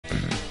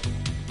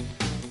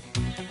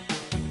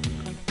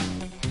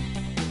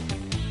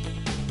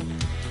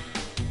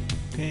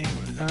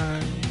Welcome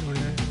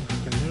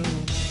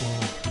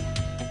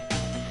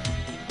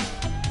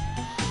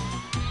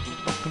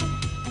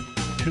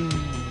to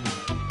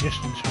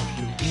Distance House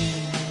 2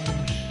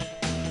 Games.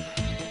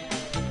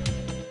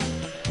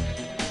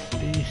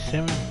 Day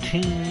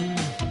 17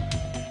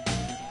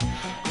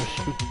 of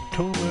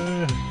Spooktober,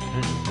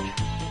 and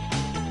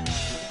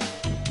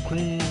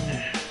playing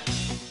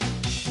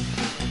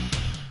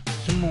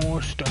some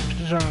more Stubbs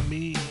the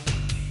Zombie.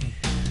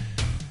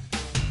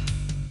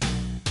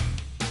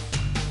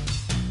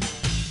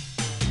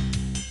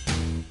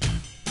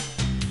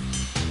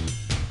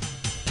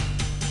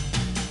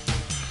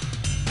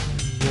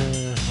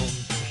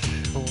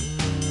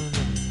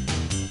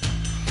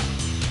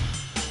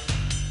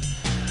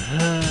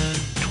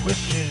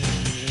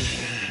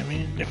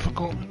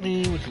 Difficulty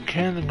with the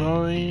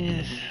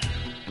categories.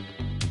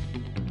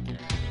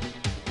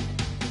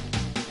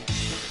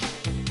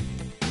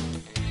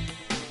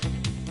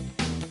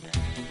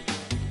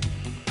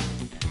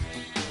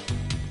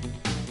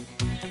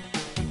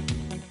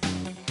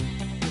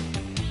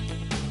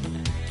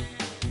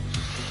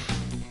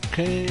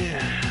 Okay.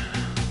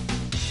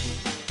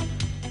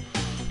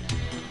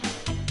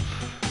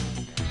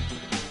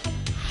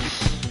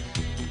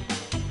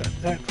 Got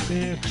that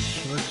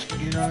fixed. Let's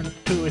get on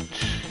to it.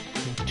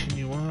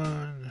 Continue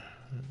on.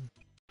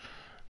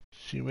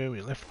 See where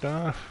we left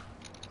off.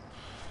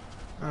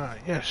 Ah,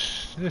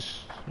 yes,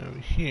 this over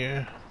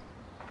here.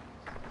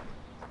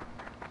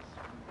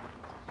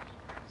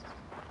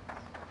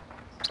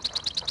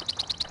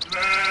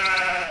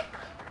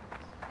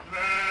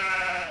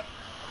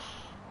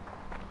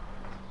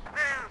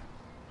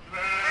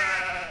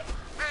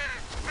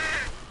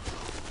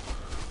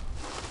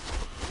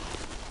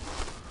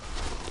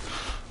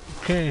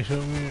 Okay, so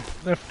we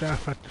left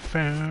off at the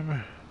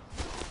farm.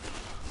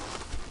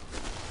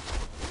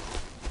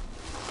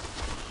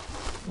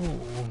 Oh,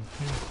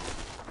 okay.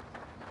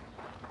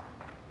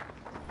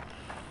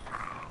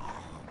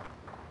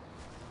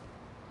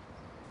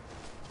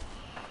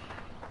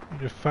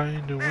 Need to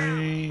find a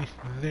way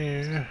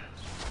there.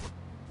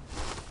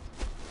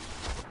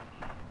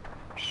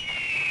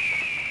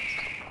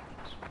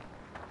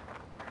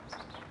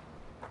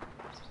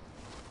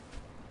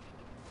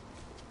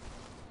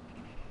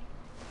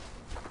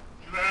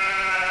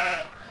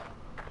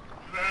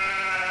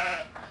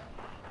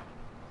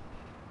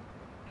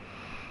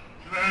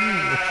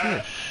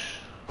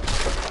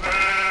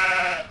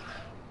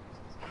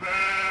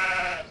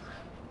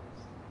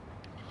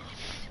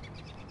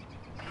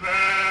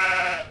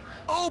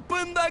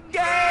 Open the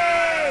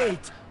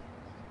gate!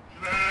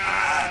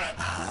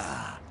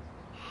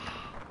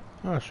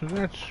 Oh, so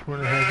that's what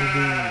I had to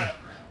do.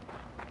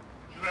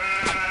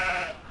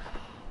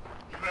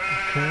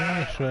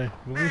 Okay, so I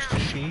released the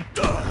sheep.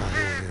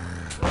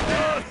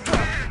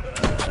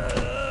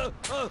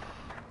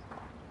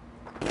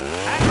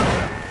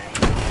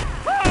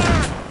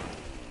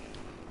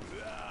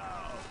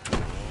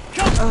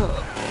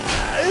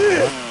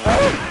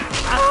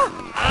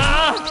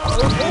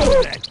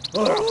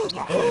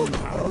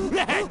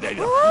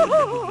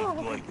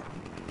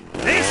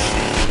 This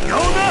is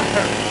gonna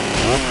hurt!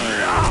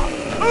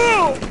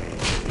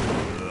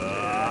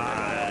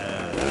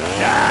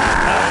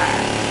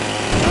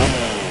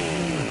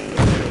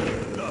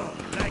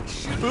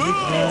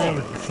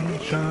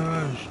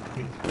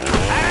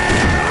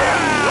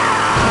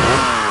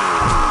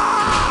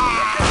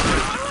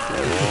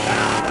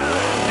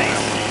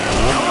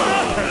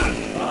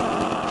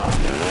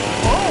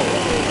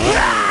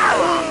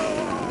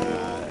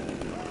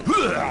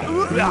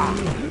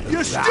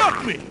 You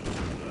struck me!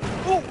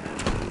 Oh.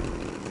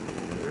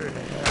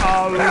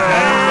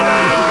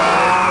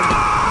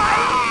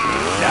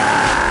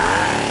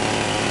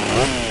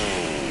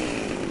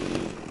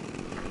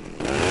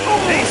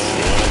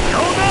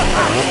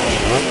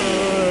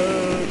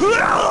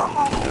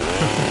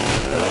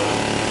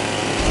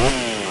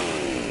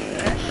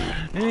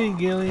 Hey,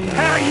 Gilly.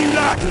 How you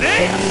like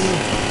this?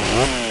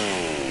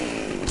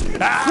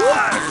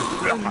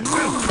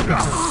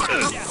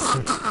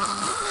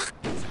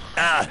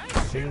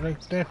 See you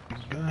like that,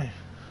 big guy.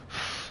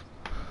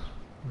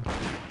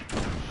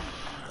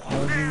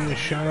 I'll give you a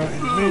shout out in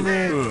a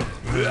minute.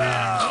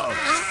 Ow!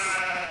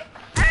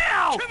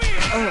 Come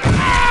here!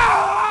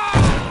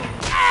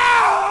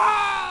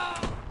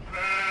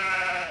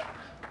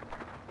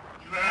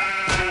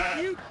 Keep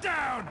you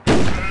down!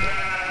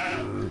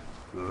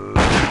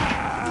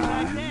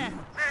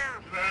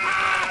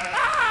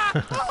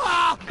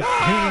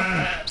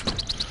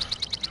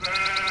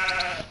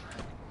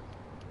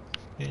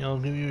 Okay, I'll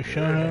give you a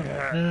shout out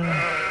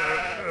now.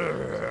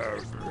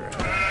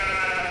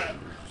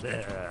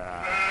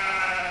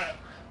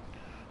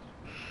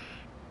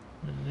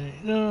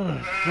 No,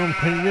 doing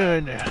pretty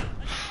good.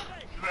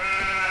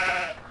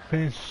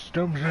 Playing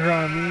Stubbs the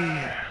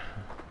Zombie.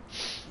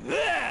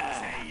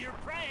 Say your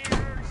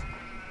prayers!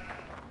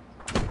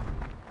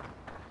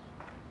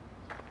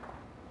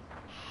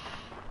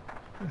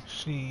 Let's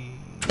see.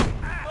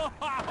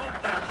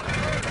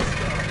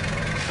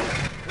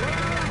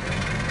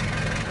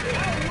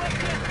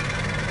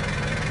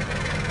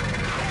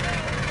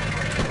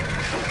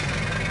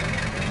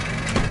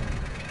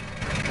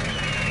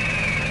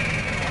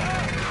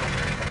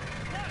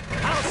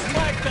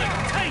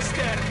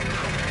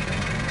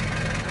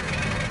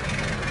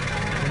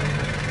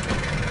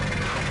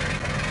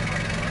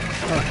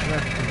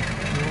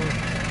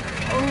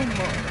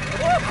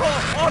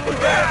 I'll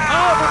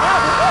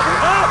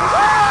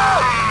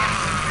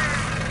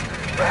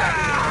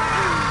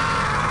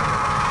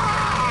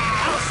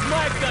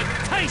smack the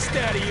taste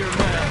out of your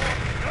mouth.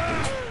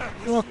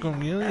 You're welcome,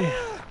 Gilly.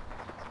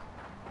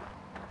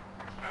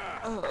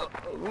 Oh,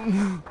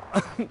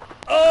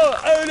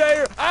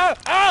 there!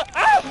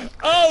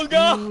 Oh,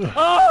 God!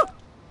 Oh!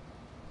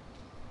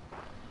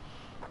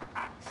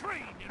 I'm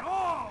trained in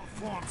all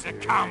forms of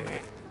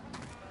combat.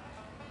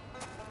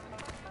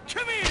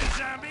 Come here,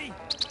 zombie!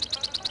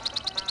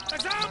 A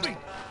zombie!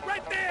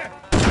 Right there!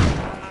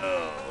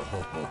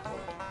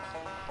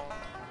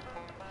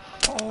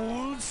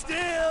 Hold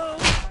still!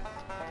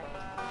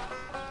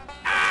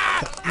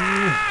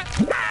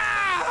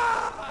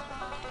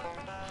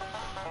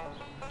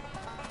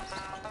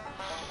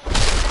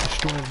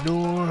 Destroy the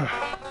door.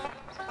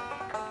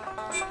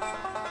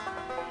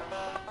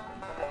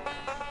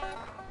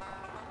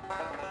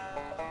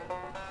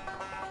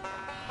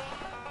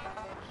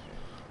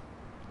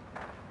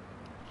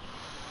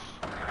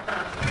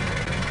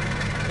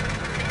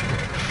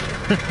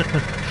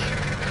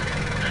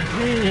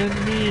 Hey,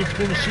 enemy, it's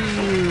good to see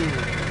you.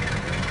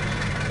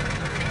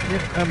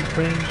 Yep, I'm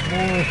playing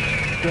more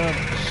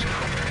Stubbs.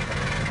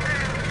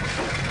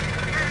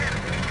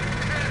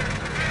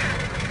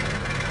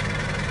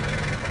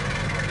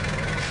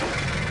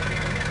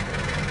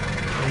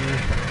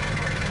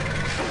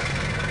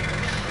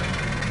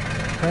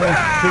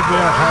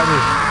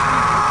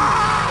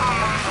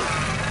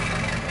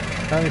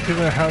 Trying to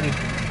figure out how to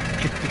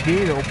get the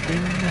gate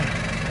open.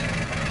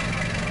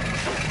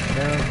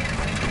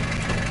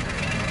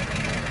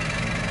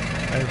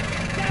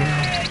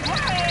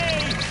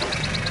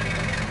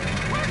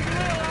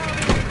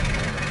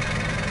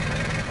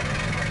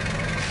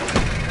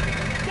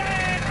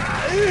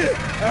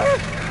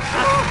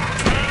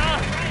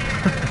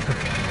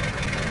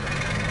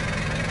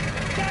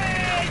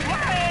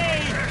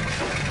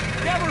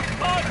 Never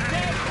fought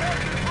that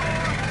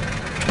before!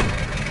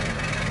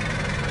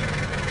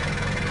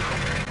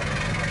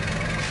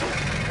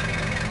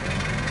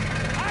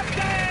 I'm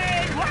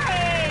dead!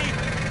 Wait!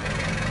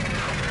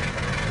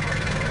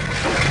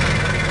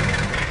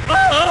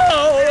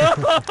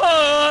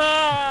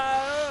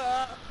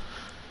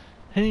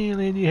 Hey,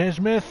 Lady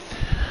Hazmeth.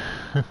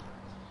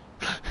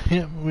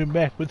 Yep, we're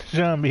back with the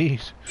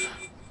zombies.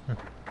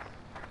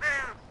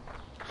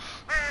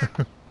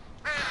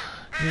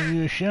 Give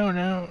you a shout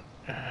out.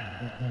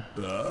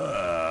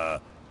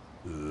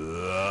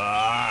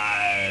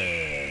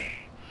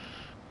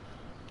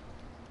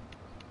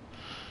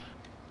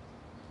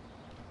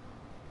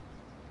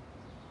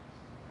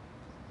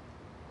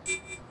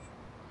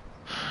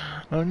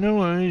 Oh, no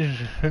worries,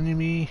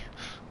 enemy.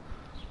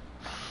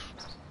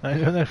 I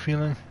know that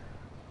feeling.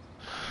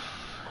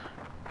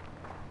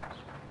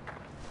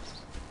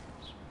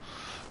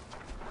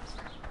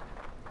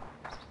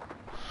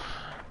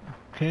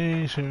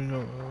 Okay, so we go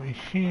over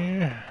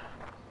here.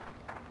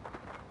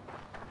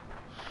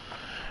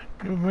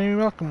 You're very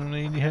welcome,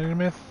 Lady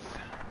Hazmeth.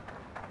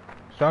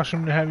 It's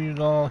awesome to have you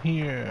all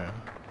here.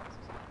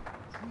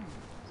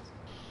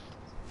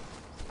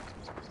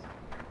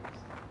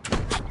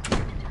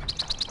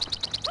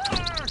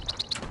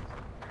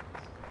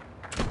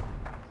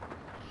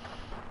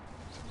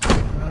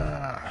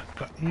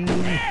 Got you.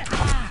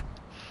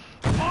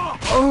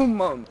 Oh,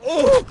 Mom.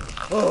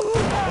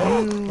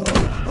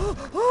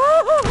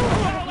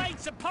 Well, ain't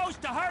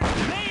supposed to hurt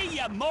me,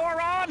 you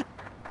moron!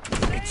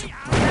 It's a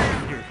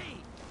predator.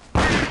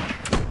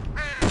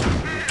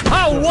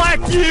 I'll whack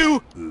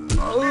you!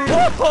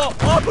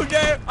 Oh,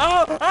 there!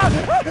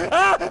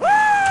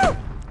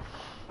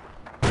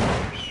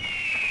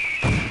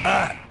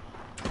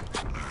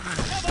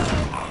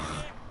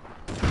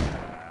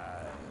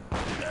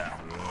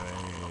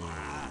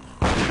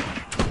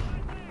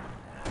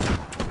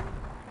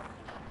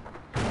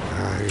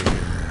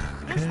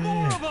 There's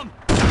more of them!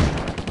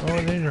 Oh,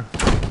 later.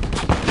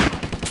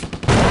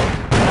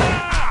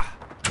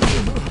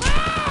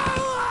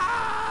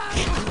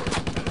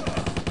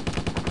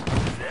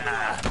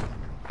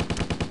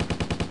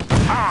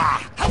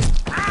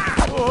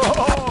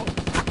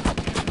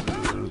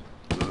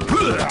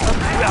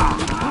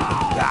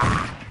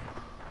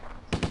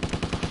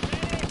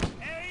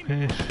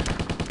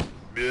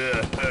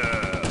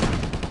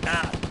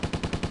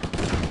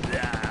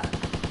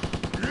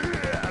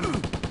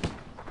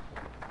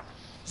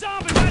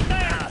 Zombie right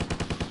there!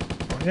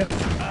 Yep,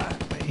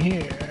 right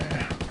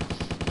here.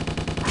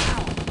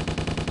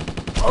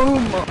 Oh,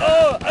 Mom.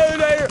 Oh,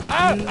 there!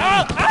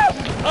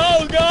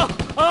 Oh, God!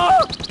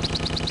 Oh!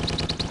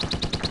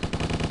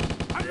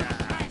 I'm gonna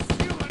smash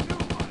you a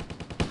new one!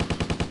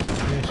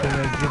 Okay, so I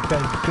get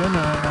that gun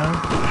out.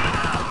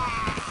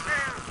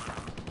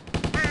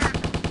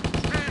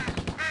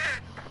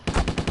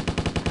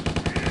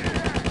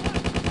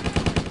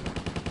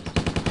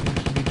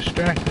 Seems to be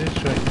distracted,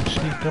 so I can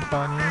sneak up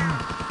on him.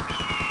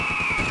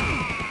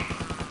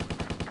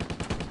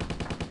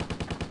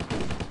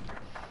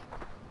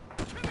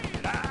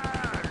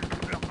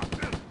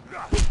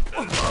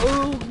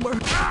 Oh, my...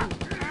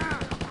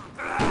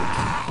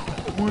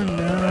 One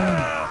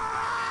down.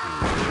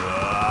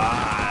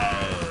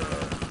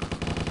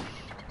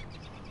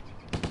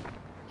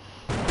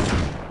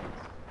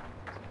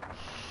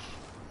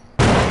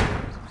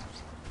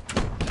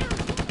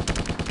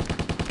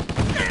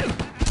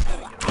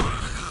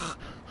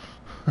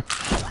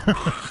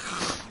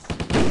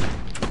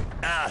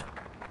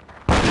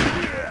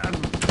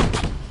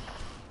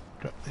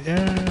 Drop the air.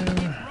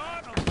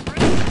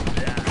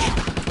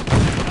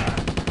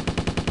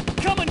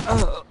 Coming!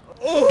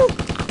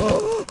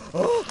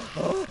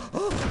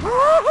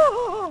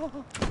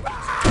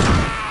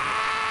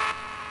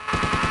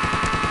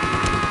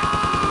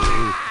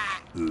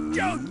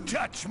 Don't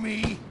touch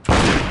me!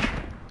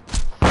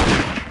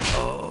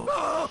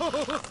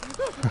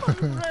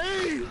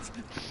 Great!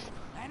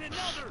 And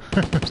another!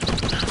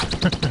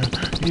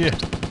 Yeah.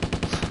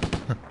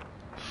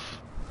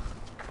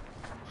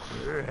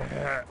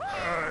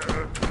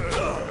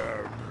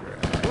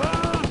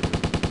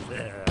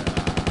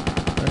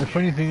 The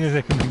funny thing is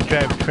I can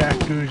drive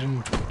tractors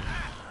and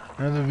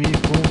other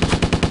vehicles.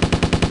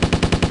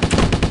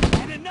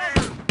 And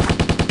another!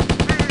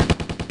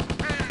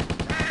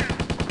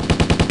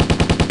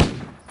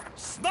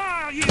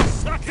 Smile, you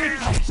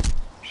suckers!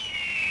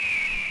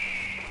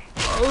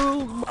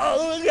 Oh,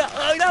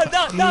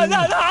 no!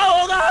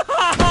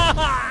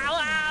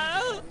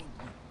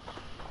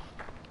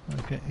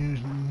 I can't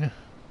use them.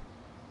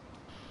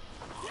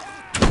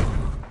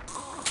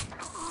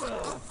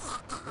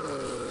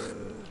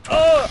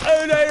 Oh,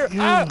 there!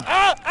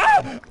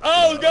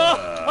 Oh, God!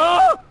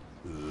 Oh!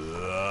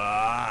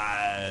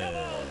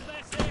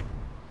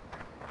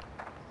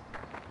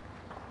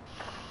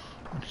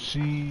 Let's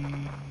see.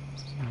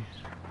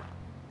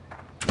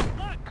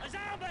 Look, a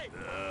zombie!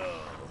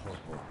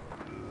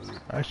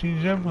 I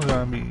see several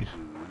zombies.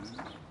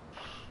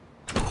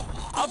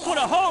 I'll put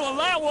a hole in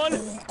that one!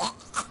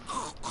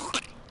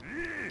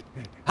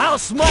 I'll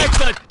smack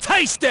the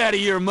taste out of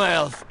your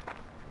mouth!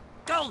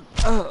 Go!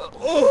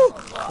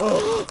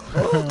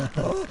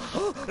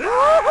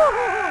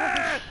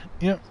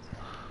 Yep.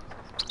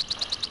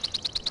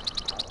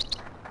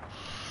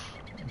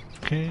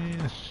 Okay,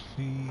 let's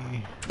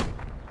see.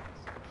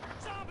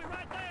 Zombie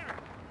right there!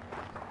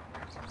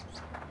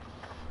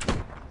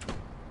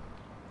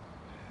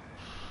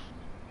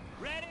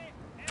 Ready?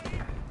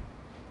 Aim!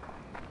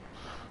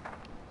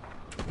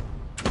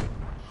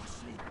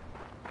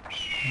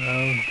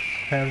 I'll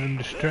have them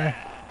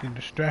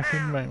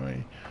distracted by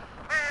my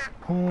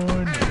horn.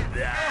 Oh,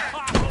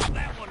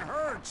 that one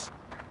hurts!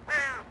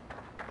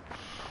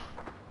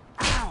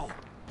 Ow!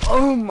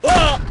 Oh,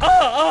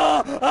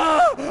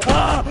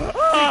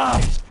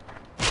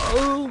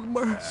 oh,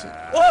 mercy.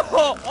 Oh,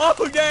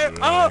 there.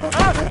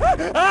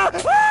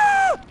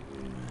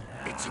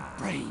 It's a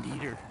brain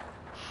eater.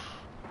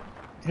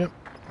 Yep.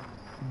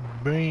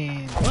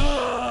 Brain.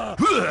 Oh,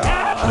 there.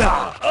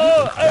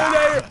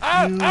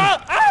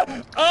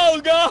 Oh,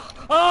 God.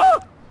 Oh.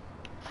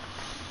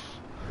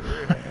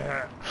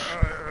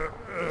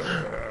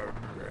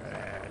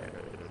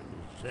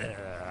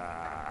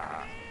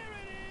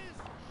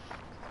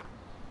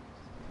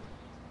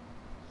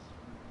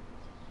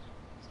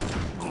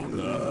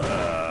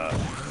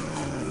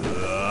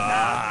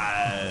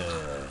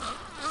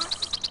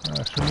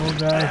 Some more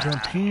guys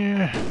up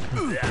here.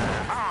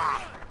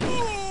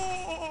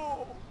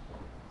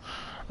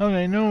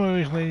 Okay, no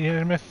worries, Lady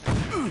Smith.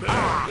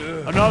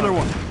 Another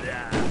one.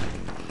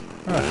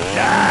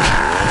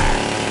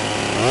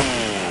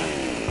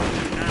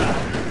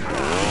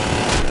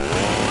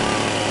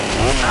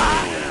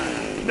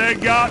 They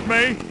got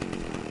me.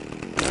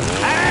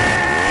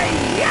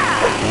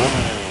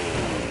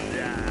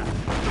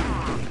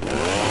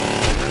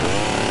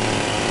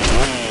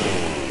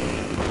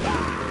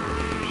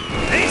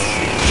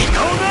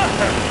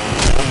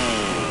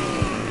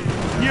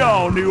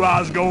 Y'all knew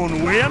I was going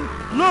to win.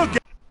 Look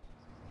at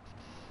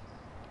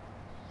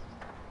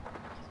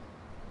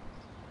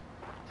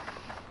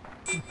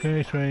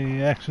Okay, so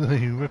I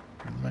accidentally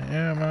ripped my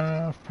arm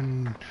off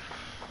and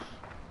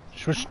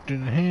switched to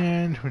the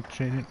hand,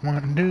 which I didn't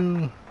want to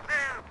do.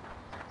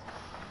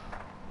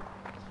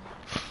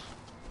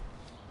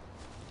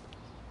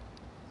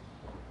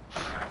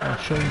 I'll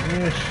show you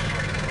this.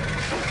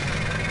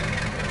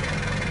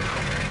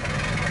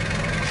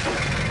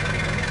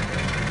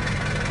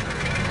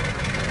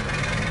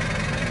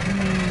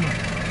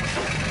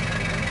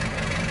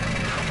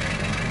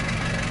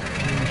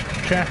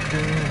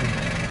 Tractor.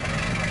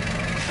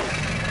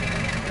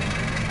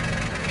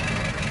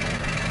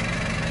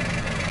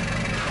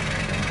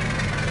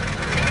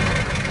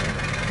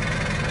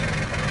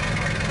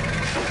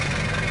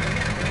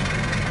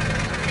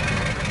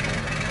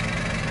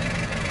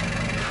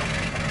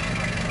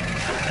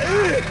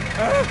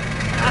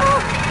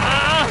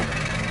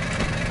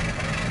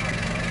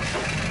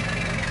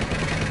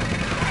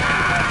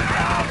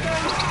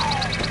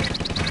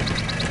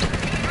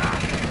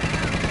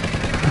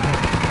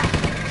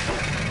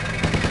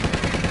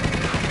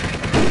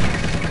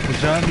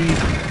 Zombie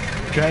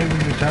driving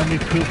the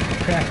zombie-proof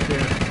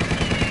tractor.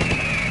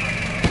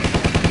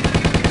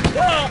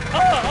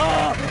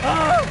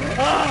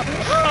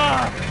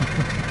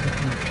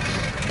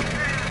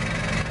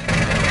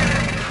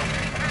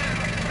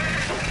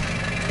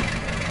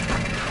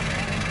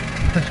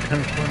 That's kind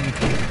of funny.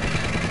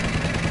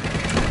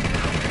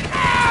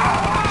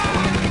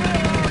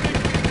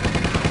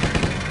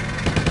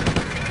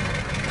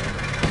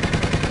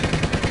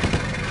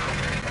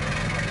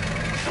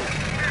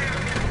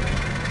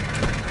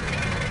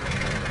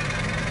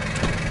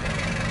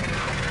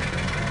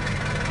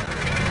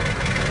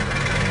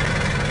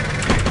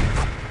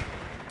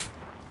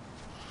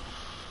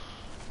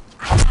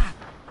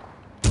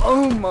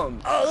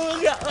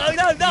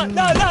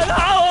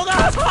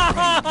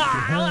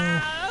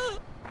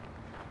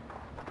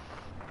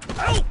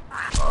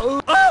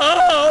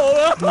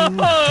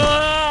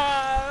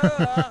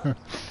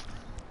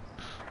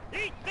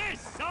 Eat this,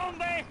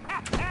 zombie!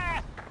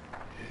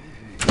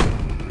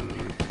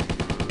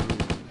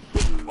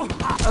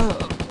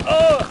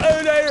 Oh,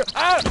 there!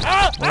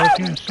 What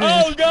can you say?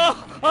 Oh, God!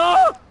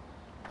 Oh!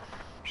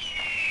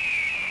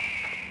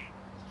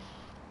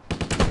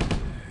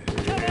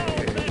 Come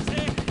on,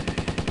 Bessie!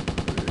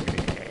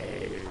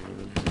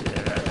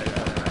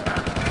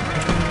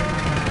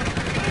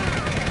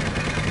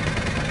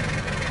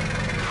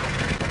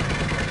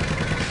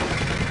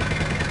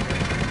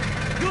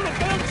 Gonna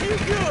belt you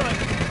good!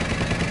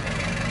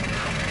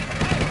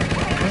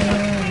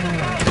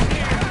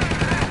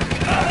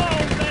 Come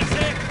on,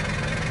 Bessie!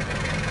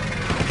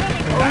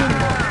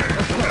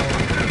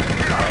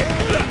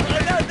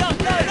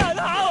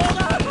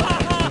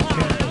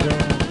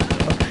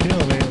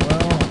 Uphill very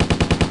well.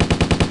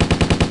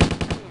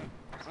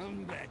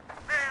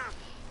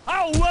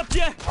 I'll whoop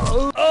you!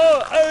 Oh,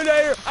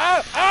 there!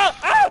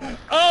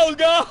 Oh,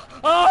 God!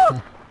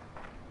 Oh!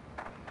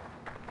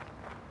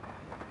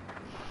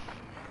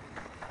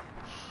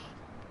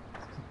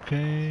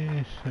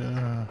 Okay, so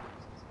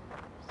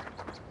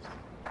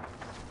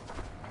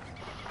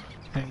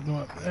can't go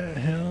up that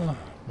hill,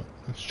 but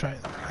let's try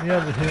the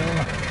other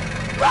hill.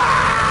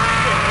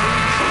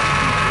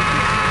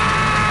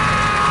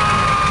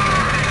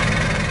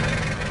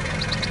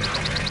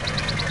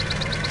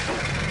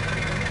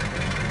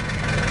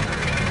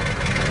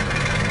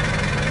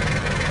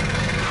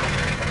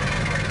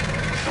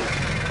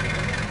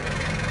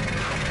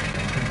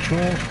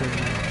 Controls for the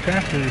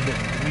crafter is a bit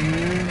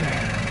weird.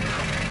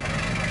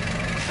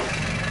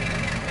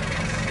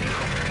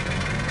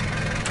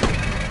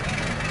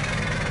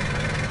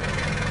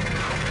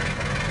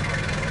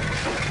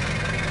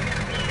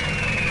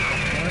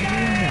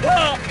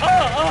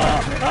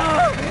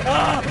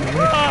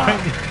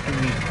 Right next to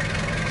me.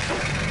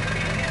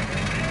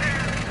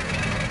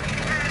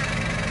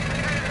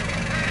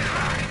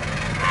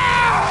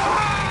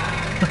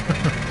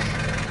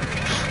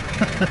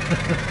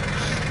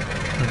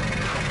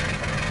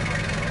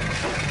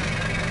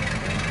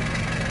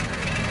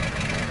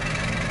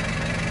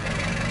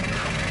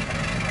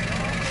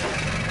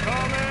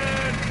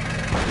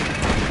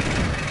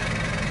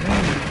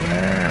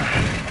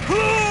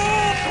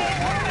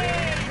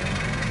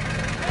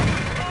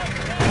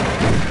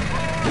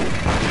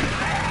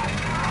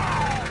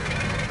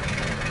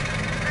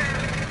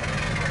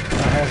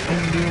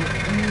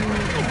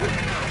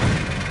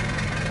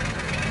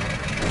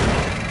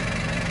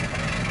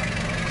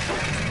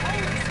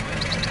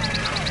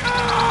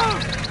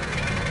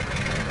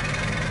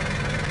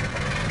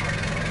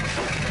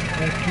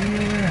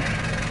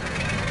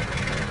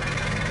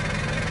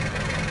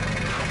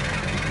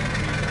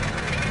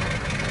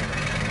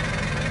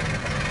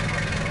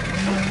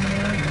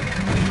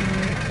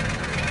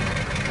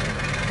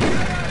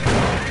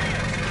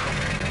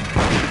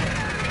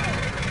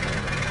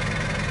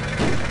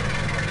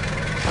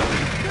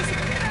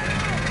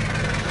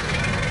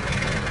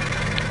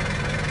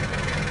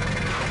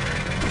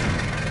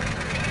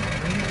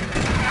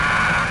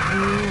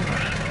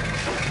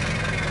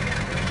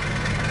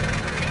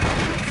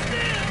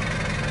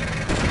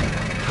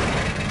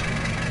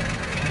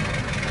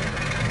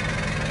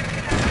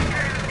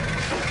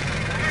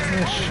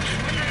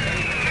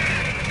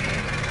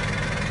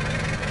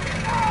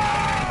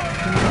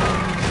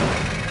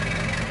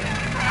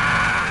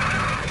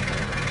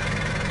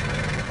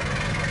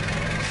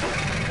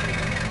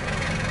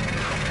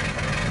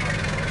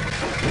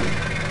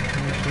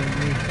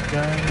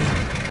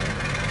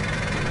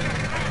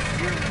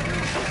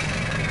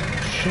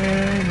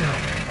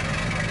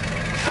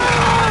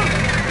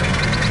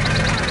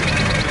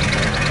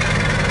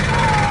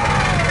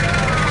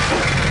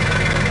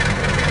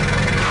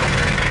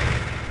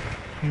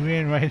 He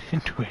ran right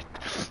into it.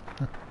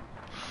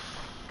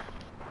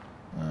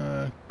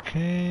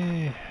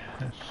 Okay,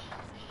 let's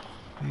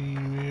see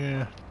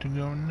where to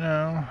go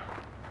now.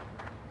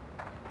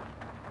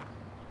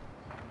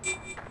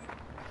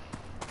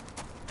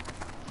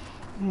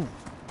 Ooh.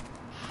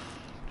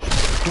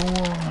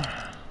 Door.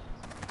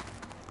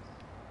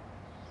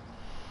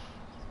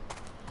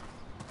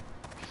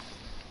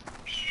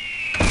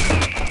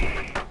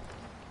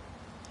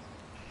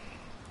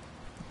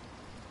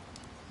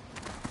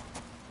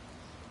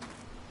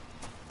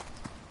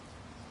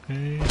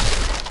 Okay.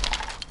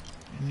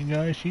 Any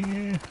guys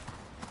here?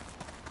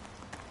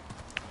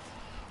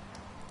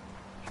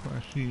 So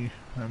I see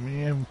how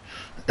many I'm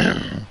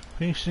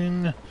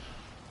facing. Okay,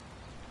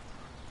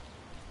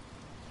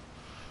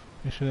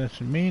 so that's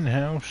the main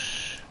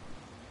house.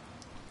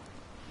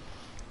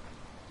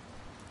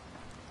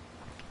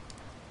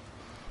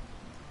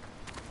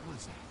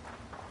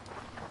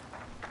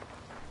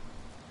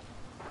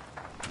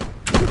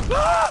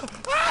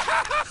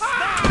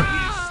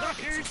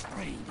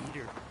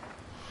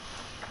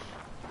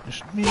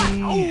 Just me.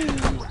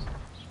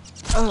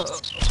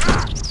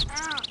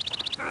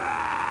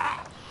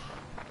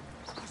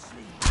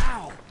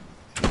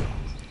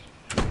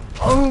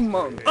 Oh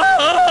my.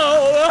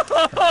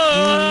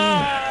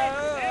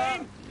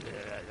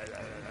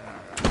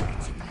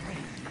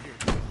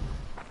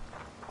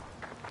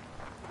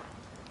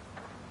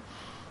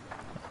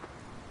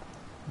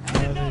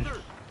 Another.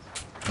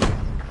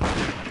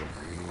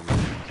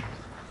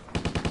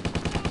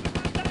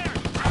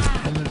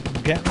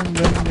 Gatling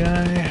gun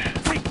guy.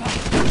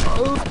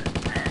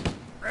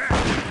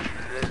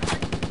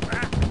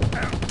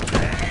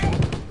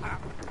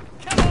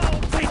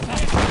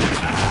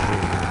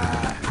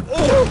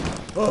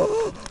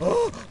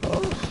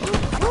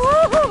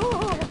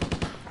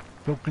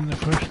 Broken the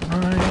first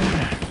line.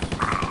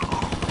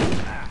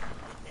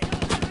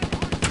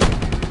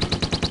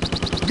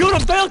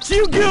 Gonna belt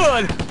you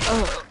good.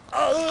 No,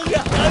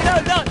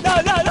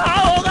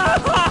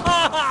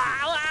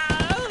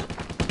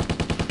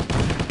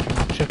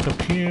 Check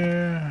up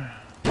here.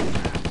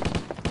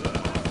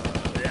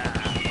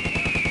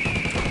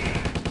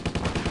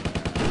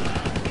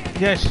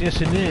 Yes,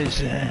 it is.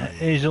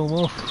 Hazel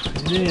Wolf.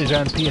 It is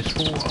on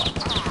PS4.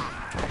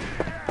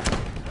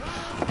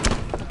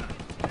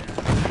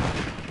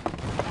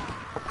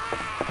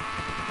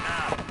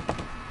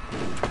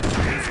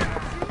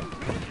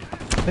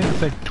 I think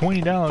it's like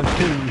 $20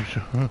 too.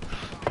 So.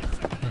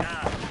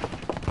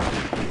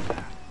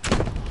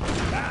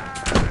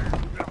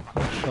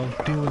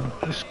 I'll deal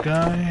with this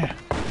guy.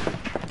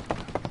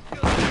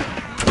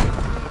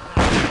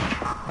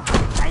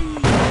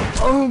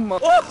 oh my.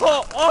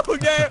 Oh,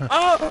 yeah.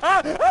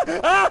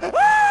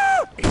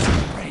 It's a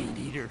brain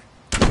eater.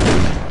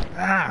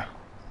 Ah!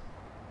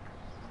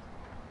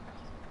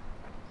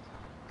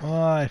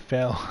 Oh, I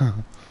fell.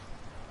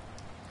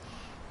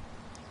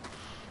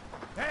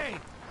 Hey!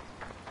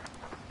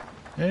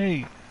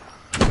 Hey!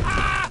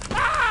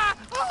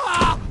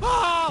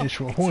 It's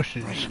for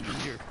horses. Brain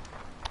eater.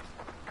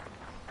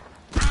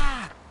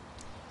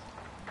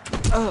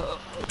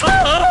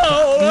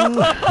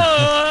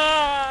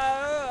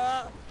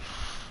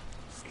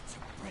 It's a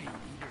brain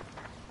eater.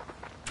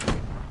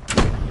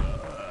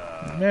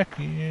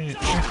 Mackie, yep.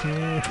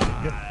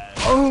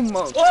 Oh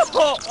my. Oh,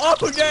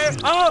 yeah.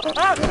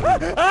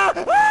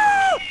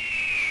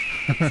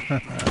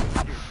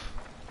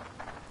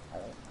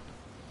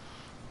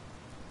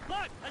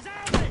 Look, a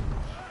zombie!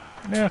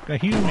 Look, a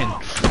human.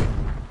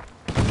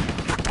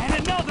 And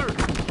another!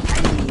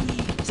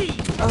 Gee!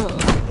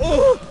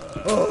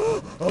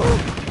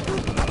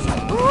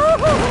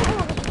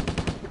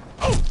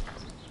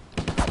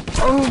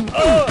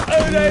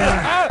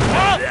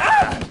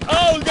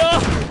 Oh,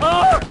 God.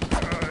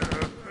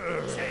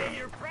 Say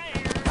your prayers!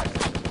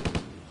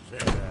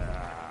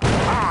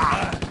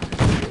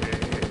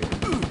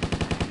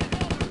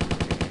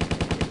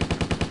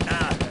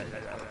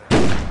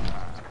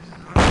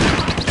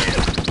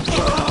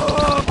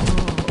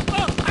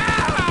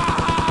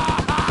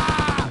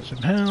 Some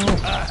help.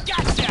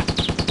 Gotcha!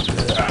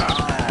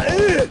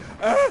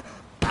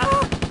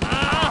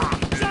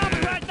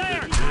 Zombie right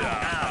there!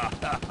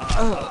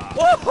 Oh,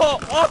 yeah.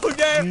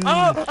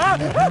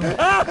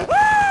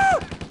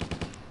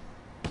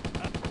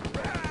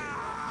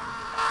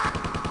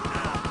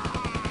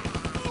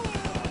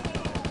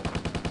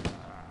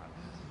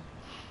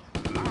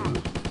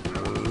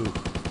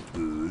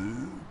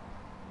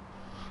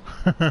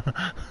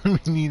 Me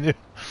neither.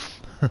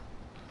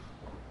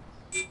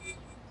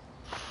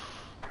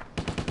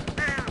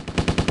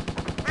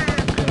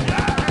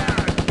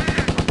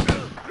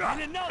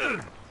 And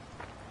another!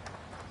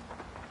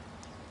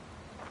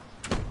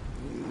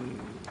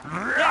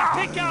 Yeah,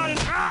 pick on it!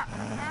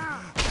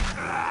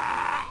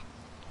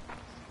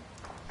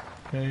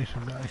 Okay, so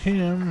got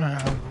him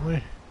out of the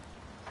way.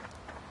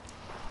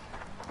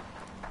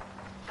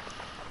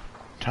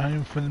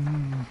 Time for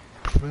the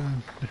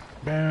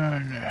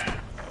burn.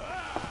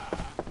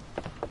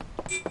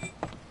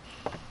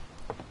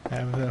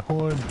 Have the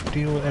horde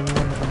deal with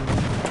everyone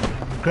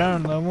on the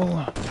ground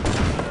level.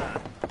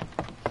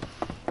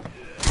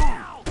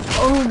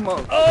 Oh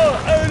my.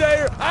 Oh,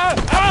 there.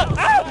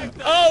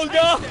 Oh,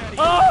 God.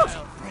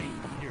 Oh. Brain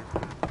eater.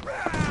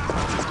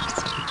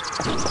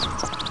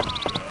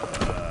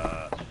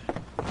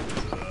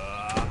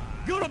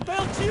 Gonna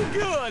belt you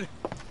good.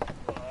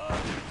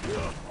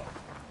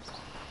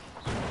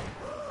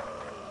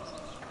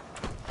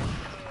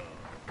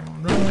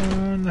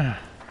 Run.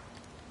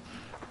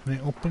 Can they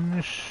open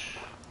this?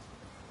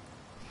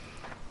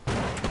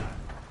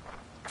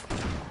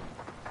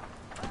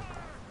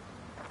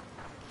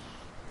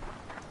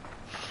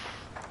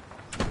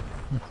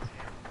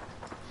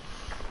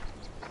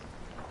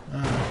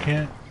 I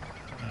can't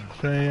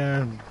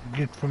say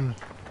get from.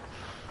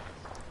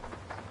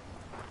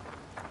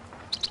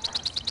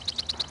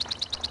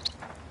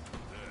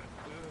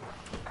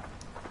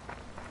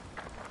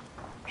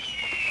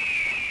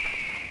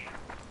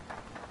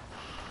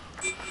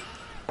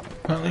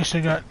 Well, at least I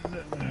got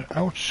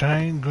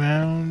outside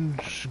ground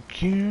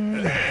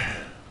secured.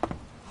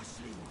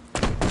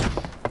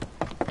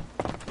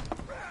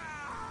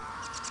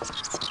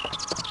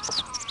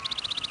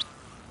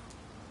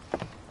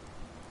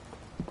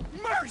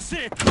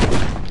 Mercy!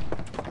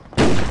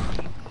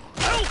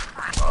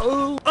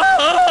 Oh!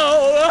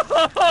 Oh!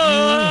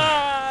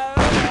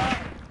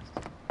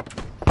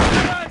 How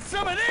about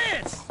some of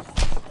this?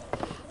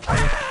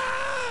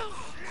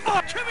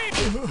 Oh, come here!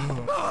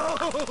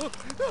 Oh,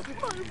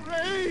 my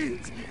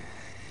brains!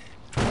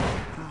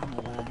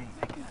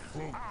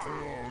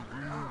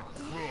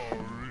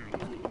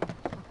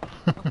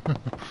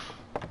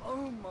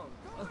 Oh my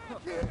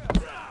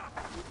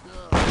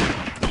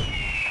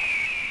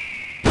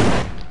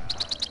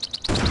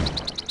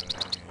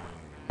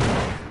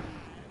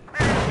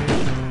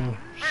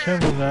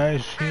Several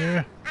guys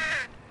here.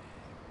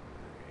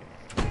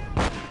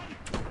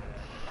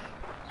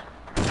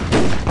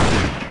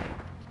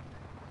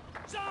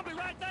 Zombie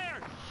right there!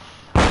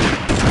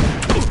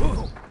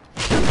 I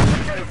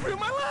can't feel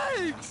my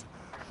legs!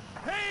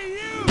 Hey,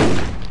 you!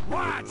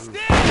 Watch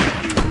this!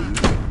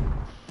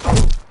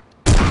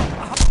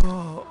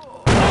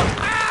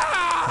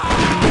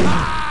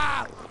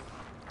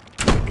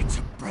 It's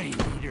a brain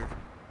eater.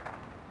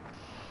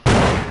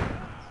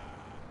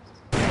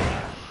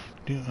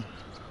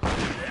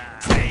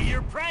 Say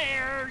your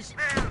prayers!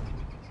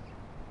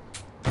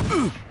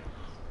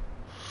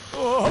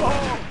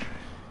 Oh.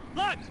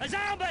 Look, a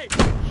zombie!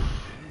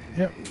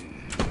 Yep.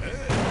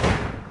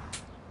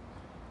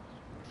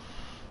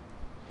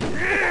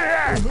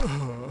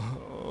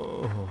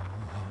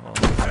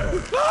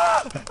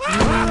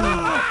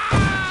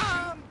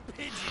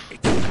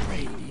 It's a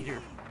brain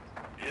eater.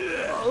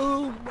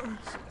 Oh,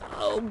 mercy.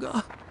 Oh,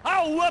 God.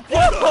 I'll whoop you!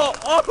 Oh,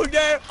 oh,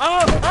 damn. Oh,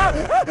 Hold on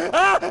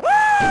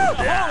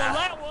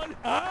that one!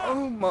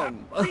 oh, my.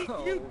 Beat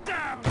you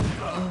down!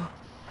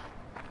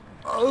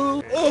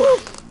 Oh, oh,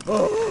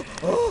 oh,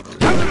 oh. I'm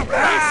gonna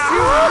place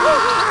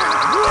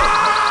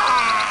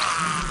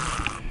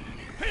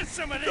you! Here's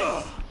some of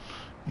this!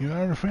 You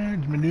are the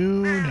friends, my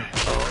dude.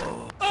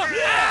 Oh,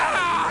 yeah!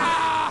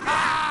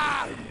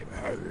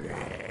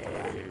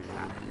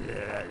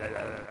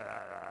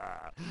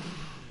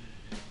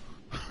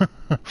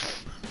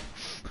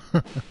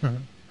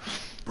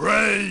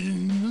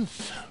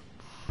 Brains,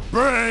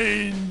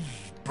 brains,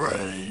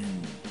 brains,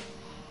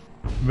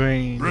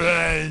 Brains.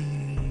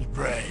 brains, brains,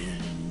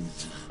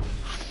 brains,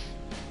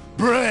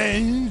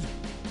 brains,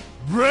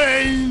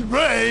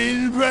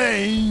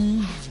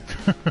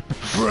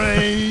 brains,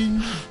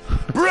 brains,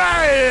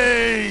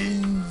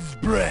 brains,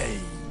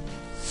 brains,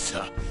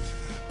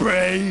 brains,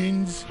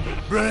 brains,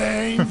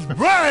 brains,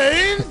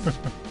 brains,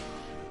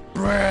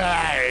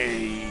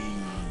 brains,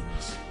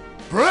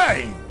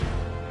 brains.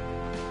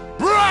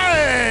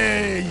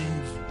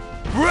 Brains!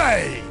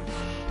 Brains!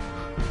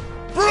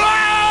 Brains!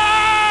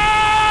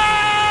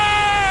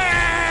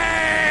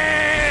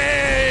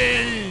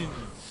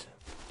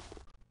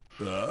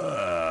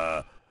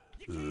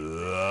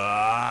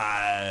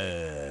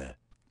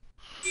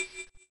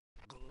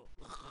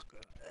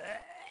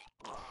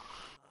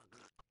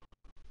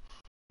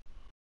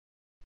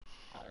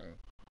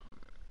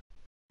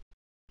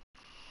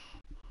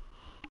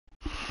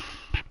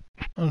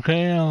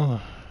 Okay,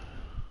 I'll...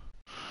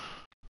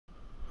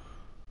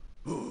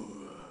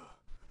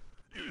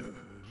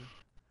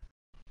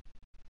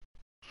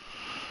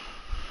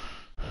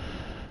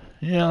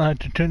 Yeah, I'll have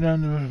to turn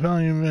down the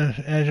volume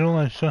as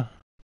always, so...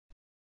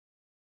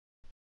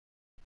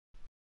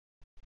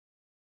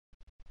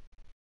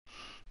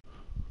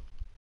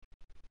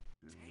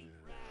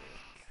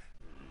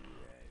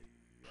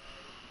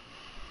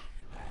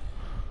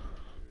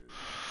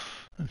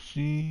 Let's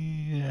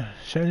see...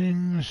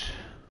 settings...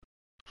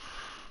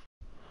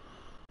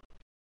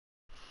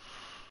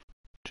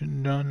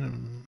 Turn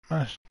down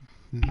the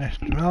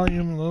master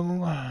volume a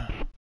little...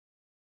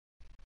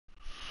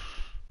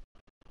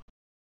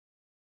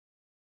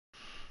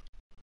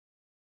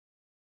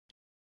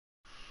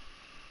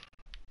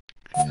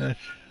 Okay,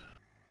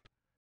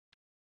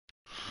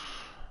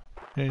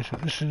 okay, so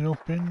this is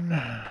open.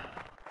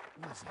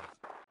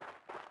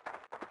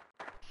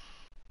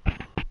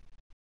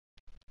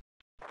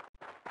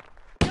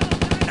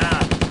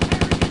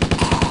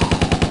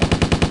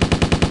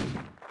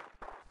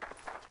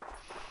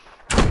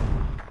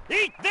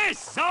 Eat this,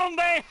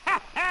 zombie!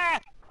 Ha ha!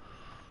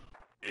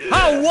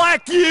 I'll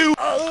whack you!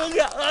 Oh,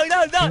 no,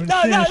 no, no,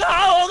 no, no,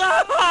 no!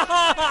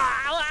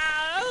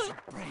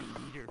 Brain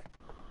eater.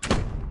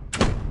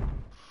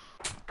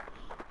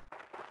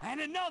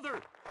 And another!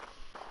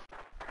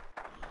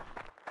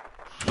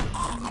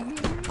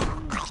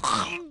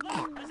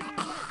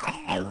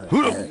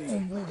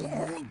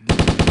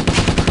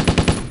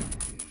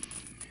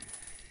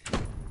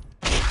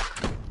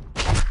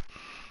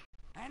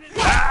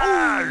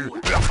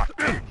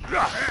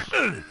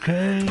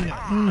 Okay.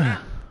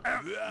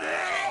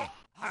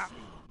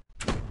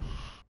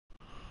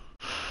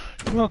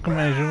 Welcome,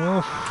 Asian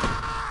Wolf.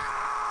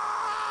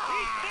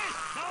 Eat this,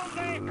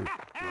 zombie!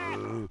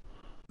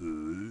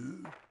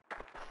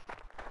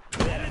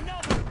 And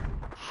another!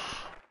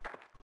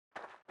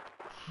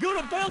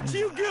 Gonna belt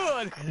you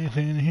good!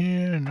 Anything in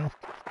here? Nope.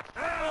 Oh,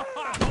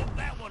 I hope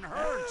that one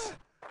hurts!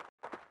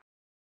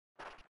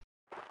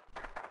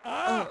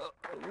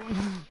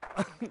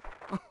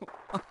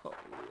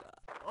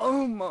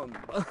 Oh, my.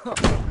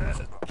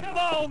 Come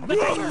on,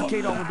 Victor.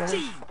 Kid on the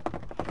Gee,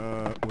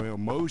 Well,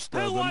 most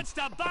of who them. wants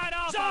to bite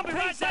off zombie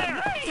right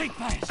there? Think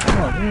fast.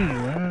 Oh, there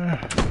you are.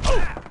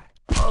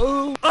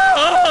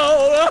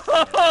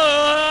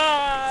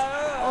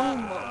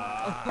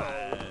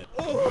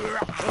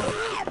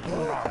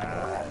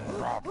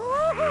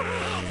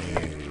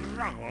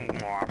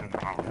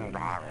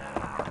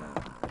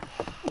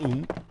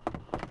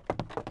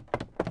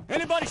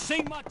 Anybody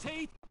seen my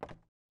teeth?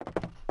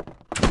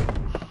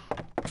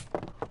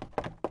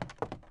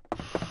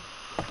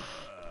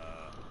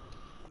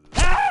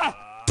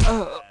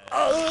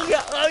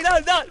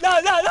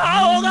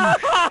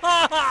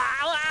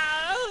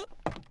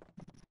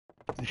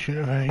 You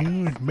should have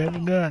used better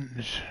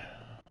guns.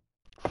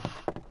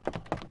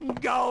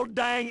 God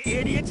dang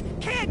idiots!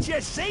 Can't you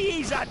see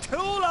he's a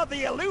tool of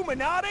the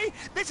Illuminati?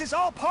 This is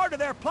all part of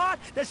their plot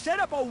to set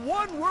up a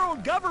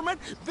one-world government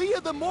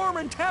via the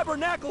Mormon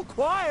Tabernacle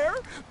Choir,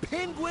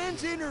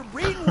 penguins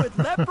interbreeding with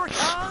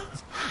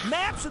leprechauns,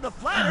 maps of the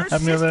flat Earth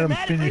I'm gonna let him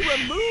systematically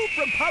finish. removed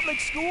from public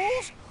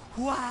schools.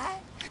 Why?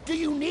 Do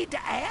you need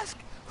to ask?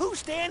 Who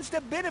stands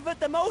to benefit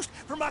the most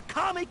from a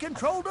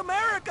commie-controlled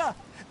America?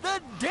 The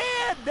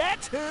dead,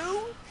 that's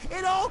who!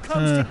 It all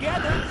comes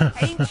together.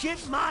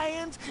 Ancient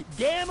Mayans,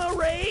 gamma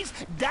rays,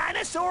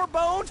 dinosaur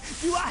bones.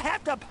 Do I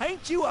have to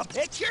paint you a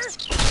picture?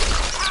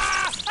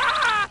 Ah!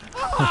 Ah!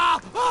 Ah!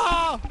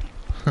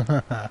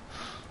 Ah!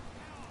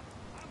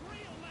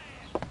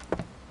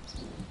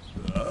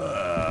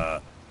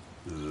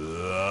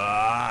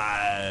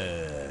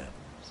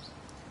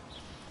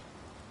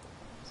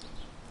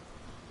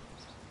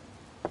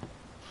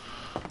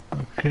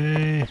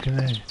 Okay, can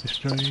I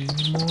destroy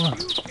any more?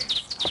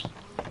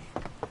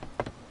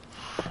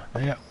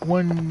 I got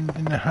one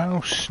in the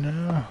house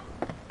now.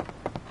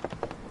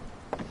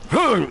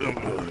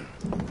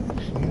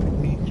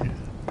 Me too.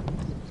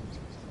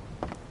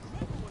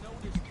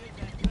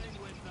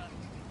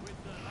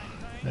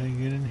 Can I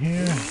get in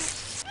here?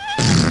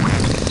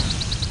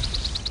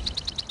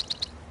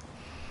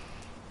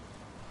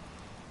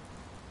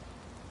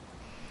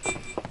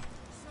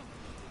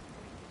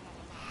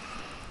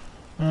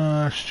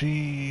 Let's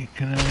see,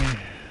 can I...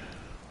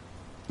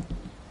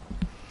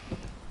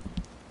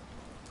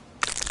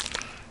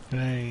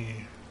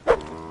 I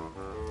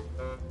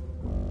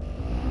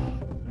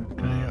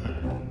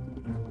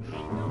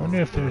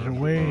wonder if there's a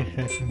way I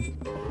can...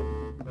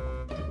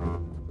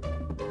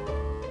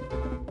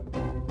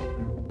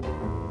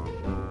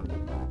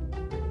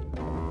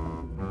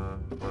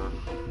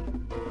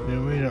 Is there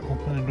a way to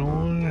open the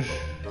doors?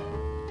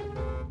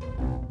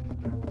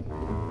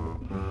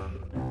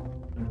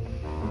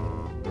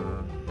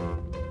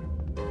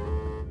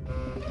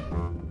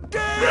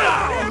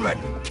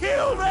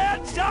 Kill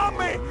that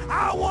zombie!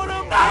 I want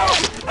him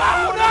dead!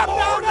 I want him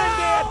more than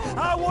dead!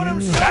 I want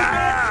him so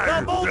dead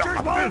the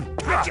vultures won't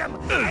catch him!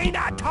 Ain't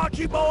I taught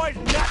you boys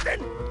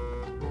nothing?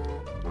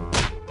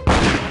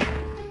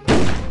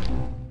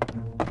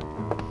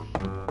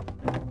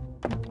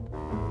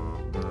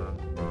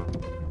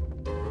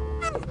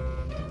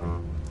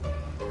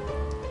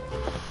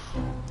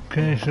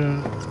 Okay, so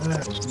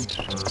that...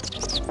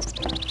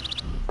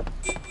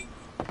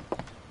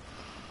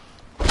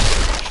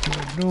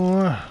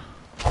 Door.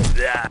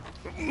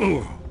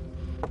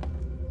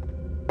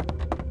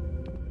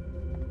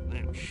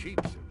 Them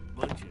sheep's a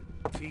bunch of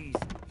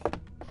teasers.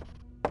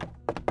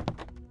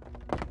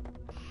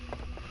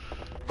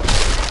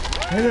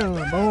 Hello,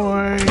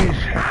 boys.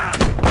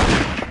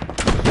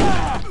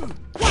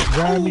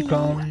 Zombie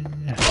coming.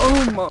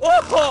 Oh my!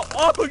 Oh,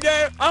 up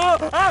again! Oh,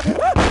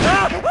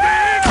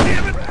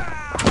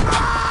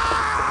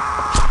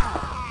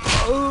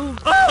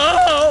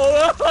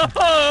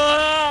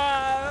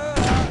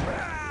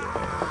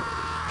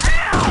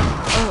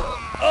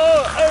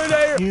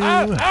 there! You.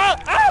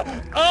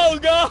 Oh,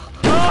 God!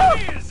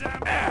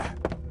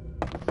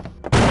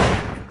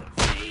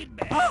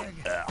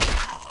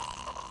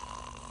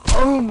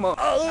 Oh my!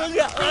 Oh,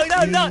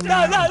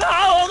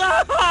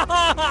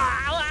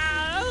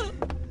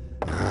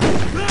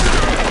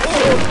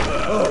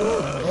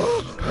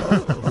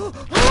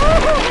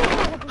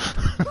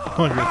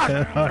 Oh, you're kind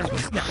of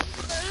awesome.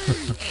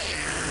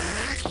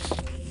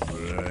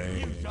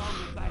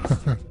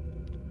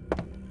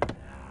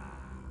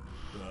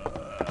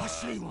 I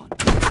see one.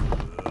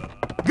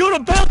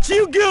 Good about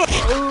you, good!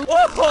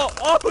 Oh,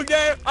 up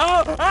again!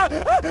 Don't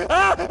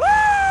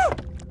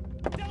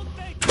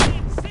think you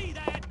didn't see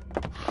that.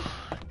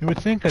 You would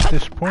think at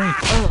this point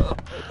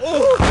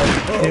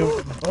they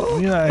would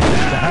realize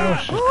that the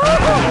house is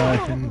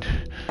compromised and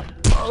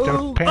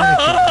start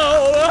panicking.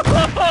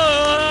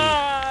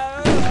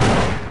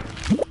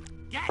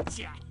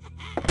 Gotcha.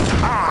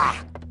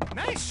 Ah,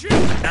 nice shoot.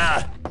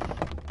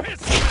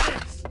 Pistol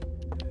this.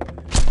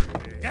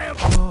 Damn.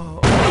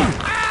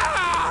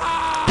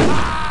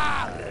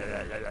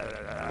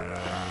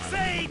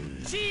 Say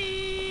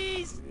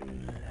cheese.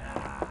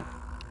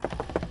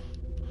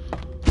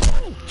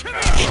 Come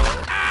here.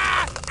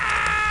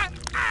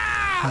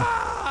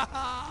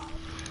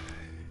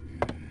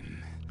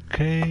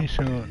 Okay,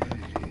 so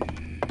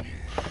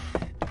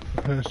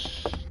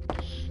first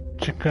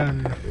check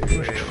on the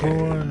first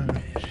floor,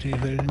 see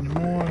if there's any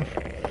more.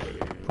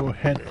 Go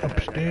ahead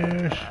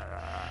upstairs.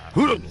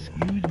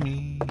 Excuse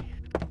me.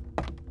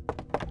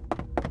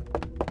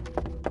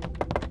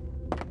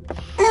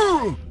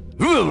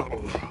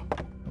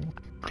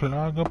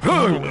 Clog up the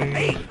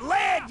hallway. Eat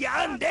lead, you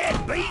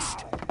undead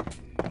beast!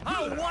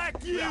 I'll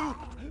whack you!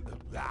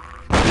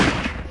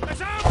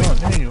 Oh,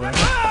 there you are.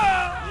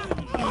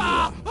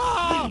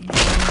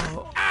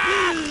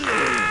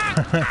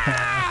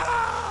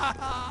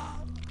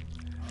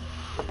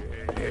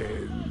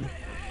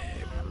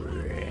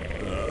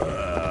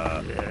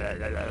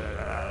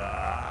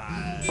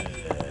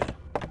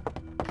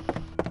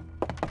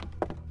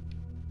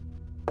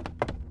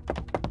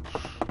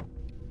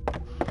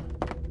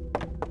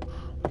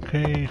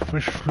 Okay,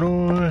 first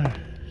floor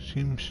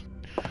seems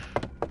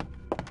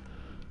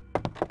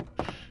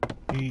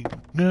be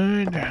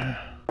good.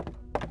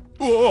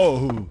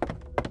 Whoa!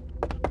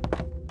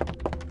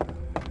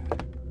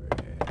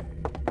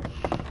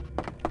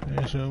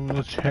 Okay, so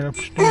let's head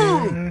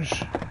upstairs.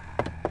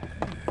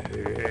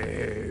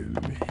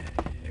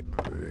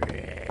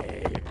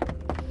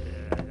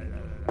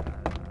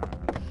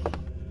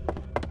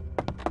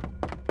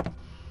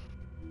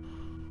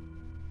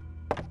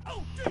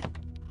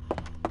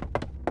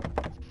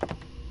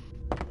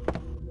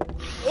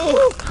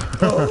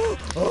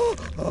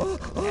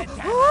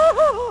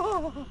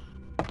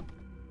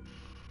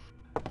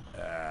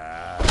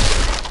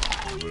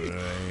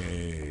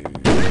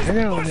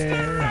 Hello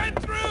there. Right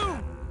through!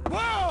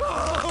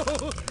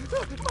 Whoa!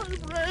 My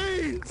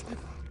brains!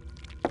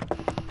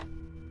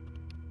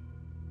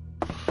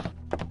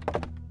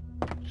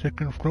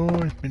 Second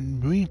floor has been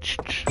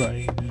breached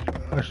by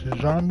us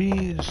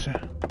zombies.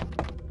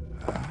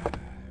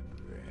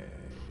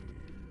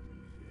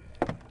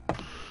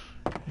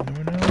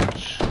 Anyone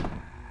else?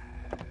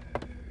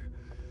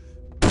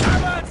 How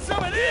about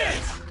some of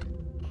this?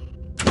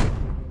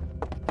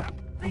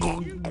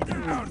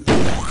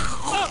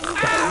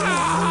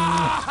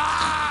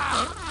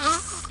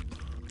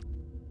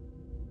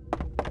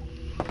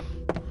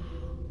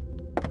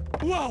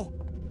 Whoa!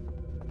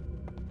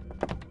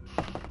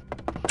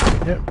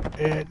 Yep,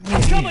 and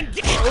Come me. and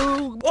get!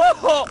 Oh,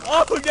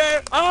 oh,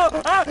 there!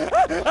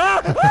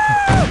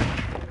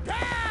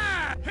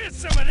 Ah! Here's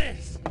some of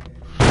this!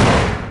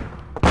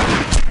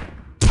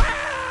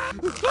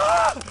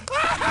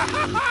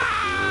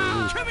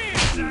 Come here,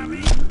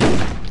 zombie!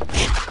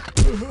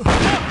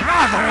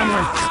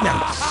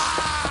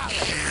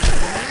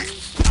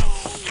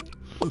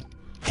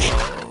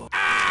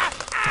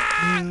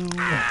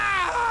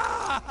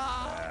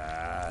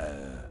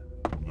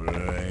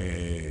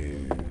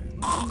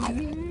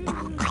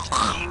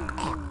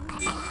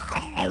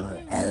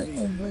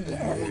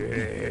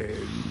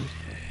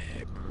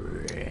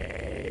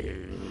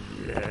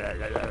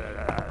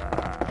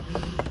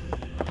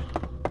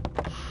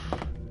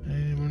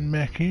 Anyone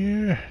back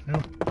here?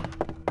 Nope.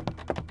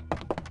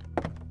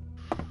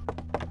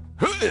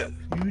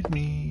 Excuse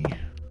me.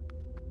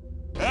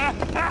 How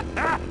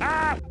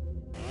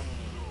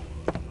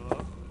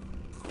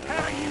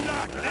you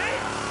like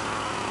this?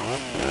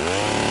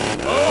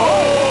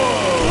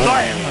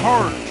 That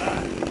hurt!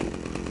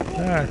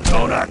 Ah,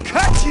 Gonna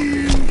cut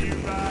you!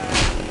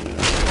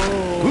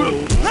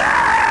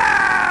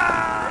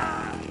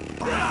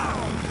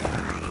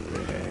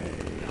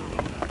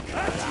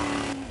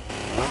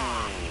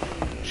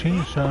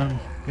 chainsaw,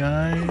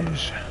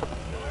 guys.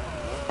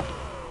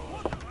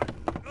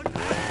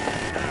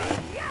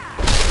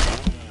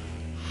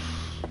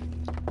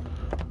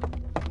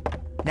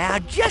 Now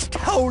just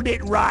hold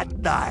it right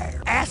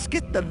there.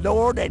 Asketh the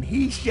Lord, and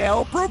he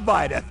shall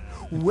provideth.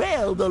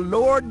 Well, the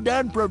Lord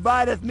done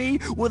provideth me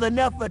with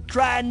enough of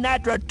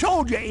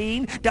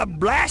trinitrotoluene to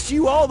blast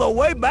you all the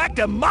way back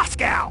to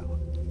Moscow.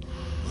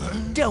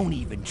 Don't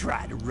even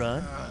try to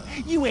run.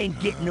 You ain't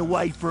getting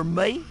away from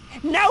me.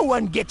 No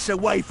one gets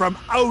away from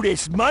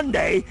Otis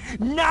Monday,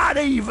 not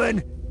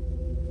even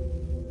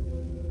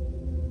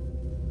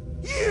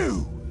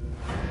you.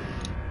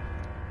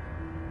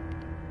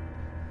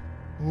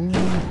 Ooh.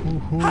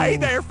 Hey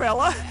there,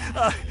 fella.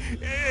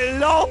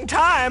 Long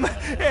time.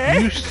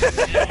 Eh?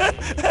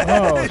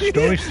 Oh,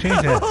 story's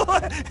changing.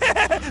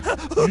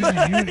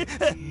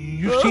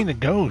 You've seen a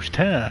ghost,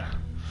 huh?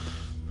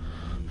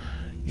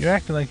 You're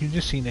acting like you've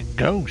just seen a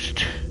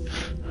ghost.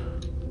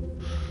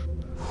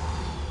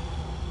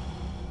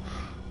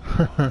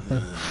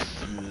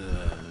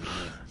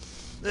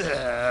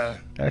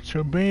 That's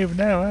so brave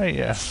now, are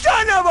ya?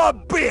 Son of a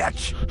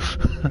bitch!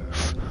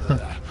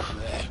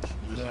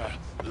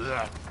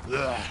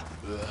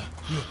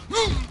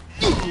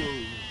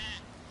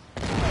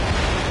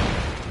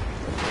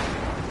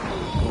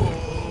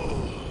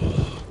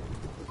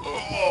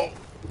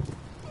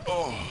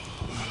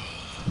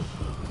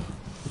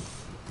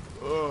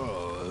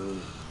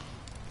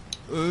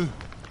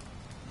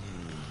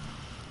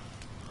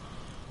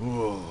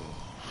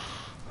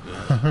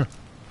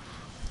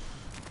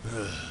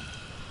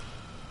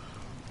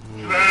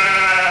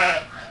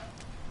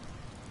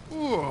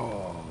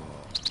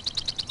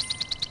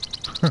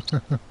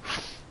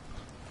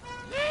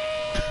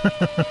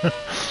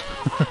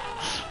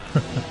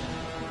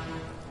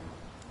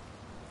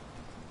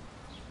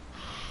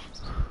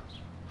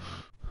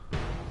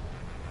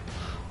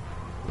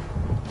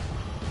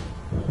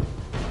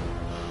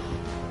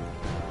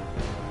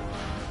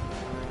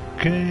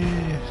 Okay,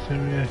 so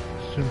we have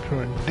some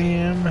sort of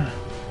dam.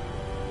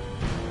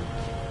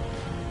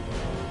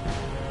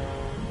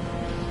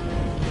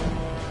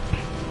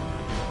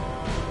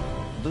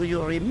 Do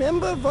you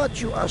remember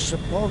what you are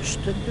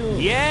supposed to do?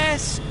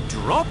 Yes,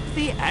 drop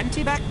the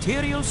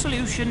antibacterial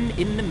solution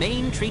in the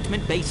main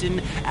treatment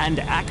basin and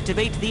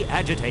activate the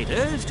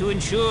agitators to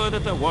ensure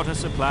that the water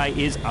supply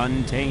is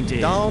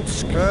untainted. Don't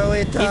screw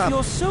it If up.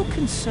 you're so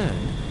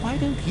concerned, why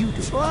don't you do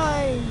it?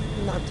 Try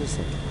not to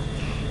think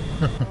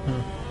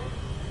much.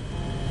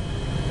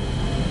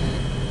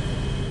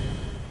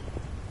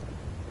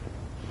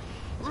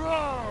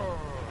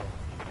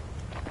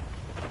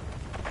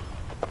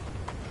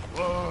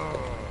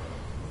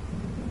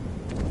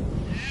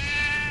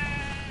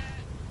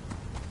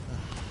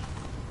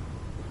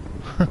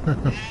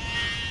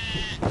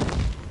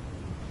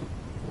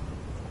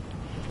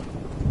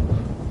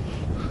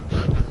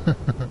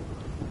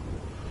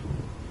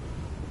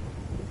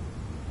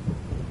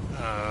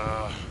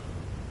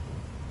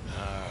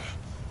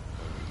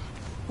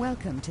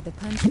 Welcome to the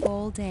Punch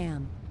Bowl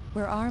Dam,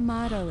 where our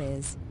motto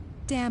is,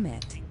 damn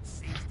it.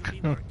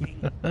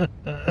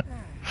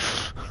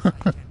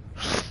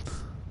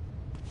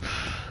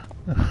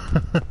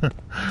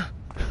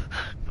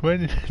 Quite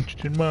an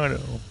interesting motto.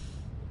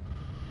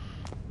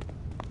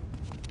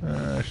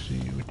 Let's see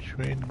which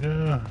way to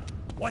go.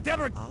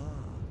 Whatever. Ah.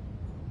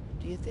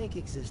 Do you think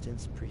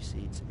existence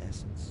precedes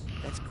essence?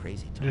 That's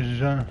crazy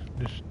talk.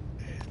 This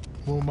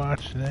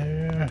robot's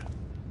there.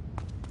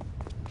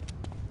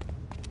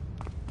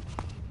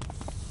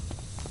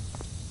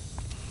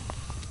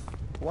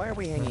 Why are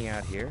we hanging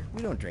out here?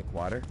 We don't drink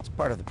water. It's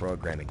part of the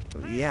programming.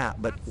 Yeah,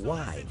 but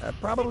why?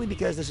 Probably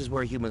because this is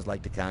where humans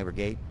like to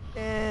congregate.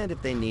 And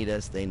if they need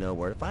us, they know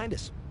where to find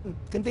us.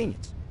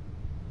 Convenience.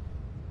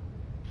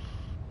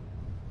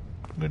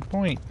 Good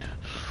point.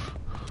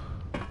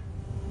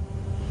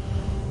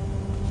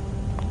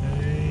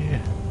 Okay.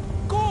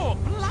 Gore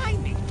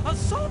blimey, a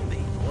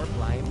zombie. Or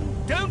blimey.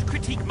 Don't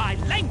critique my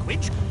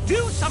language.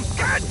 Do something.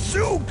 Why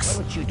Gadzooks!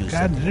 don't you do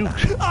God something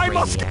about it, I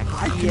must-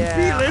 Brainiac? I can yeah,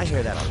 feel it. I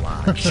hear that a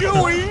lot.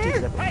 Chewie! Take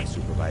it up with my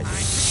supervisor.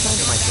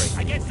 Sounds like my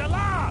break. Against the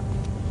law!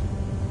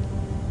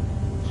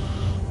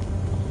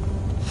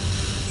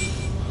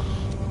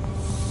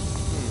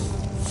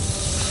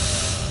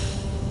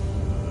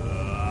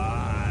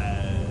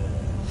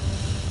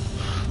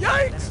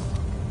 Yikes!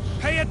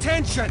 Pay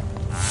attention!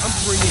 I'm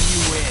bringing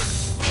you in.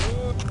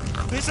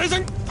 This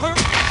isn't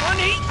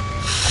funny!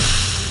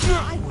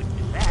 I wouldn't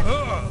do that.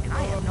 And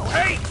I have no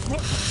Hey!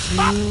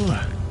 Stop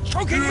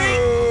choking me!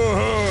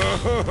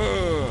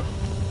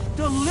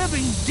 The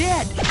living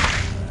dead!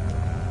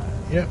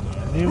 Yep.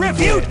 There we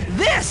Refute go.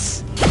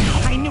 this!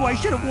 I knew I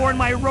should have worn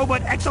my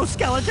robot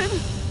exoskeleton!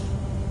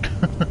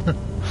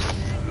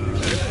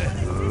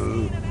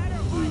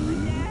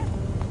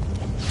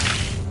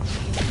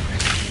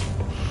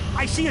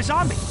 I see a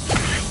zombie!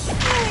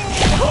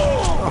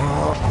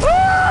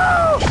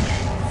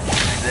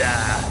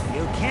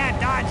 You can't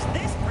dodge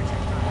this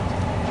projectile!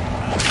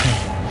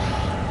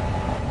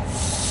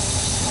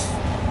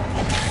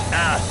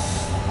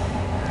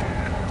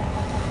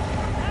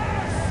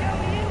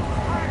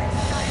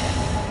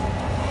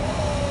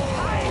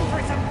 Time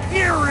for some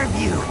peer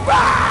review!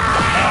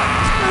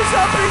 There's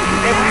something!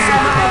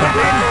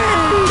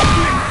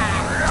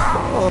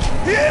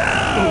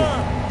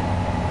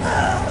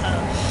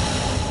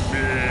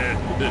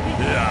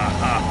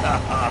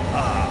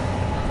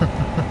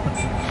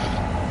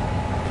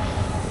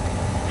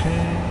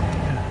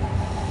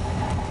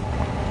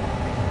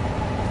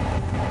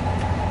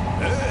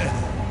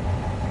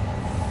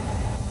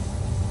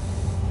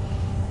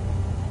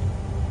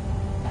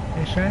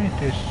 Hey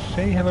scientist,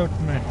 say hello to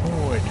my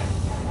horde.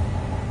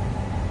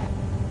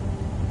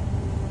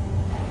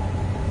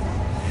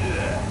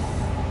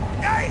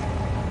 Hey!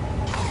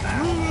 I'm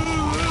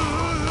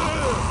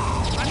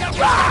not gonna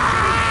stop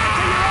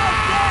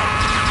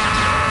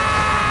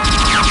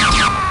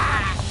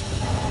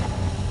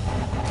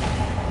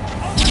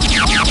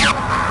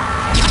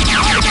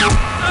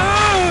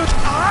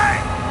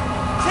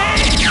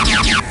shooting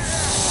until you're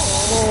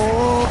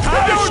all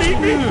dead! Don't eat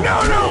me! No,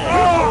 no!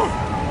 Oh!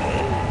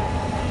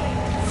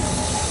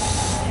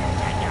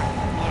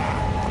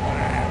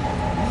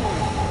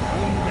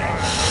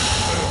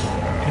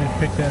 Can I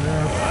pick that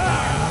up?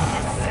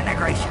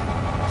 Disintegration.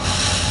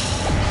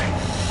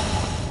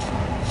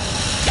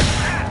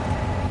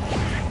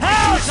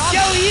 I'll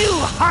show you,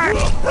 heart!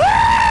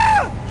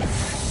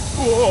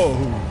 Whoa!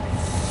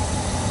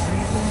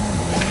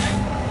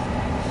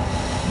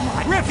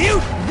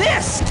 Refute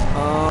this!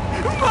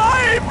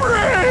 My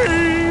brain!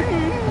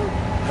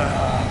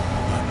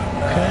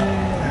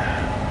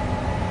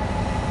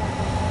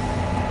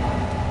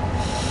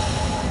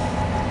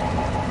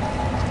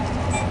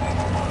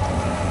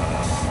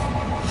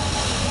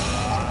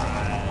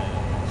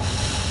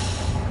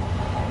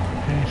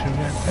 so we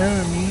got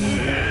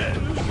enemy.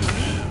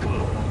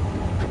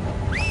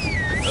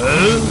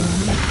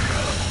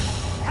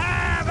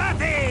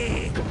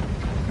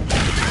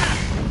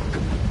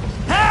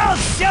 I'll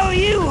show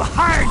you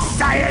hard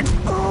science!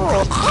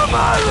 Oh,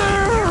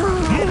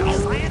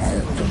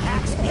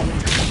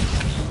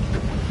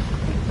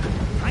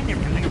 I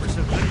never knew you were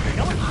so good at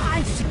killing.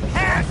 I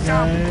have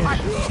some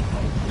punch!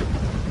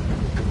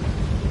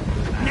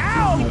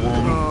 Now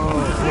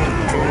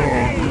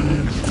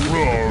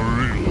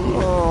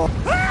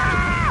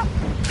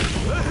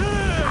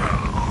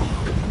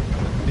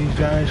These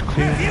guys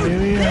clear the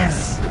area.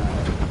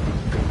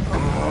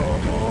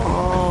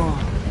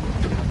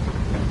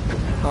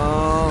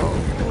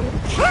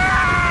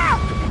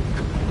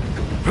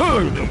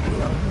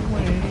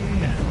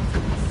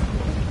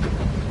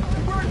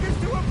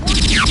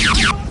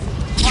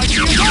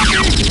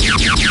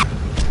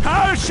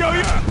 I'll show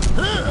you!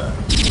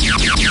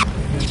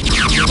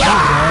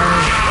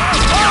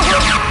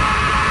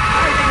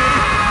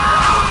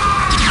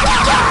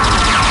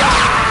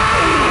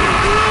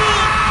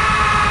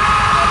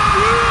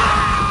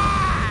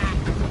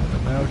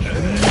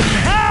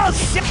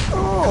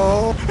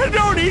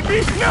 Don't eat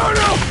me! No,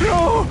 no,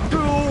 no,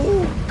 no!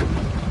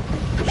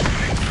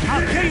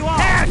 I'll kill you all!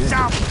 Hands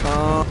up!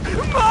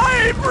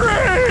 My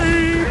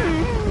brain!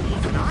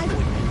 Even I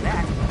wouldn't do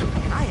that,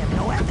 and I have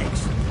no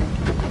ethics.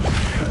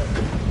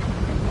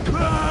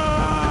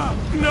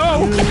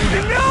 No!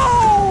 No!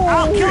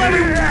 I'll kill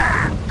everyone!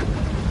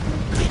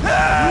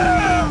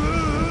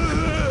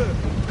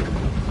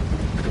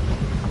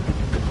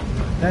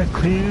 That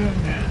cleared.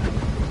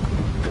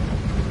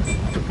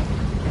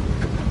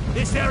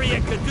 This area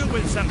could do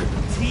with some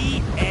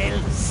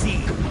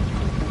TLC.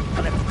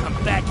 I'll have to come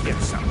back here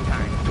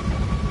sometime.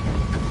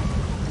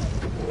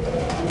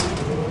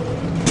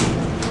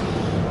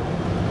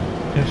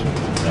 Guess I'm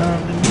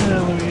down in the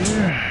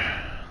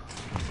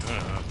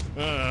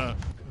elevator.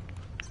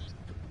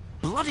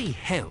 Bloody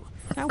hell.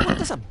 Now what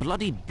does a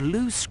bloody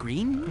blue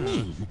screen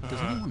mean?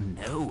 Does anyone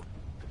know?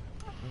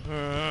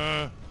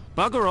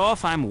 Bugger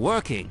off, I'm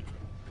working.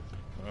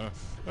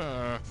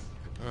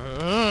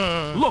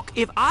 Look,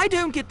 if I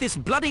don't get this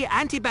bloody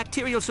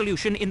antibacterial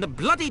solution in the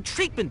bloody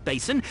treatment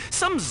basin,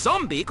 some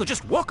zombie could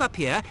just walk up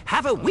here,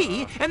 have a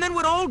wee, and then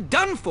we're all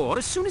done for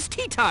as soon as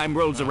tea time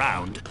rolls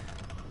around.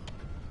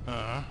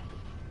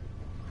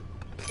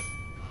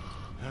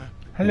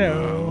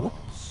 Hello.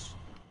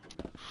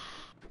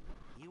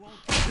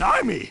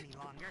 Blimey!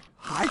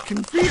 I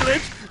can feel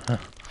it!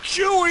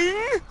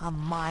 Chewing! A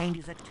mind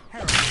is a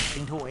terrible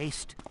thing to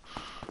waste.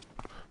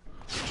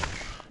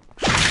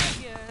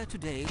 Here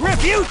today.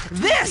 Refute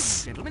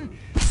this! Gentlemen,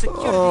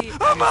 security.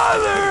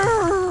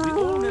 Mother! We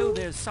all know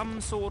there's some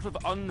sort of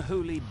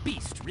unholy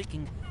beast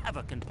wreaking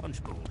havoc in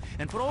Punch Bowl,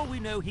 and for all we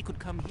know, he could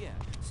come here.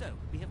 So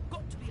we have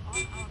got to be on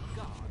our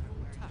guard all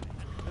the time.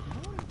 But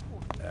more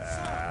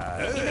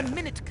importantly, in a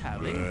minute,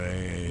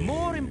 Cowling.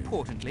 More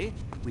importantly,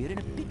 we're in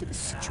a bit of a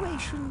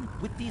situation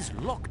with these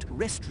locked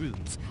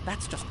restrooms.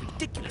 That's just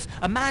ridiculous.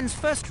 A man's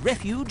first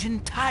refuge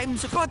in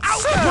times of... What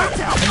Oh,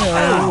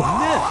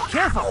 no,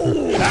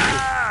 careful!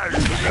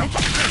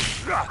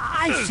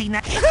 I've seen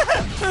that.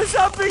 There's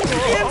something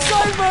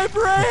inside my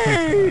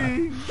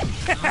brain!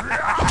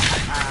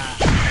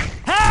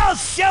 I'll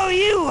show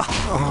you!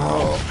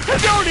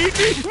 Don't eat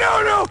me!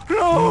 No, no,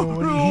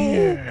 no,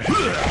 no!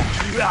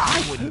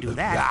 I wouldn't do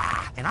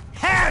that. And I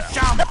have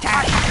some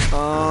tact.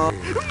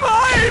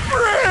 My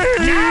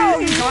brain! Now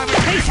you have a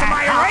taste of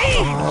my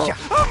rage!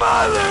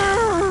 Mother!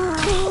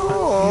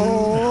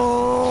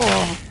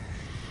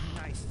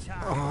 Nice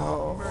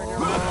job,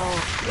 murderer.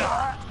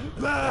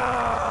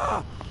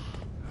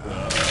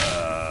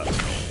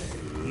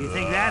 You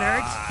think that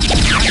hurts?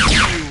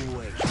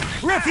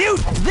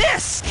 Refute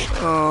this!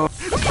 My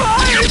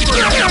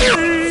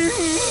brain!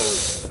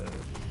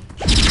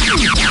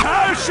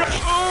 How shall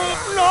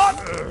not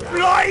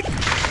like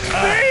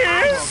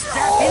this?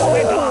 Step you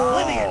into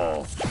oblivion.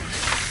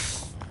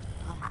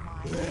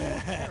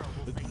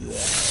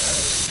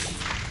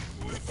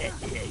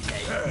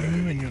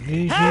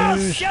 I'll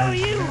show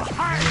you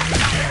hard.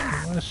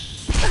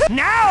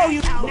 Now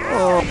you.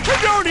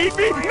 Don't eat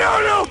me! No,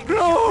 no,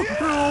 no!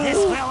 This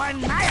will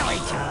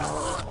annihilate you.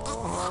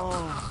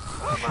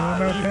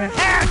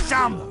 Have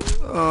some.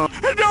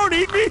 Don't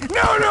eat me!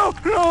 No, no,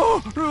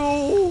 no,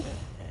 no!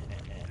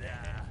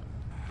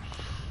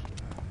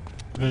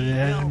 But it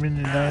hasn't been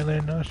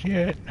annihilating us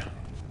yet.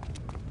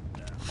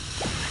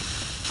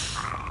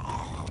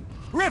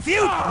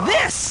 Refute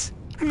this!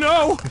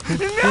 No!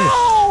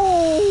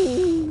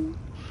 No!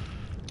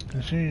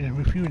 This is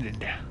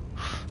refuted.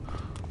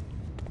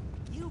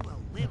 You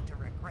will live to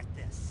regret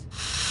this.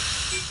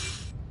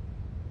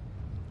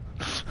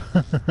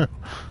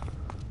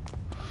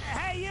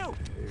 Hey, you!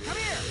 Come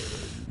here!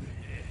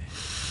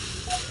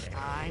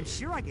 I'm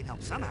sure I can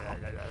help somehow.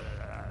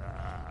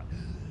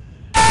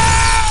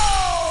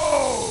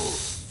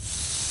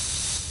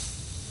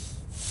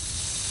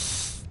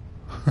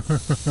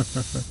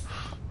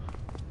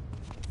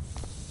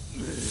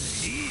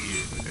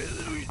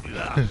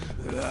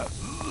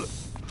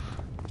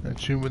 That's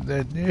sure what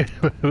that did,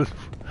 but it was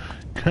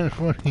kind of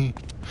funny.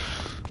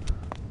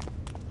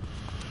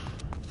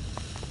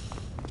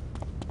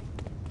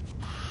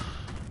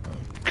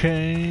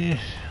 Okay.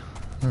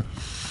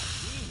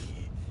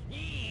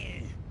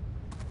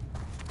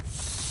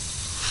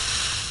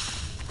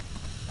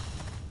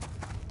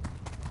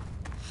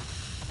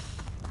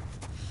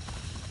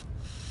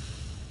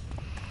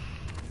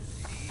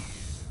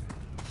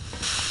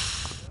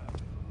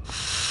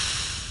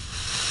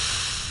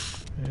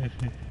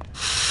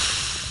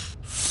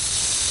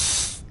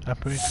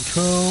 Operate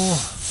control.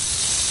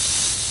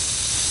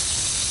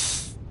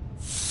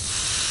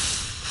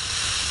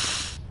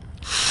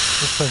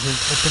 Looks like it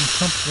opened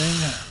something.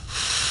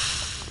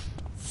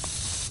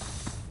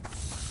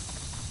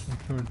 Some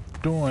sort of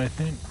door, I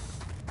think.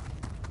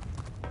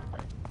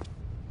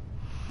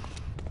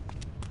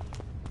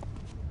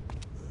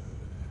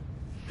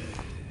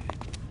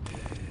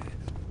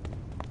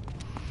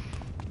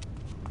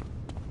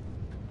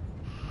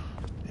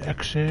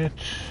 Exit.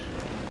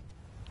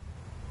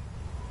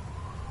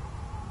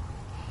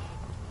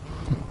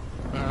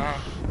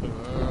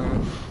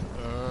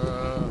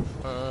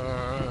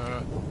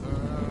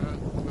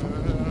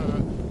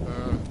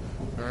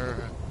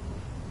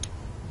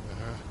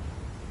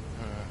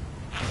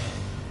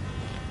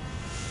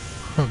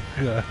 Oh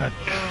God.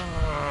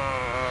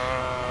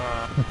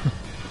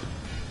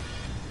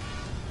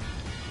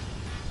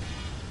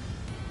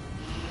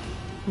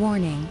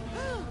 Warning.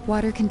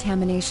 Water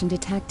contamination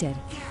detected.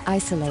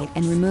 Isolate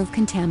and remove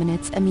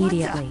contaminants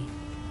immediately.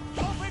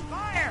 Open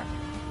fire!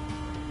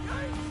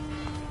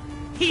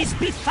 He's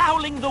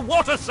befouling the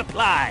water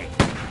supply!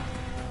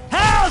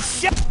 Help!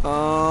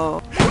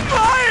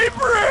 My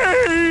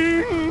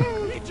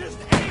brain! He just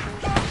ate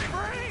my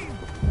brain!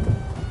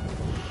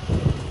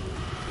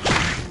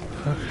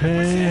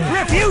 Okay.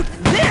 Refute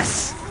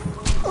this!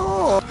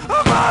 Oh,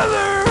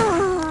 mother!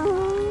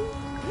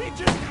 He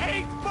just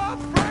ate my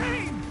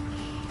brain!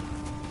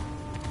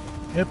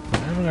 Yep,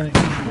 I'm gonna eat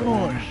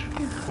yours.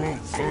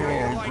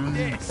 Like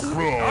this.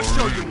 I'll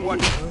show you what.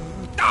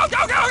 Go,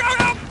 go, go, go,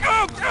 go, go,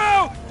 go!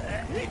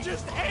 He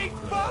just ate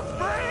my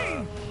brain!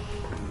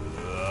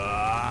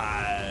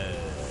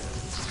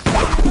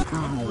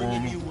 I'm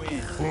bringing you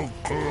in.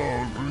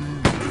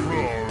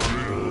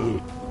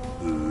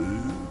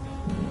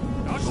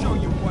 I'll show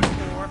you what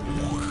for.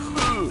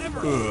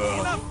 Never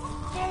enough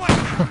bullet.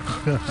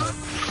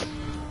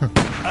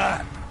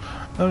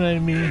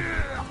 Alright, me.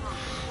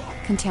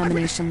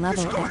 Contamination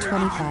level at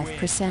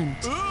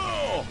 25%.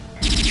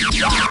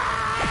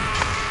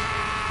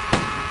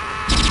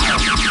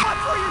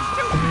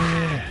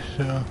 Yeah,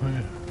 so...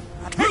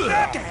 Take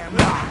that, damn!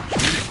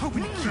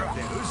 Hoping to keep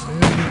those.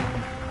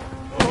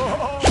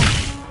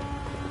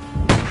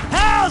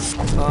 House!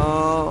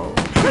 Oh.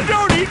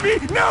 Don't eat me!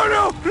 No,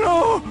 no, no,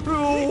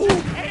 no! He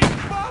just ate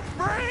my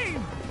brain!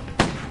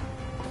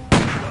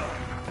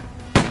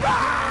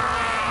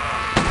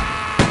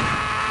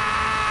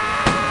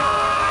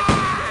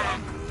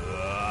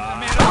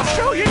 I'll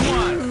show you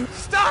one!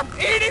 Stop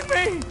eating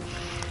me!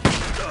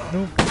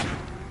 Nope.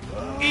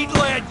 Eat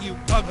lead, you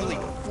ugly!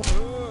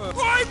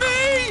 Why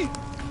me?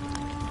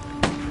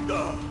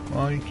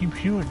 Oh, you keep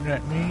shooting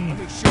at me. Let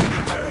me show you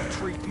how to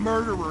treat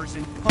murderers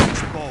in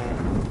punch bowl.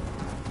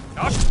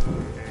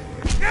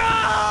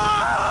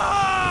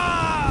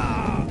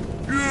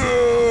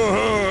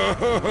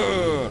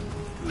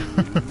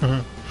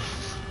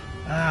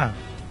 Ah.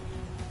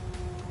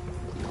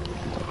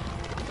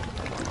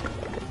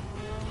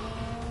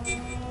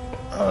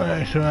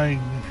 Alright, so I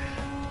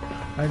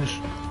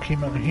just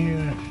came out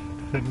here,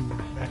 so I can go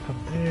back up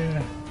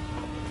there.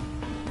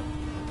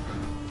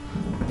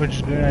 Which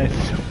is good.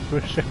 For a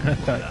second I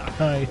thought I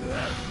died.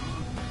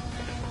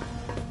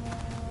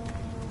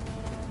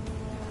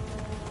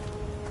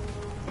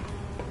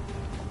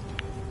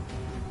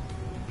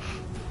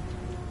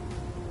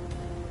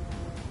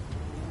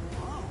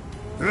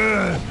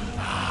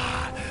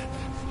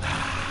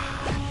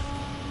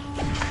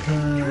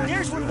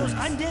 There's one of those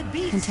undead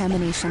beasts.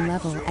 Contamination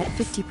level at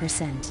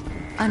 50%.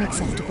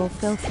 Unacceptable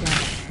filth level.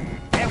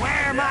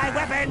 Beware my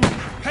weapon!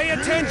 Pay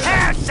attention!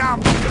 Have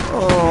some! A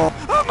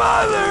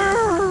mother!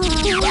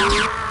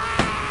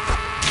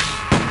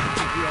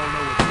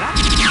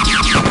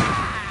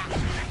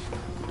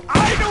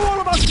 I know all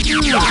about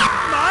you!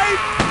 My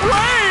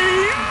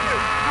brain!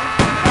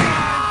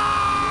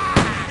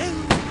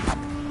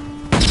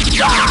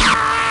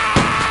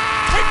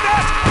 Take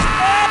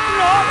that!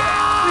 Not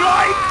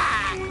like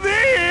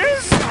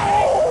this!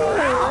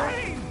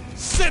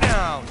 Sit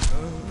down!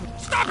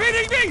 Stop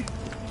hitting me!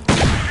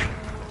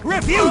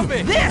 Refute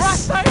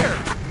this! Right there!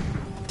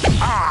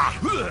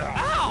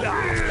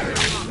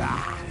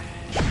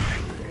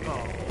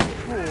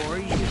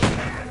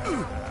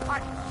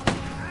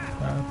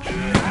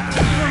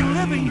 You're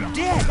living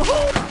dead!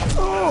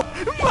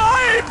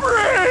 My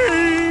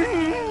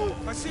brain!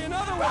 I see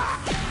another one!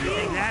 You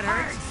think that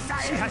hurts?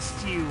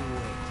 Just you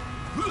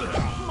wait.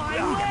 My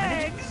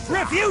legs!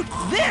 Refute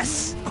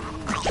this!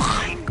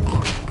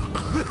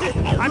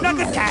 I'm not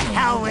gonna... To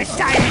hell with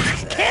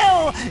science!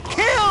 Kill!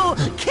 Kill!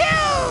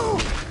 Kill!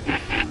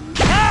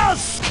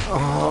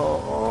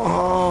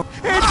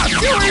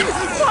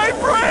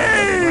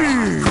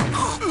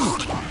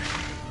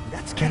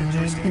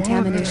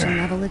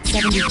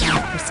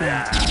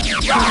 percent.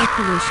 Water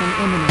pollution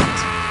imminent.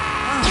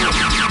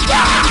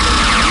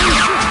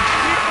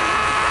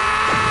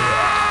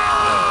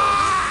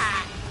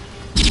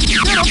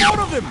 Get him out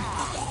of him!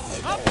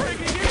 I'm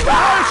breaking it!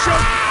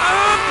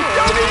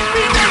 Don't eat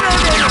me!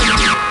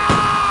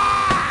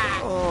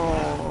 No!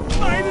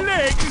 My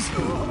legs!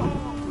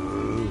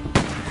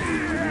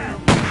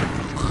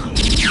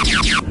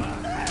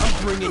 I'm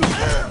bringing it.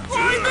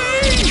 Why me?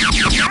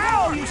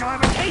 Now you shall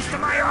have a taste of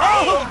my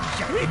rage!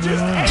 He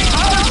just ate!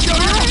 I'll show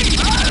you!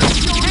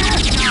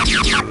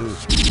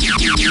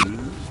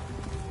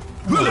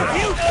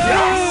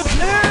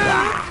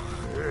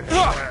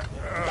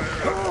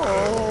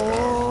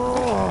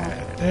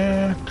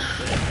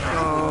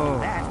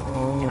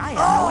 I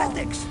have no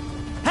ethics.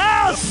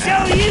 I'll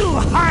show you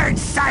hard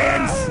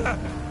science!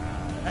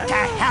 To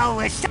hell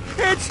with...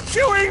 It's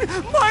chewing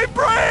my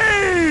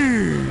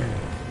brain!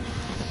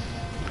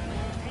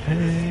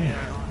 Okay,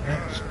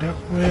 that's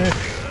dealt with.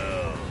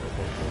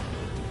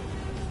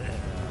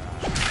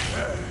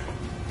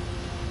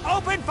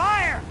 Open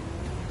fire!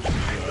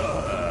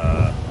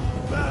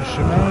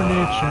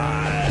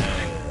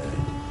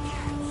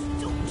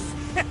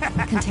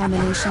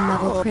 Contamination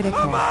level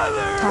critical.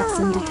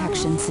 Toxin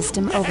detection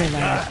system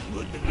overload.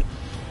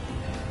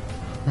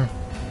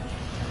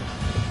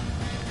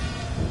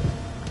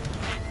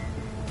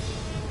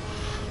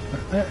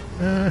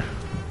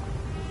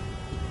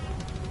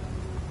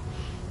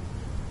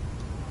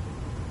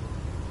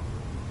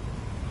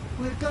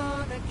 We're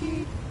gonna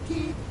keep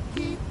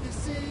the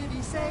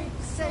city safe.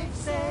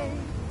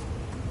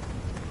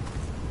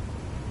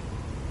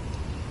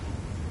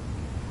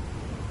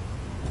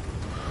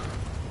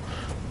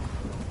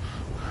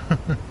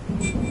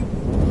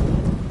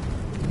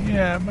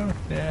 Yeah, about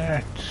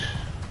that.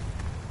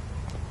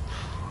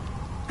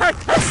 Hey,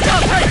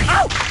 stop! Hey,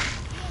 ow!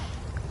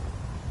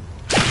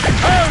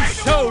 I'll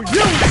show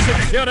you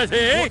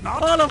security!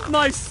 All of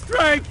my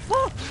strength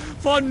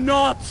for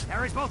naught!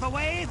 There is both a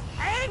wave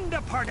and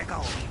a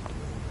particle.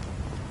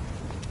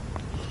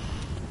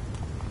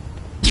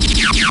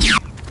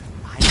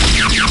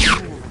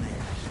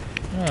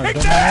 Oh,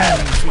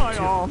 don't My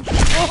arm!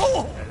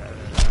 Oh!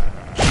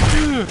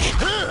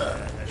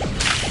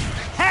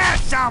 Have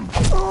some!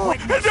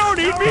 Don't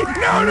eat me!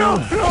 No!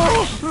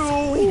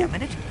 Wait a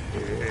minute.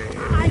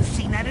 I've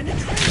seen that in a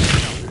train.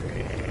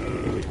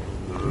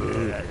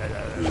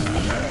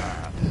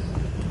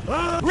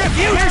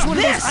 Refuse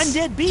this!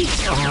 Undead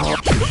beast!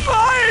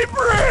 My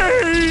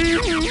brain!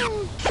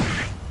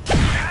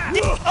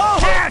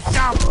 Have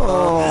some!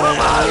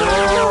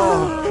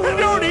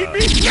 Don't eat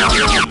me!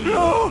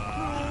 No!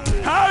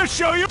 I'll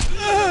show you!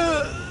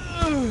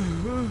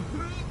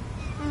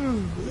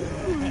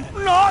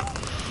 Not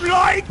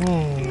like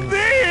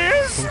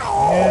this!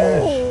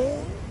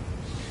 Oh!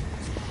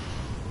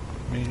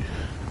 Me.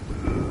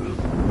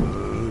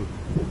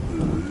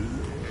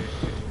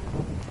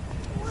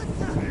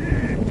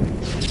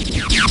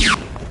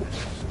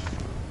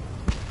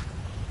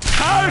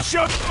 I'll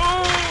show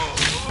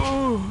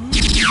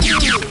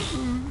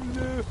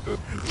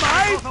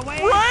my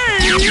brain!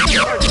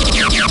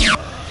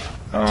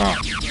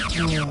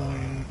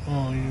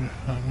 Oh, you,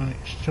 I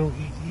might still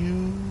eat you.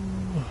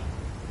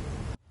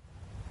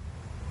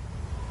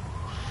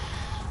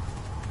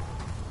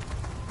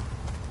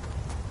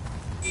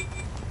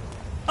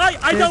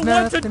 I don't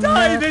want to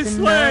die this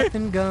way!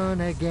 Nothing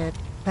gonna get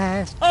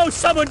past. Oh,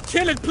 someone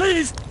kill it,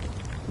 please!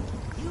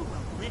 You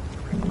will live to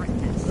regret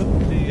this.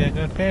 Oopsie, I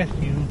got past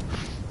you.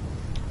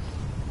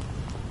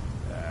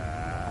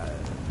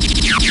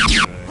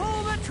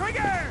 Pull the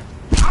trigger!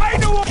 I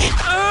know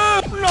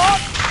not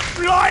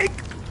like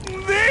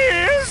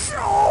this!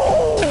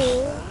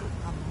 Oh!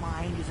 A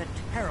mind is a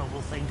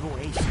terrible thing to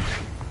waste.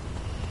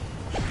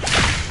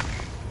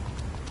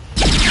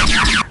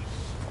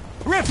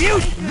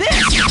 Refuse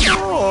this!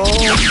 Oh,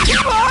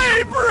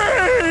 my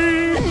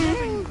brain!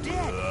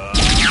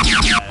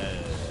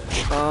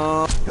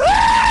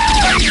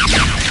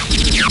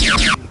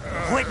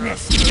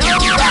 Witness!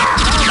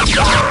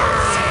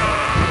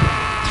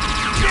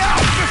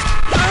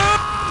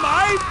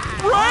 My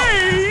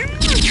brain!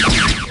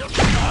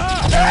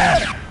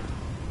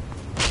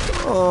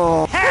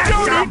 Oh!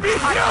 Don't eat me!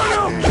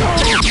 No!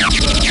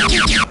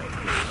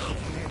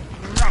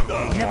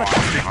 Never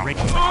touch it, Rick.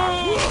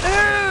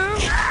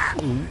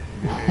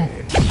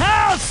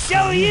 I'll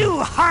show you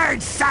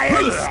hard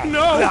science!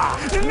 No!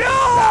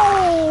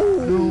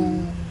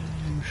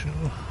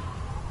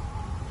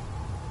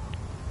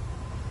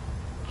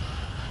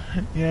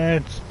 Yeah,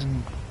 it's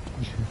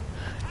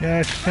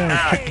kind of a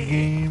tricky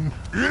game.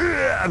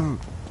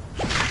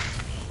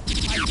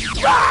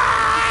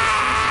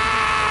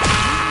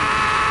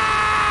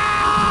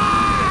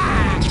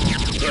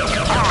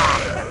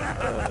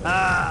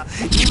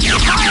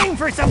 Time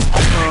for some...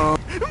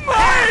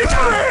 My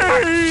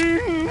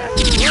brain!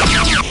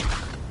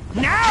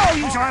 Now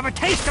you shall have a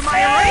taste of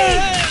my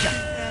rage!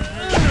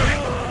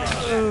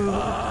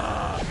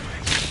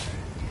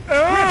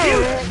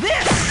 Refuse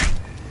this!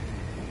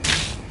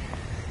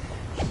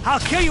 I'll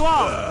kill you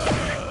all!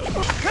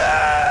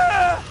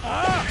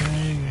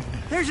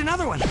 There's Here's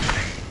another one.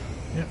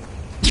 Yep.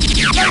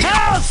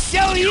 I'll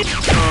show you.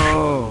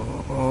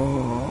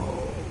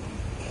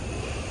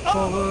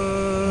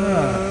 Forward.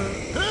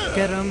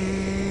 Get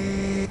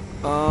him.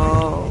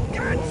 Oh.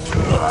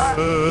 Now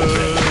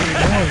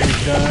he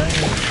died.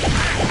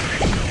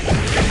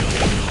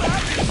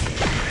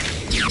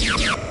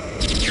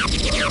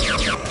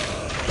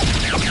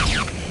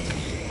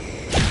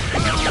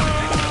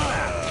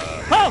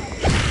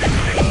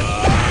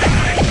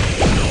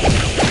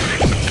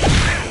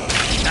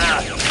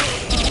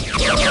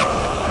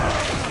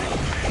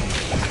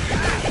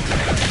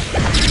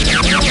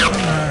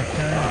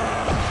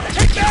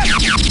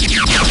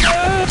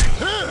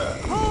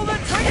 Pull the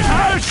trigger!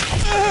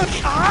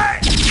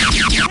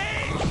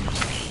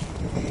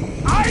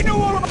 I know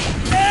all about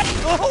that!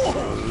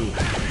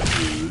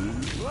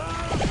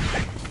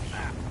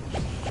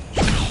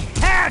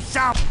 Have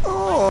some!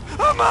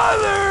 A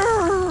mother!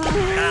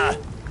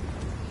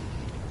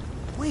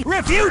 We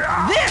refute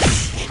this!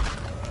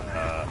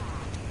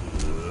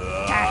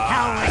 To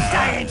hell with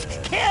science!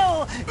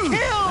 Kill!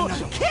 Kill!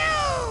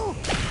 Kill!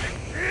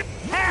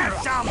 Have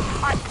some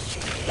punch!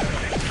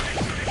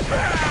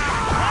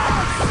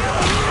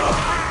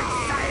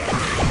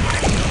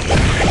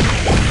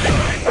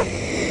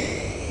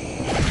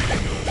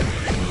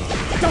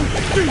 Don't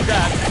do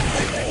that!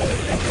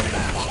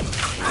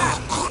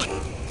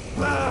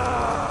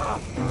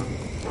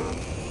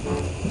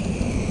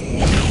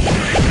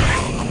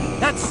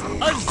 That's a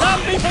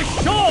zombie for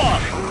sure!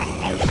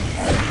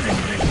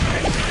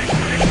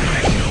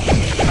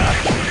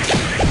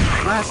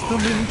 Blast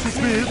them into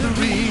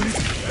smithereens.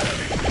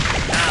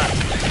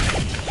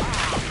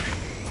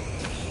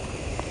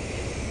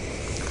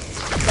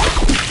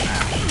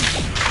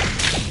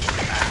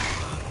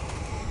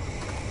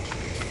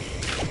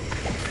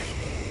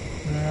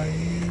 Where are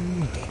you?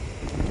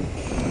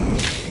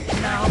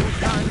 Now it's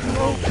time to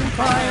open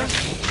fire.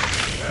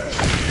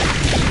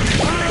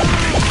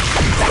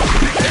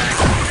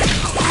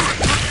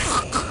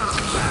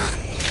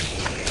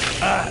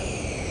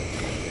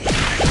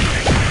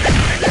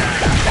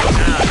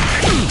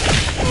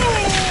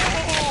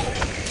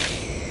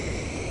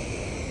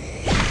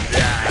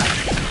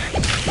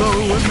 Blow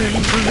them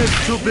into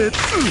little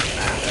bits.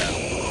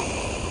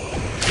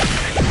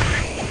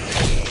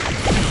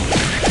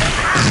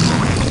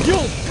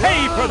 You'll pay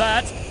for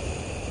that!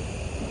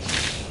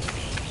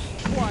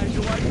 Why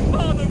do I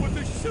bother with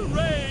this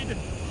charade?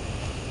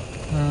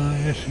 I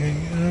guess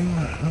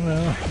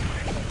well.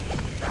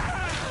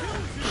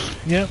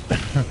 Yep.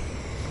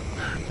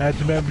 That's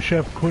the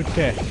barbershop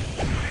quartet.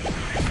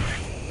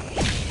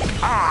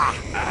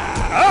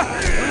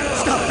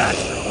 Stop that!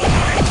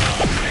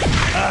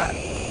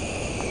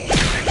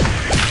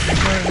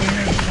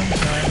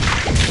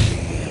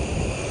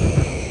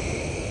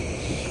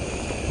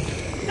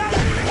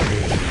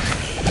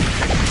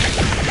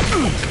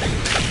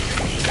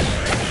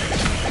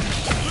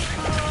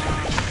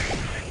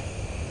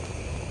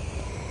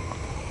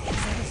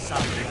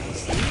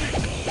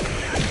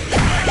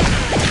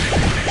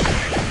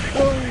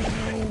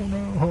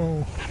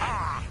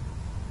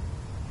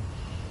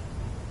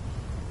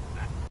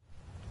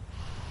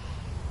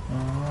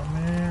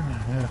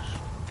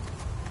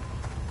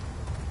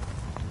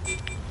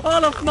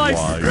 All of my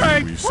Why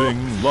strength we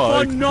sing for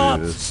like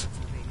naught. this?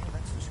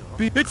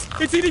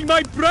 It's eating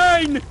my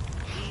brain!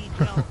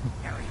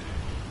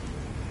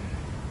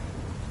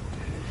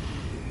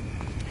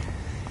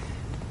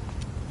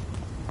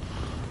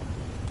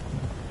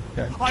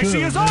 I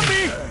see a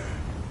zombie!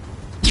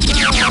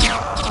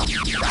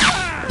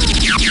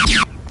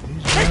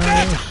 Take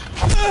that!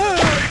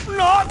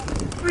 Not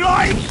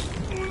like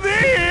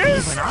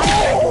this!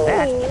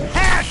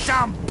 Have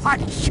some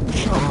punch!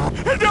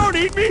 Don't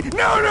eat me!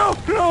 No, no,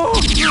 no,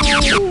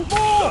 no!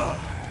 More!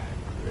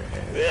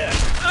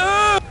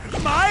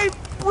 My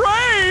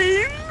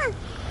brain!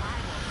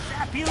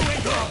 Zap you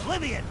into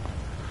oblivion!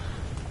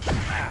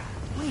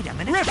 Wait a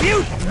minute.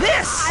 Refute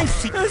this! I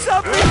see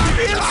something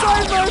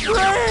inside my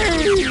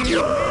brain!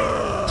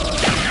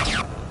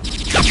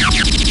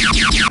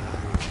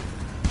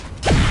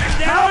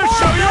 I'll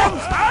show you!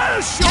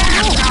 I'll show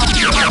you!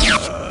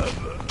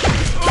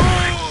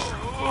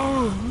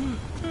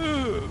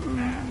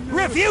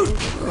 Refute!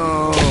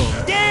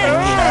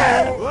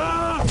 Dead!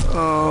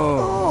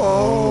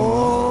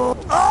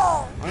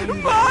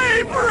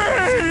 My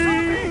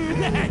brain!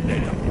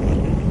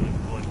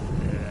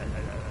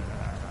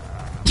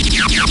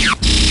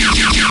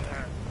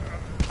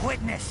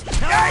 Witness!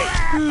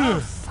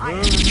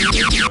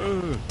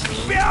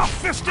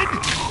 Bare-fisted!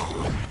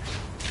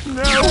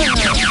 No!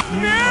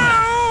 No!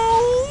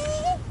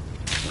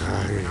 I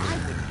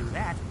wouldn't do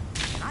that.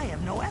 I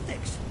have no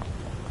ethics.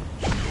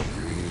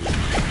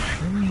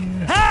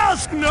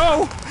 House!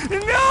 No!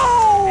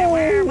 No!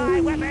 Beware my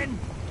weapon!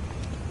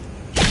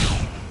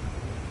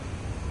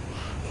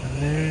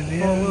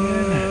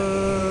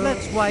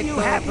 Let's wipe You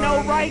the have no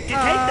burning right to take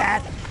up.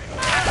 that!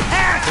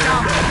 Have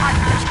some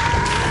punch!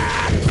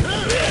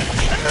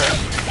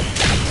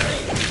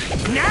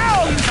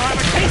 Now you shall have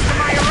a taste of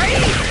my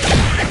rage!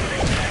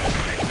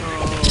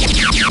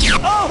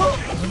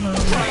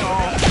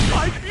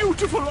 My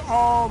beautiful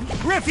arm!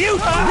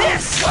 Refute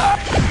this!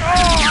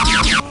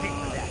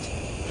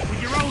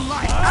 With your own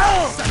life!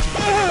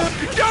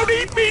 Don't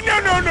eat me! No!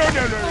 Wait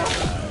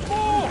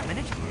a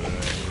minute.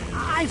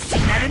 I've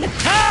seen that in the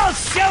I'll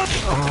show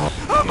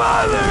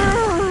Mother!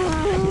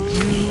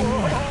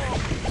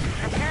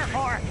 Prepare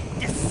for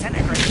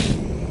disintegration.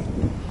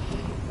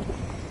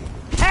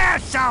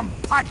 Have some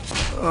punch!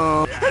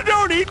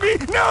 Don't eat me!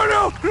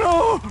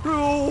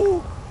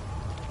 No!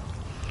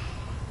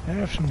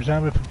 Have some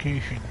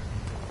zombification.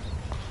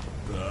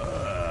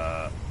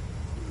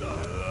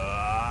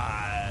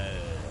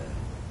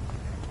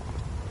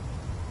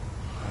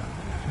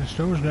 Since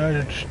those guys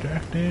are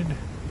distracted,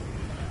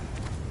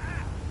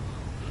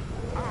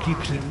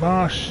 keeps it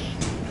lost,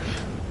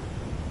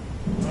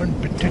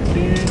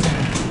 unprotected.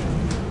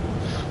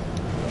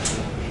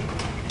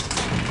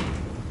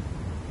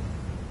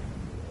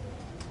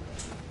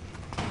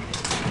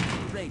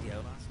 Radio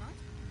last night.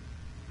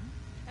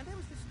 And there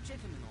was this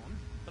gentleman on,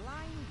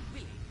 Blind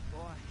Willie,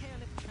 or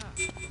Hairlip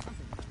Charlie,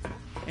 something like that.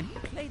 And he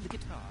played the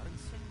guitar and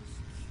sang this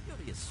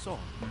curious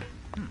song.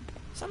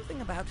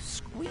 Something about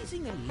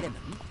squeezing a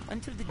lemon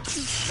until the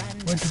juice ran.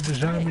 What did the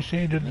zombie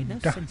say to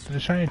the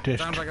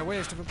scientist? Sounds like a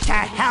waste of a... To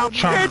help!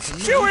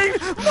 It's chewing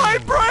my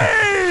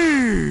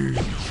brain!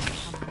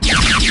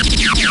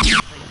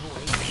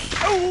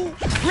 Oh,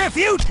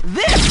 refute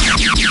this!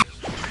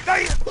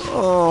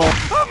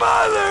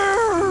 Mother!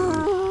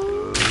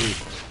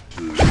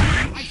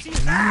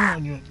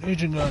 On your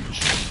agent guns.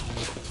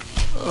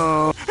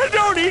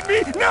 Don't eat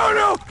me!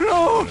 No!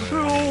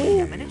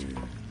 Wait a minute.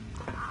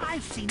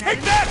 I've seen that.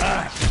 Take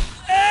that!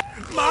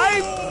 My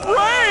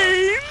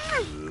brain!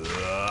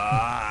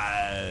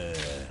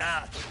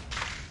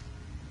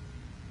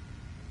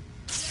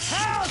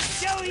 I'll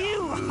show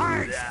you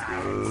hard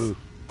science!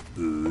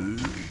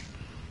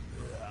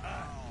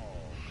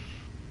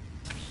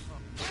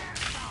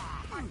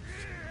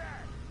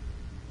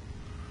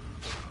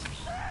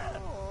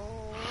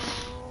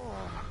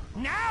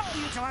 Now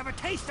you shall have a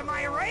taste of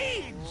my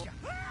rage!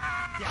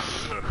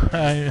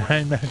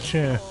 I'm not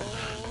sure.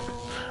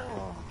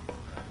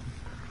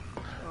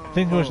 I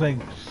think it was like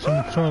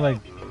some sort of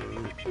like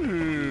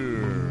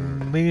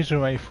laser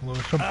rifle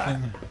or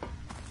something.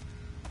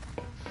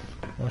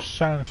 Or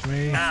sonic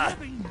ray.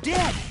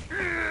 Dead!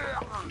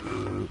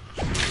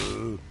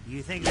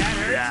 You think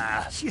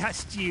that hurts?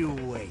 Just you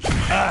wait.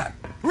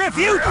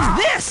 Refute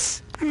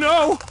this!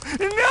 No!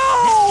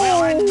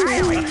 Will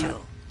annihilate you!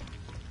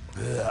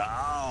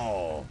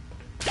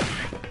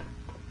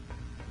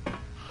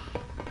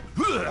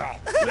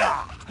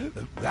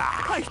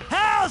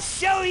 I'll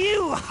show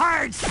you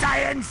hard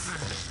science!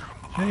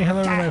 Say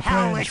hello to my To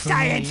hell friends with for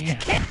science! me.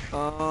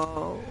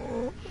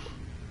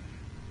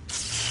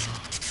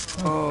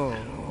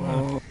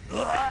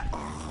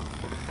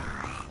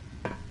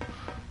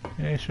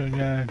 Okay, so we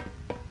gotta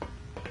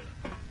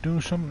do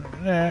some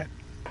of that.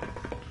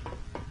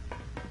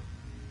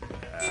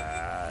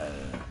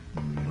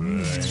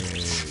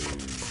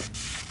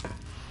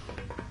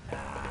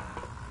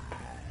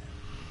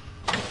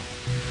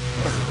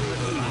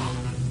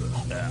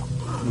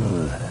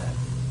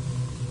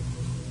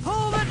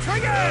 Pull the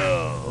trigger!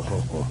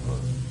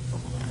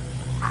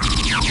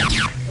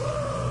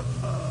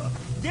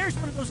 There's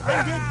one of those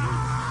undead.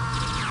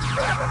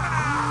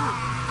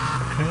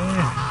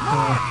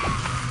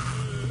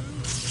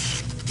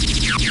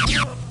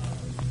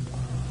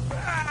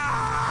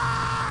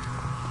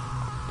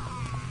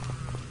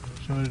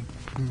 So it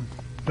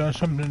does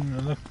something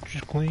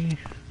electrically.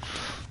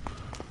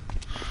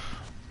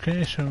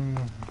 Okay, so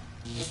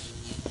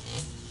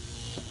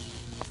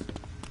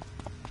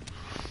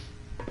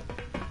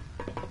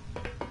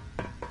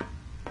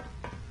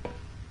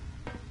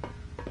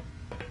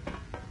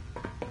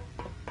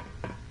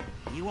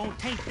You won't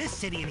taint this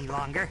city any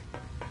longer.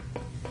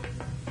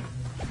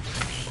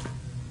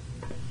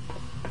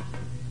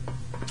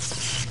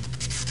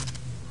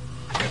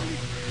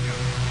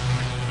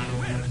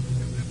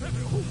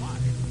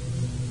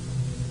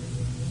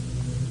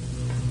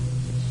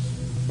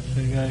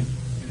 So you gotta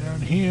get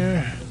down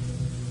here.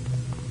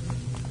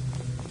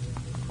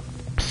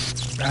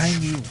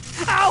 Behind you.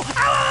 Ow!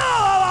 Ow!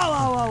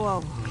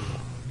 Ow!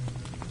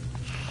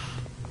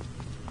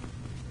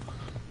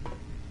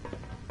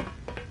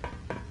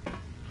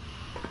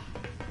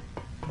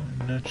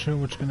 I'm not sure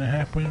what's gonna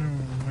happen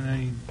when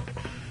I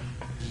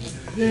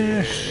do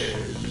this.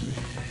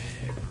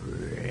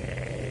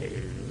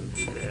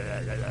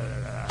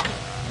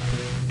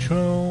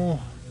 Control.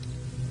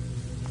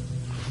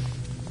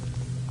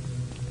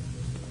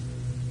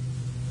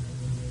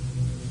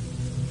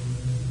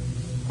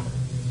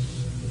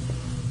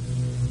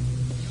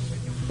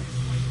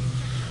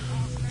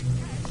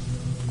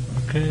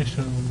 Okay,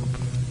 so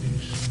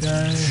these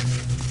guys,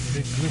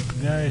 big group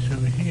of guys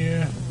over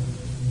here.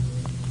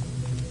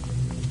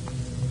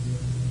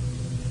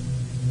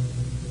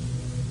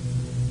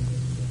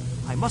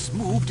 I must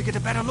move to get a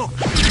better look.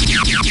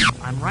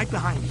 I'm right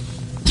behind you.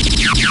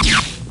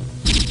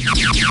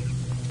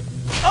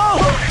 Oh!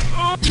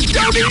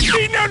 Don't eat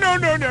me! No, no,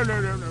 no, no,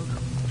 no, no, no.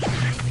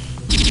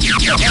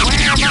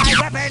 Where my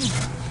weapon?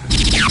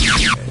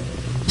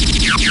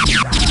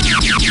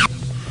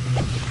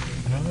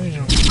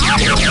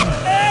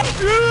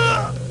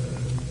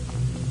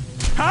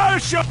 How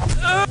shall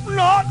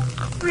not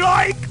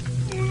like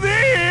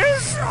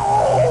this?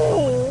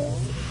 Oh!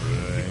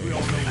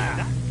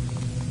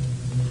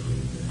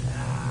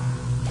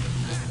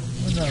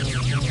 We're not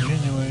looking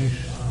anyways.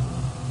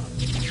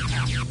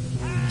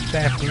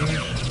 Sappers.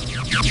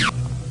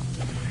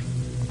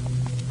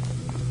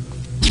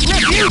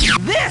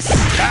 Refute this!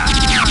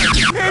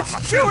 It's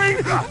chewing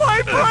my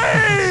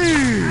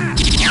brain!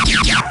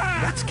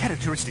 That's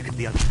characteristic of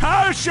the other.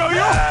 I'll show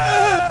you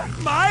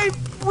my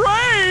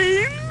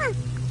brain!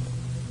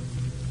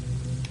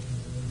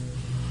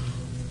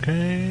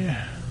 Okay.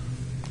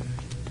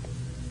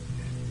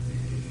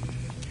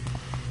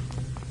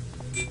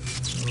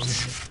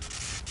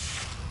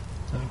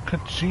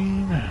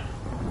 Cutscene.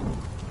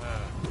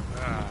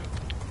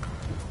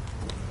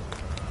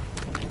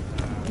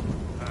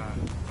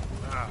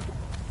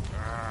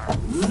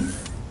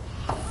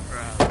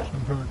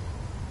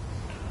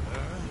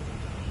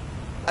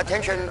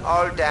 Attention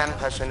all dam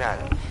personnel.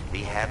 We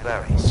have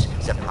worries.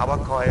 The power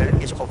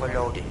coil is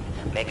overloaded.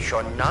 Make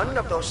sure none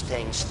of those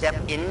things step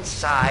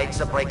inside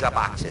the breaker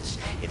boxes.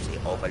 If they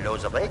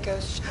overload the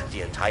breakers,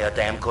 the entire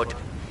dam could...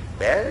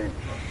 Well,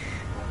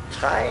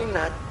 try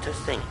not to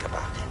think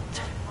about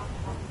it.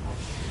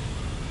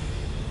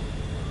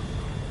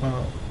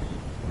 Well,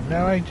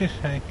 now I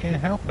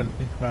can't help but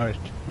think about it.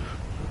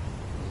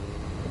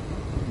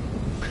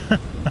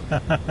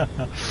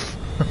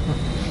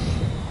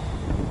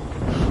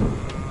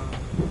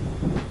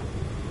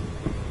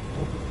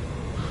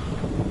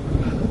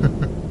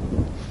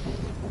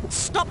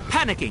 Stop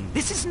panicking.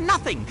 This is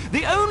nothing.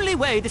 The only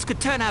way this could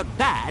turn out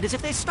bad is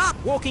if they start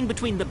walking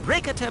between the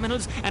breaker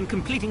terminals and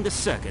completing the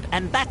circuit,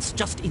 and that's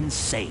just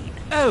insane.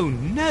 Oh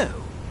no.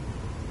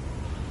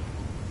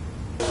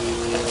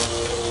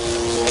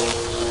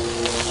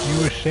 You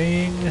were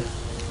saying?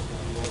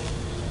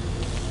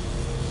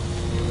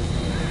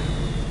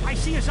 I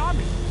see a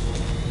zombie.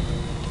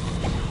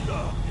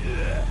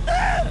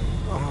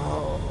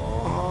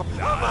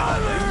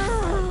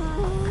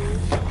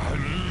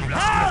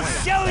 I'll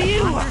show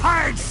you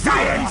hard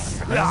science!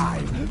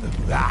 Time.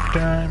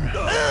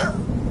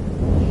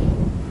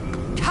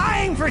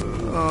 Time for...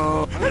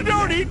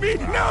 Don't eat me!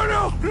 No,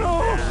 no,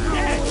 no!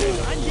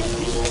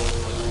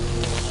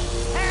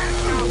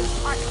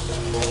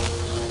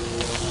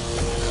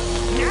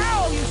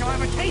 Now you shall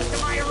have a taste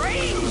of my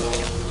rage!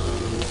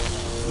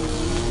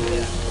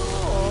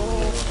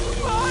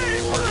 My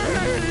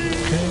brain!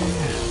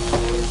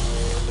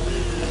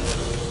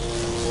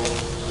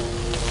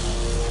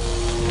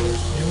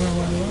 You were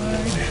one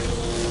ride.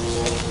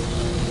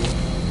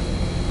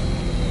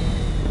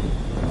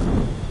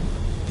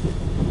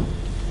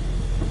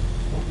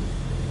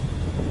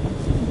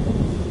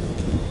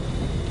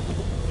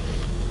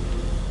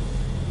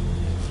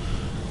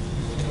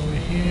 Over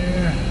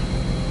here.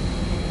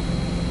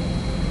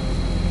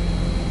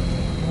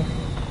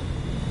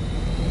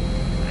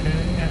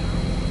 Okay.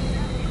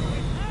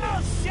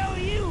 I'll show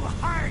you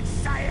hard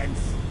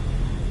science!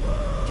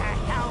 To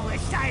hell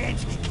with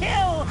science!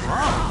 Kill!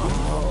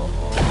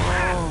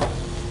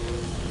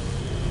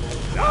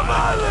 The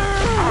mother!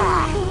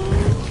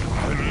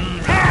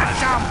 Have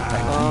some!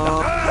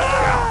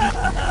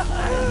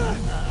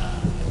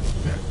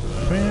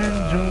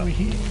 Friends over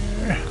here.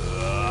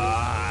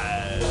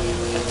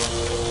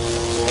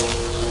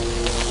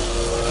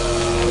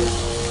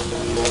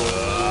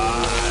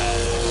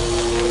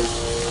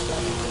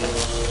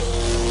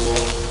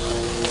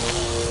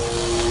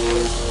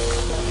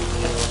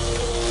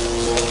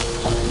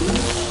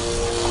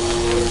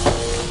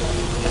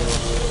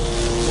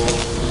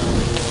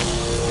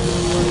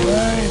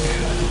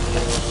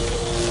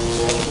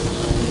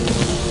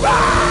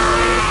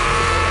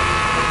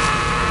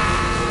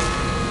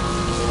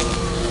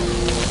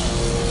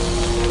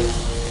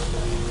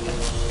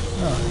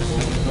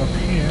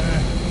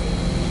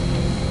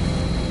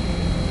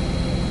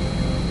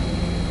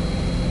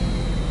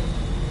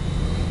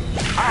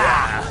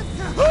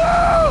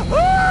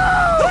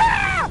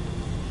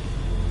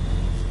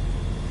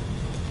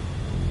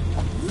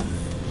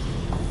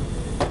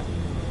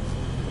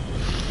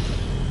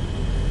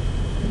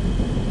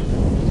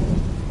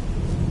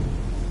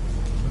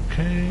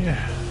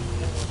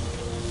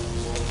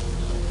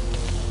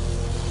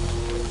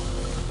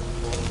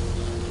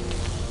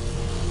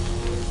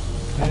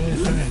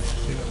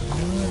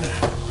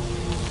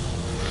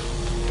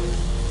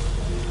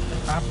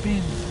 Hop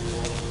in.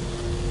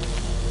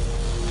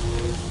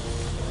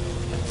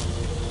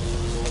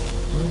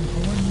 Room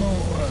for one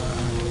more.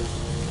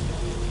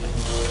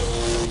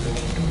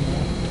 Let's do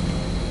more.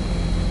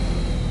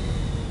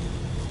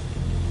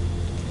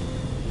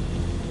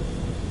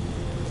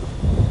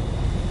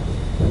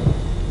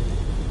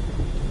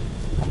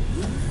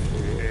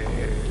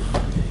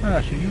 Ah,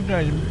 so you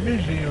guys are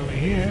busy over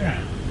here.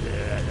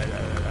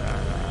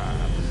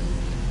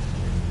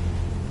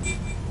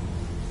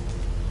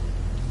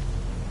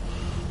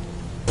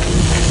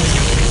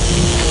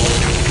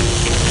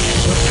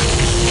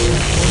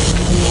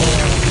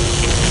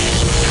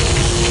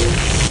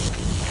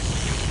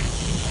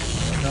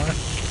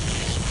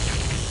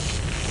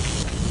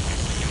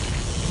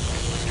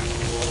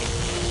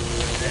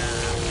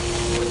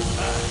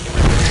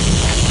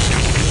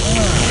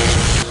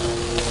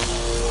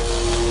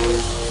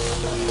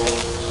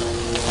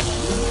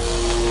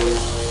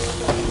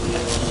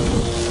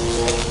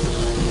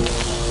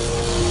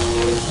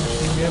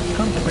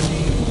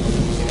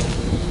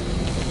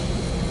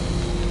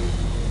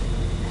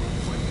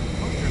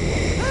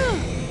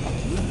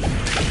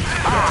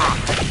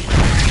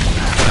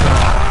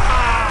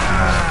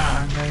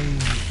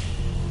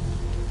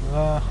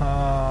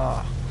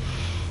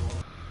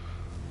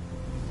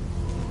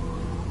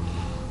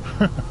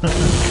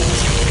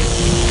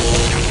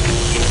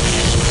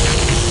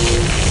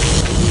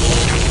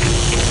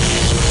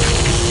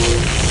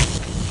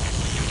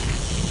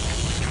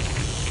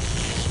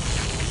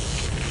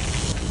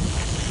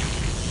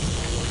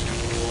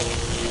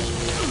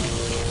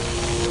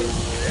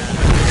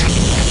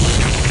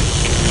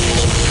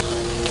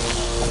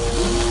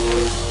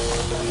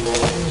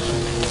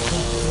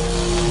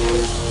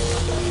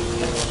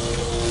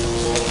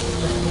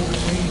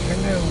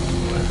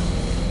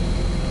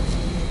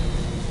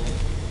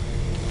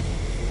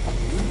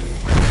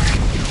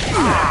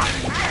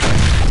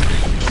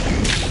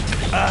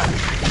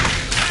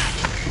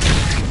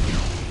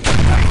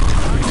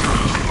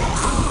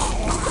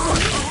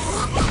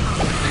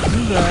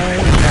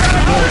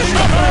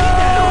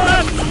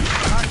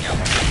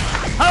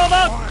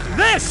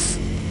 this?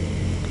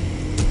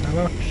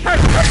 Hello? Hey,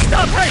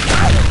 stop! Hey!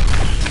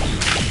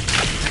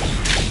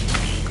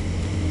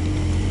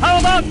 How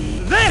about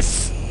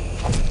this?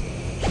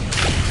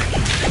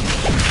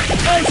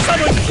 Oh,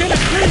 someone kill it,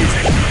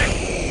 please!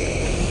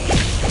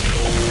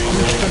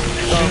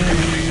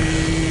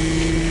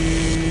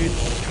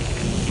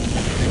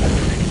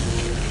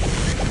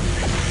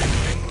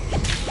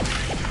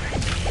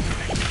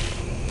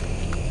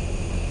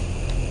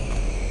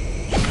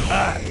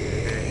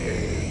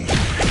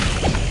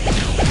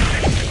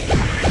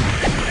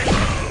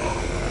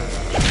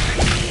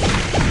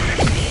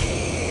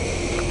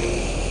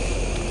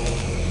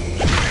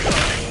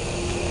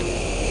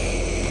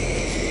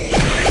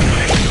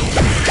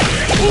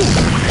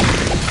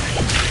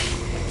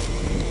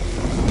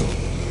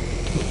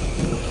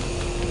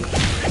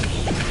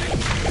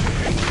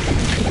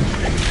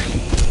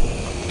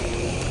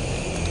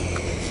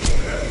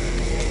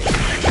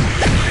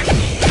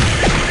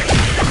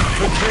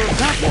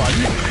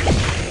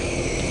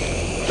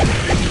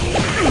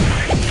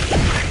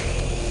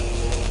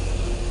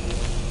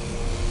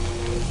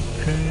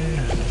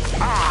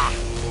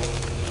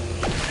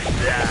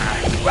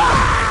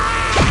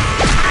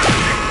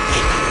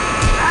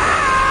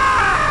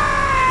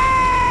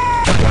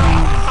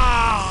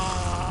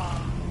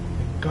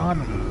 Got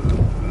him.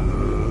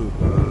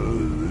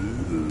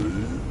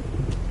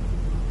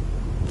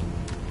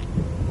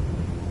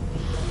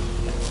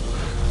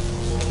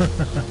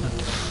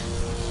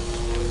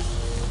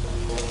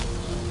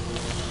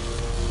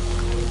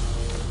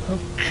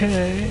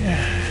 Okay.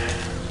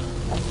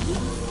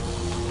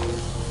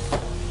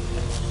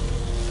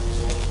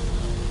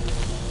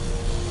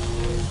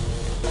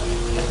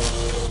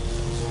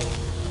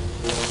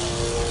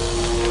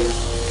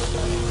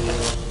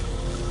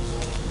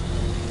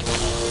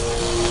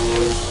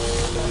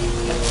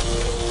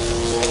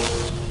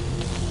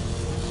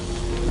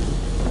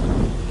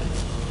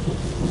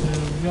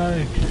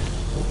 Gotta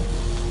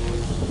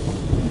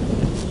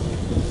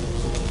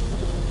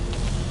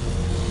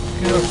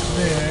get up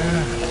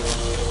there.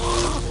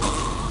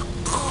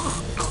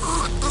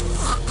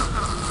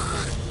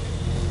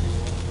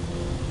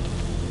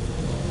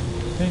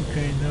 I think I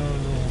know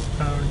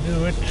how to do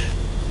it.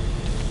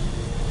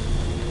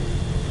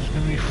 It's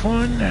gonna be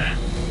fun.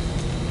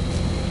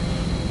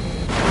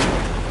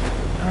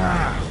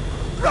 Ah.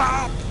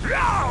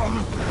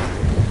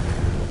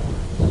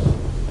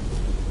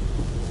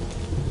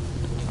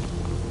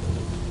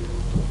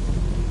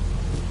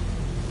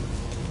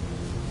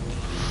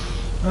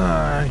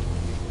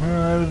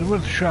 Well, it was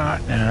worth a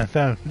shot, and I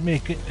thought I could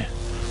make it.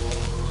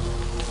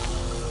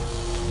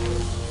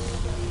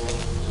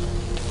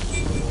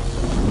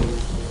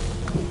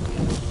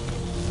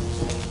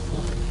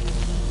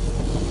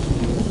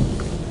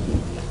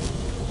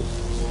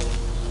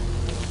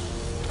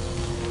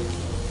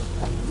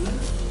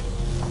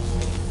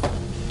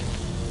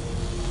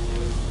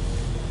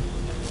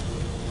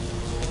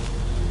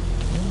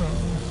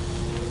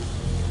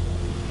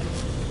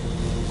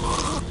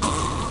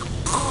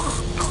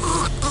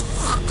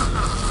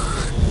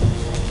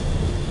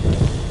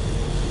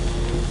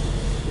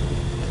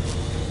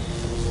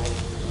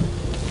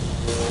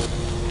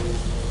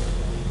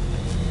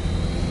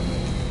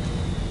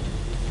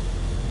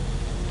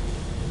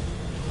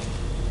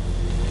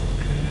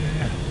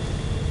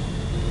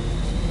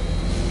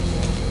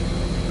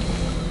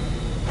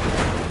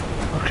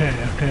 Okay,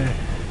 good.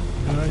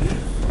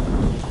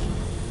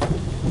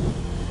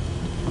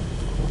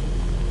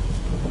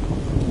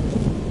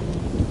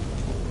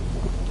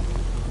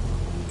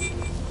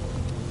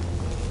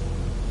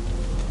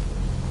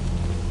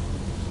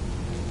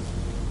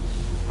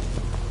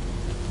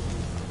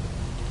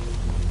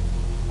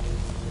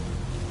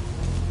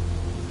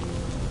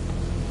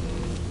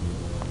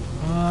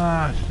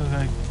 Still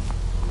like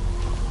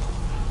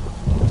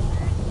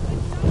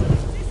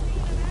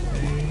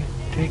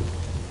take.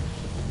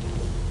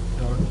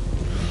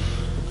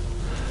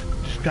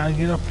 Just gotta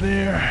get up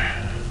there.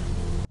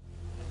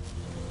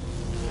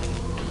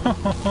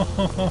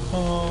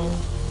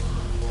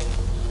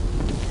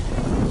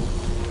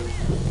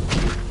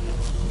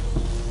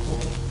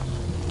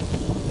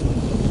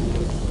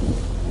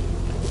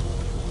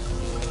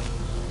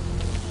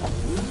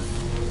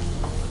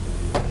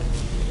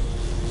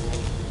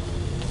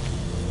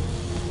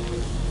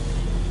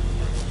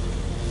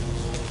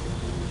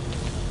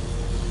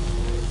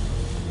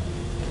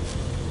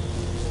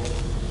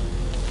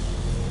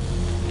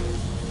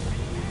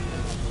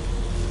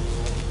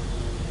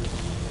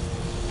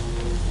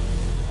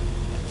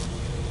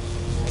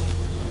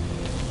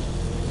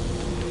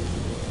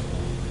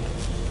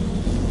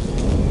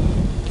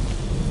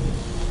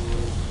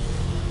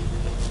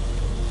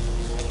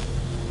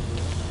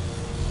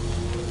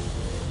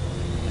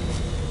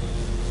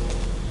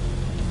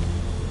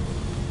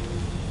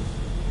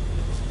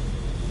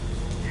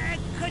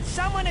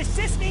 Someone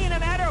assist me in a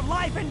matter of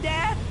life and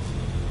death?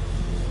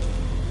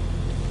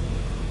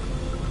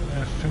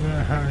 Let's figure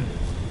out how to...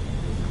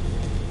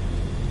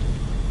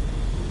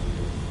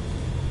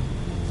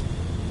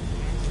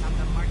 Stop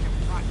the march of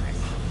progress.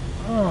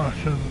 Oh,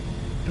 so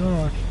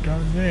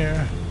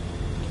there.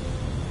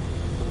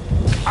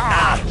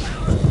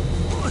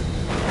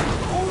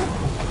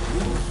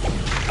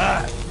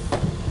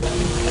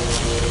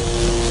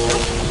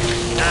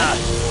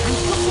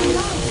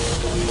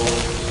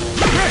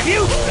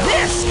 Refute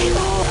this!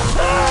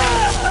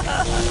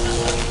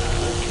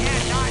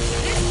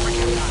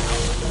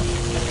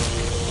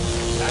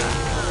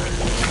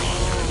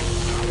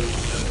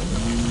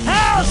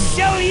 I'll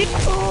show you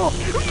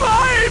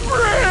my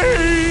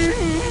brain!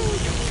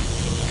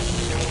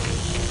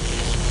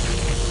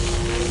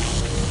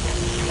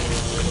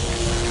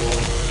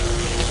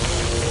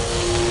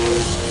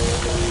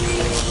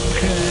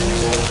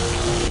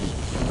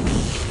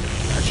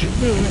 That should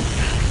do it.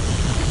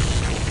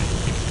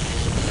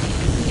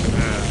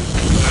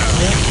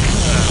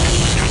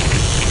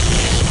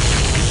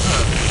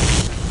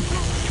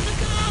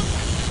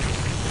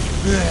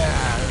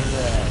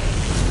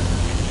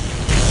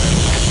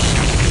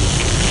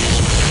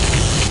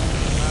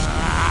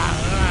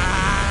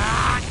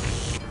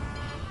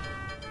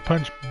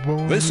 Punch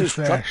Bowl This is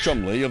Chuck Flash.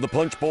 Chumley of the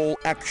Punch Bowl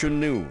Action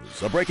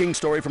News. A breaking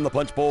story from the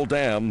Punch Bowl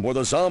Dam where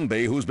the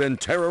zombie who's been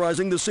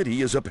terrorizing the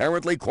city is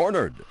apparently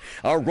cornered.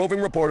 Our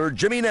roving reporter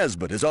Jimmy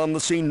Nesbitt is on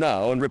the scene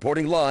now and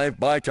reporting live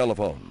by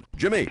telephone.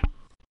 Jimmy.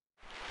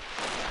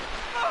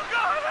 Oh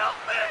God, help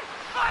me!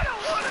 I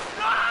don't want to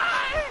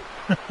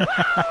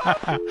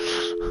die!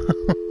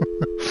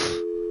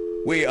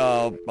 We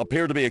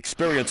appear to be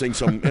experiencing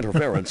some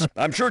interference.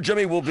 I'm sure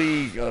Jimmy will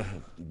be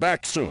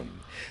back soon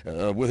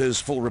with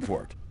his full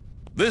report.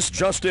 This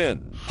just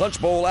in. Punch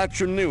Bowl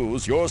Action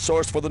News, your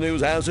source for the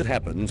news as it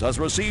happens, has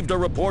received a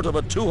report of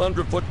a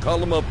 200-foot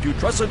column of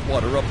putrescent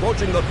water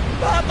approaching the...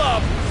 What the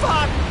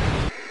fuck?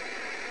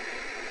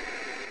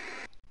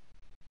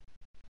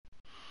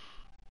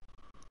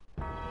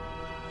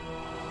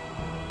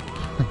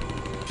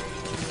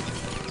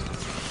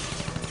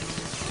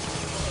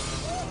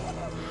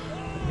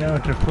 Now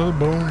it's a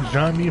full-blown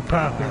zombie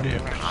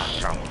apocalypse.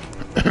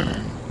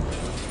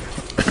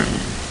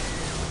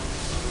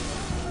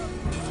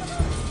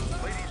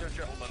 Ladies and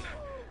gentlemen,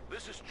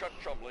 this is Chuck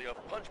Chumley of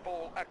Punch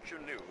Bowl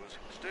Action News,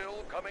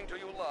 still coming to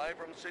you live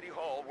from City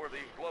Hall where the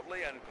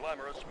lovely and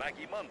glamorous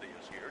Maggie Mundy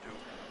is here to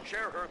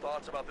share her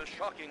thoughts about this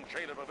shocking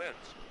chain of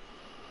events.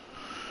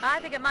 I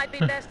think it might be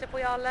best if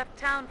we all left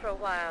town for a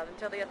while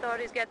until the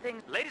authorities get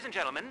things... Ladies and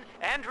gentlemen,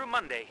 Andrew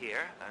Monday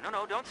here.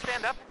 No, don't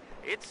stand up.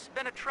 It's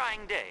been a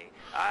trying day.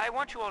 I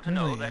want you all to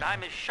know that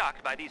I'm as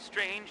shocked by these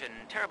strange and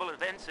terrible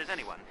events as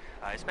anyone,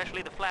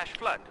 especially the flash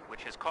flood,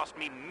 which has cost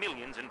me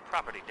millions in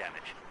property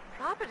damage.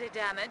 Property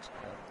damage?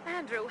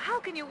 Andrew, how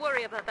can you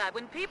worry about that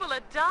when people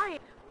are dying?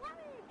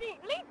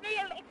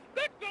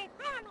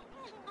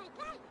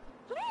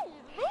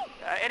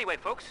 Anyway,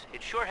 folks,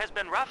 it sure has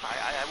been rough.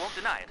 I won't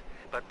deny it.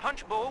 But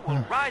Punch Bowl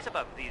will rise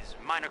above these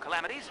minor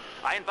calamities.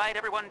 I invite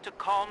everyone to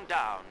calm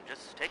down.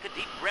 Just take a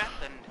deep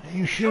breath and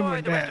You should enjoy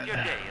with the rest that. of your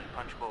day in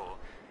Punch Bowl.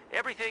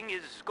 Everything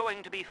is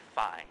going to be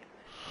fine.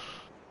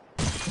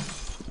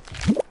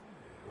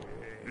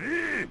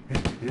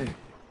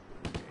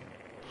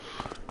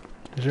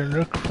 Does it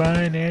look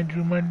fine,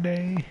 Andrew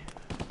Monday?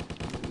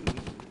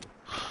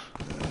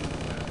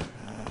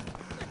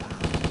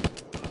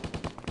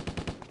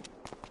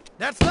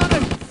 That's not a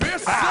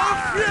fist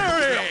of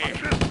fury!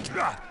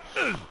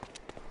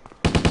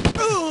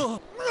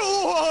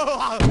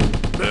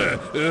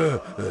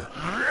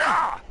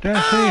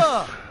 That's safe,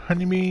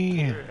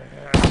 honey.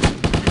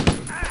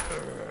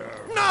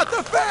 Not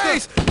the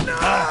face!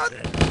 Not...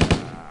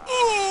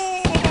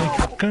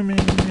 Coming.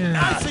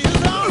 I see a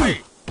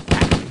zombie!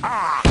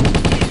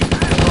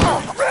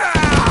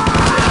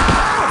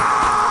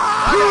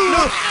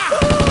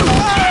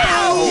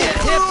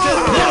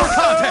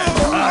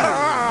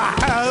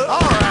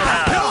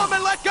 Alright, kill him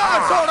and let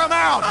God sort him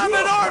out! I'm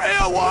an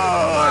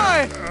RL1!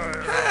 My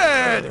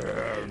head!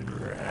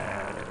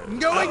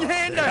 Going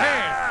hand to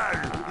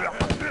hand!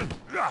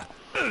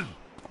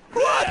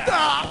 What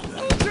the?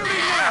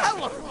 Shooting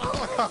now!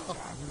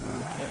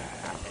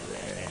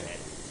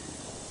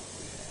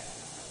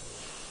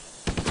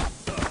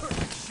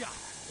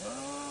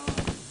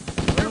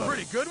 You're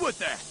pretty good with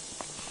that.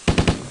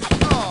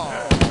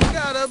 Oh,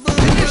 gotta move.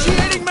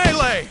 Initiating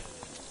melee.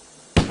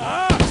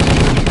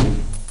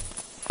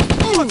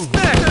 What's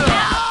next?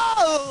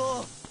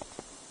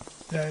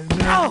 That's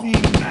not me.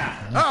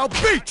 I'll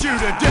beat you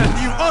to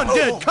death, you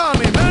undead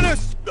commie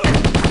menace.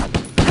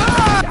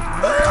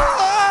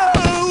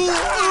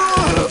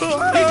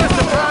 He just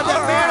deprived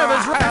that man of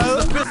his right.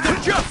 The fist of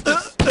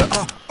justice.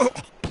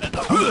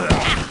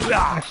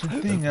 That's the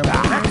thing.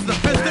 That's the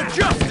fist of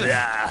justice.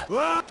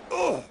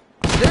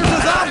 There's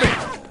a zombie.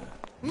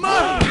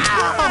 My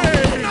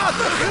brain, not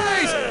the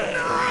face.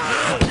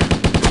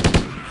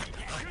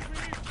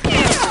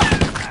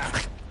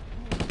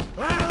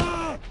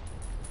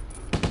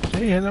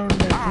 Say hello to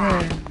my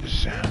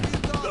friends.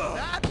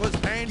 That was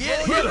painful.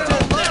 Get him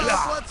to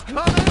notice what's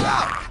coming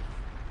up.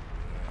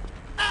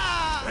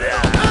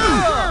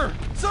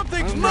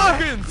 Something's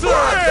mugging, sir.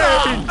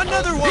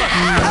 Another one.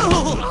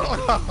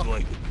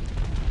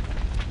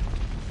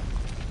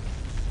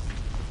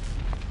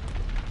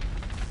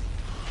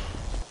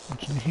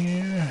 What's in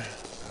here?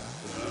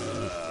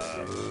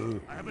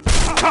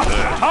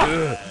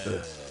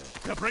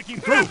 They're breaking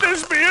through. Let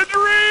this be a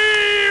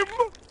dream!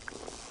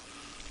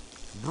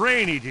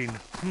 Brain eating.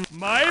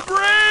 My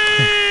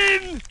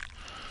brain!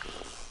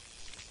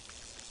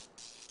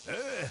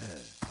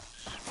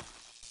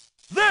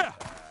 There!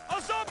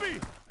 A zombie!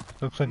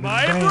 Looks like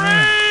my it's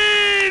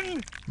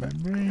brain! My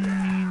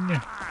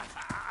brain!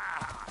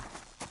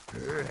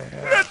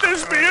 Let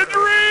this be a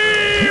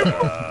dream!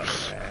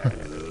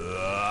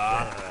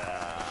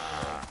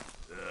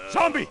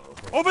 Zombie!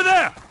 Over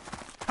there!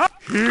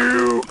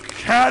 You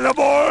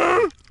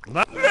cannibal!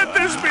 Let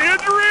this be a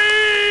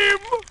dream!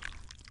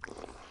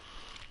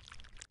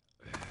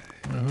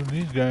 I don't know who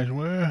these guys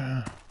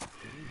were.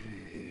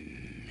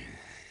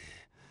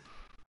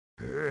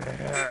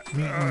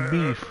 Meat and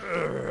beef.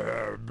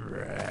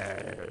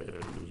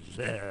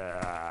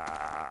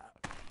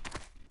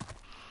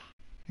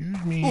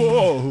 Excuse me.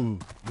 Whoa.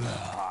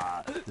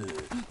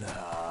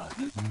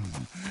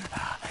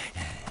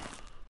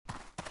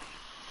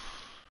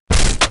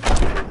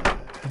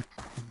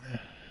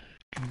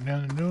 Get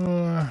down the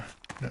door.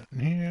 Nothing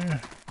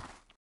here.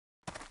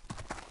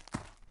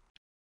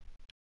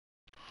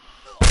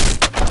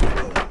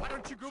 Why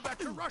don't you go back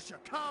to Russia,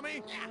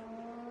 commie?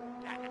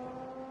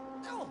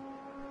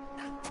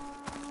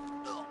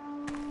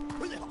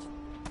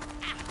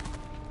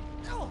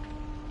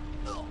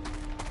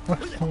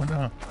 What's going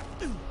on?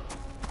 If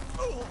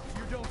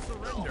you don't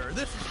surrender,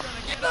 this is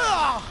gonna get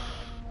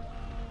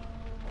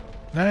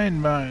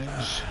 9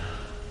 mines.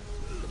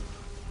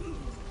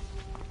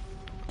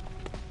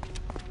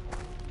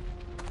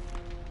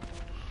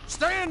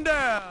 Stand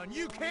down!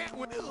 You can't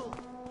win!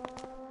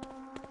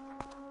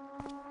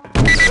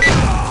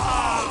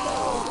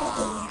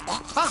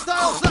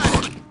 Hostile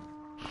sighted!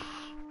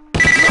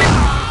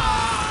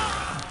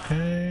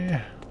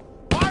 Okay.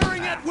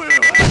 Firing at will!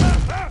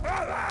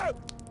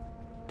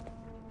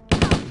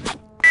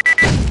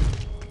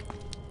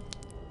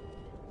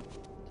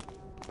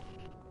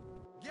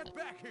 Get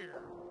back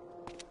here!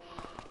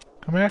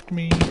 Come after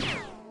me.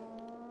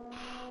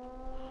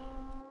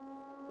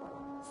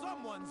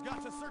 Someone's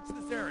got to search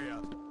this area.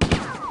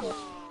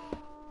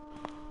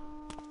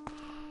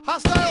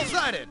 Hostile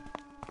sighted!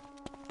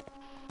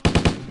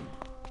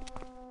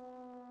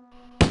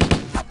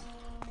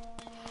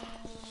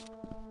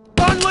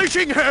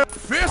 Unleashing her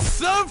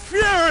fists of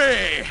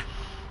fury!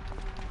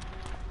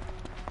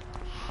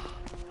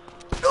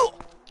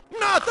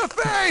 Not the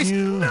face!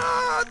 You.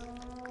 Not!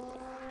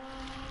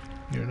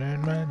 Your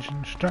landmines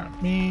can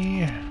stop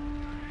me.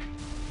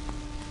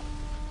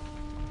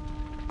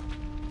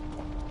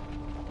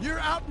 You're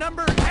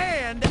outnumbered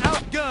and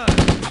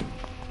outgunned!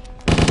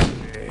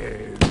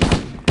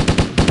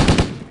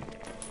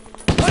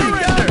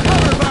 Lay down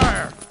cover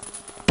fire!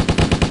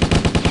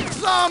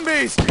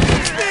 Zombies!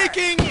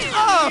 Sneaking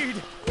up!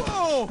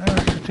 Whoa!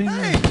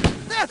 Hey,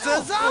 that's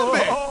a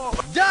zombie!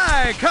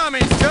 Die,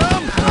 commie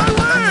scum! My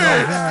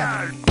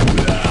legs!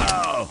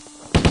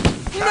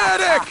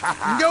 Medic!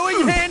 Going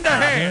hand to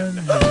hand!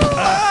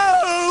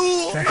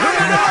 Oh!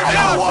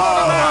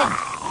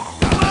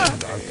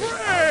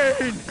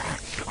 Brain!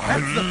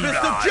 That's the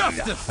fist of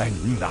justice!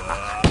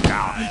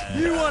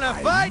 You wanna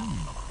fight?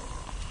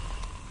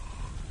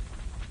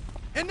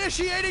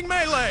 Initiating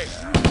melee!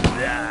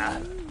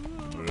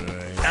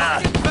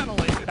 Fucking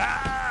penalty!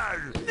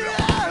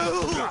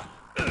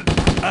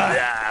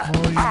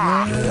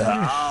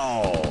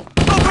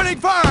 Opening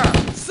fire!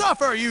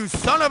 Suffer, you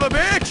son of a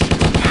bitch!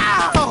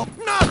 Ow!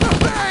 Not the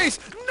face!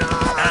 No!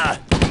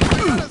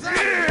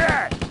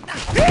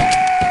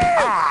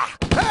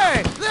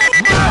 Hey!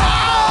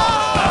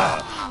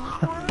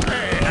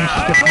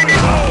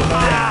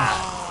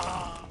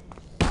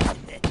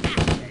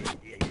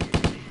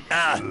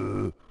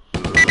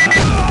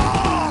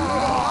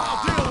 I'll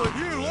deal with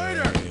you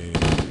later!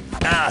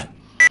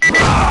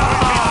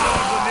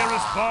 The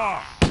nearest bar!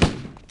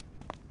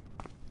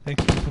 Thank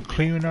you for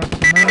clearing up the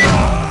mine.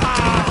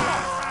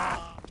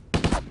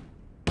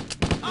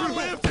 I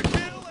live to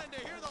kill and to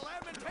hear the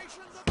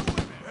lamentations of the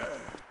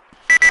women!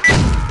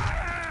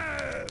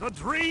 The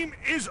dream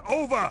is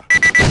over!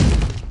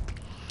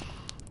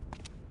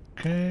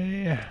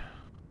 Okay.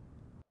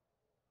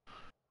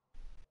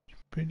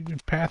 Pretty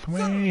good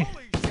pathway.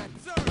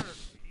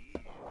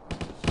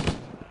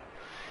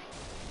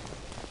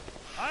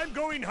 I'm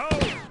going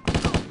home!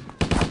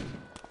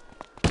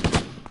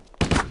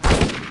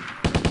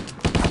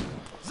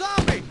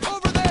 Zombie!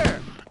 Over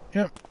there!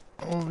 Yep.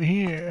 Over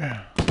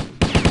here.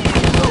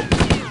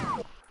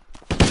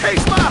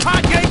 Chase my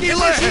hot Yankee!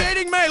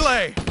 Initiating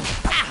melee!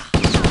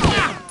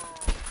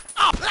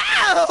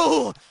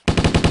 Ow!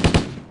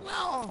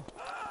 No!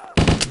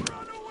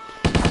 Run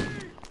away!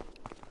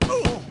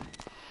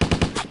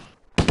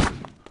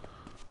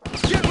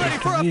 Get ready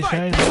for a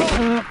fight!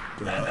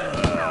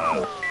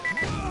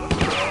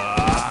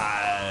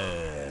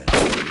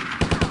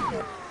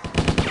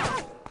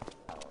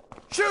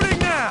 Shooting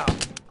now!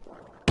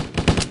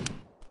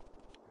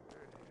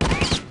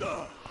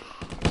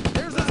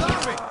 There's a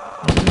zombie!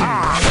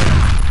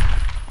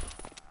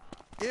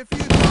 If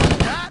you thought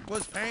that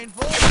was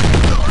painful.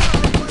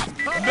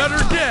 Better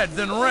dead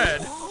than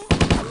red. Oh,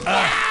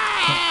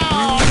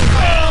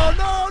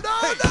 no!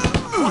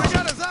 I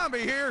got a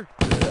zombie here.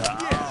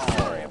 Yeah,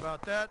 sorry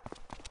about that.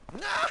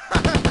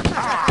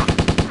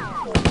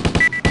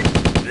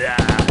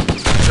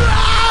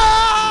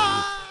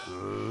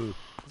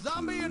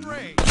 Zombie in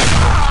range.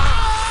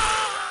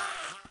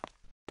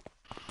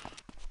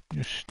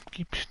 You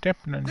keep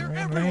stepping on your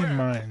own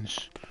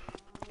landmines.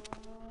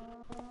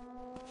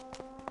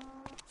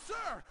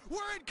 Sir,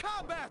 we're in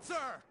combat,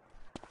 sir.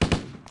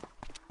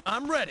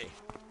 I'm ready.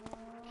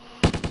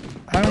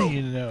 Are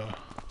you though?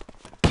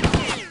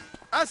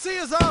 I see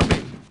a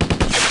zombie.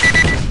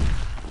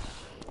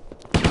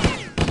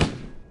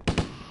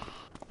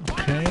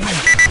 Okay. I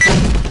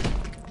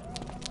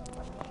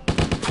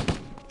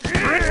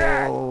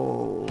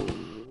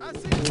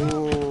see a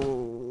zombie.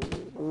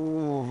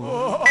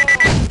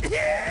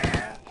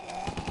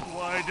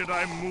 Why did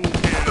I move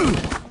here?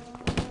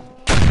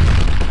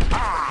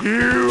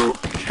 You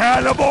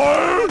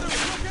cannibal!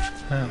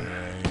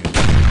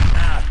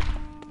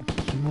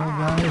 Some more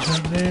guys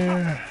up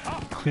there.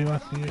 Clear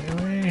out the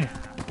way.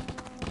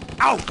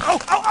 Ow! Ow!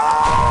 Ow!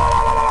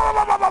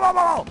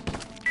 Ow!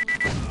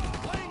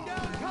 Laying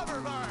down cover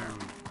fire.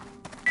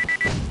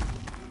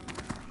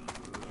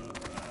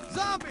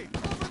 Zombie,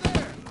 over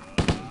there.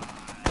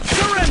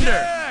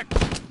 Surrender!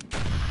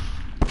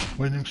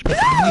 Wasn't expecting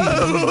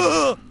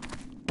me.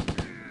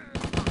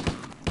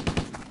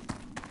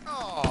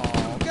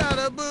 Oh, got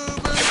a boo-boo.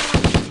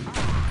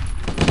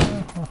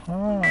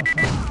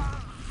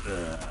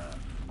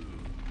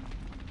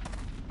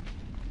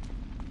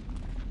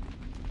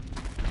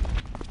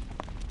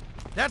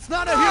 That's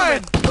not a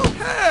human!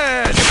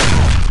 Head!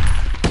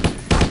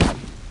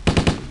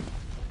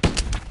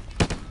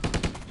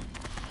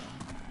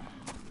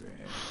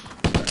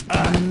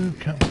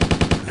 Come.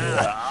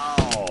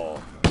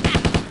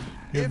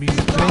 You'll If be you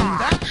thought thanked.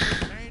 that was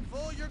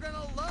painful, you're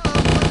gonna love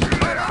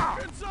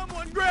what's Can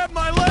someone grab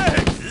my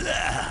legs?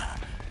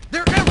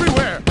 They're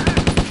everywhere!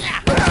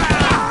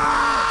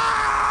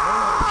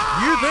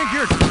 You think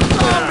you're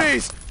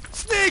zombies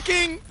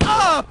sneaking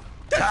up?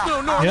 That's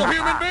no normal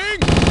human being!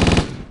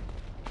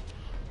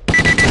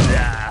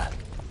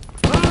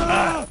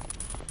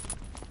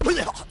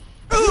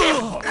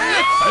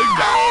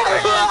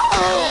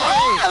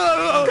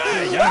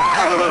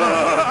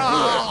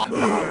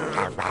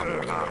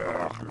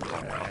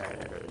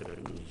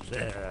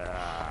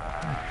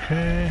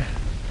 Okay.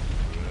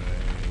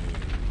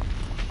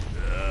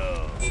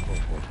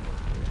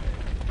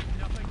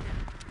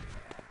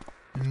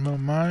 In my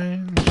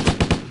mind.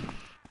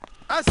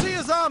 I see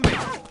a zombie!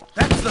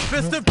 That's the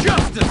fist of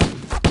justice!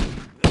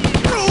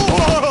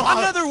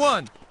 Another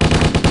one!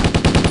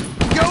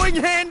 Going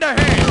hand to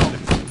hand!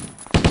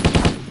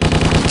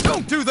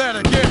 Don't do that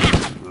again!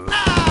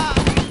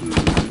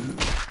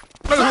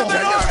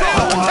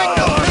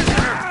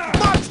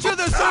 March to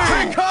the sea!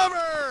 Take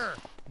cover!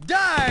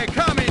 Die,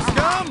 commie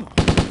scum!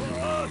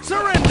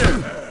 Surrender!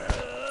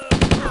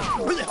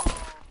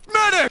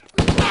 Medic!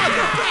 Not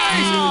the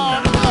face!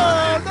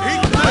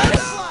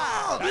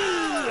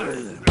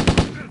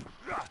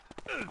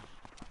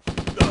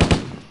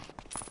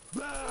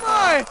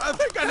 I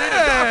think I need a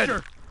doctor!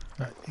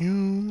 Not you.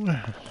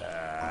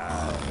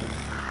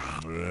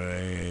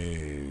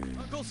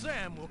 Uncle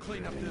Sam will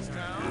clean up this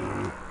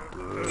town.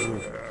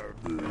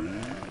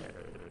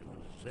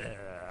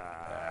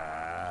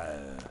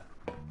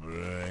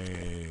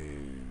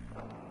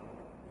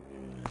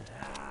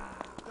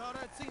 Thought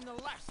I'd seen the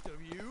last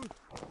of you.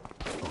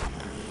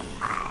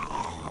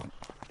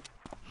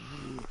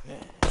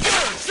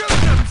 Sir, shoot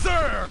him,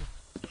 sir!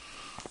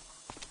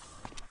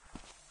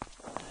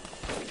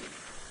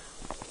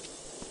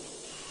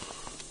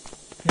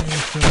 Okay,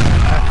 so I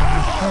have to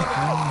do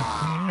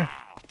something here.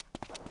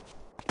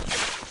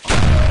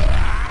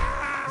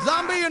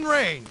 Zombie in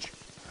range.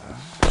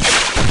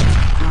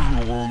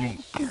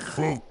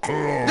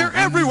 They're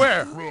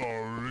everywhere.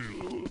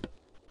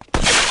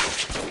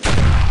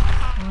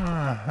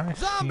 Ah, I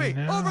Zombie, see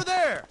now. over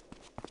there.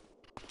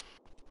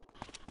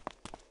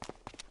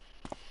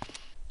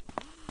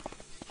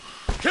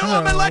 Kill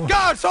him and let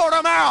God sort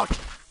him out.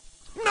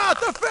 Not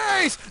the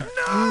face.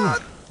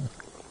 Not.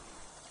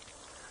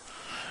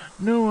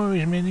 No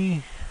worries,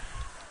 Minnie.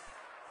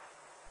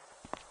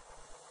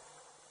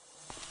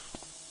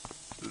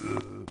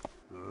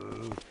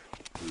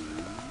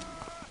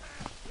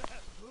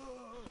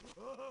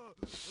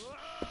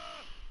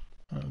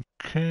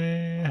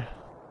 Okay.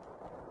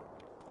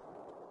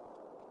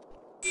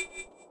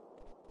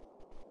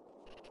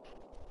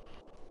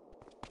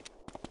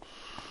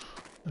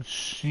 Let's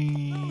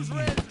see. Those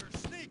reds are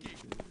sneaky.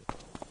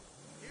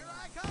 Here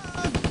I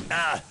come.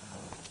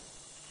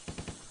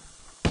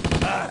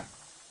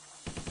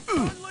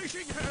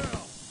 Unleashing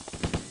hell.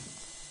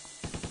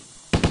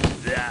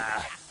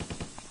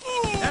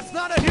 That's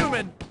not a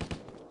human.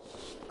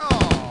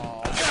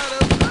 Oh, got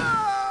him.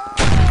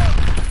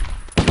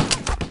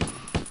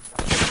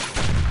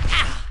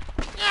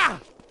 No!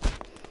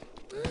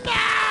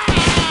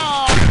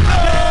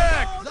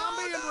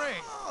 Zombie in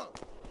range.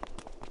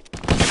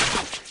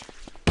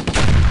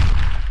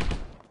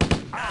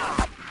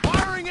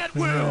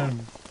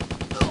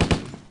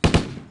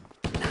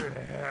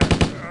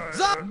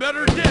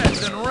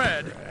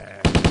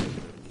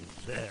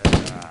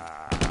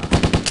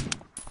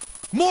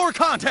 More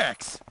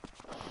contacts!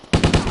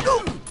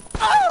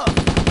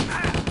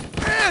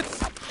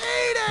 It's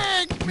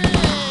eating me!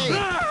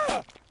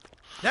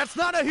 That's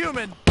not a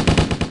human!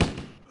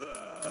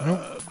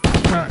 Nope.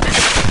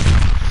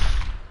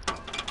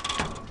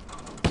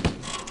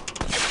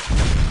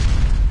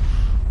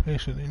 Okay,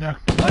 so they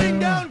knocked Laying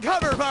down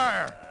cover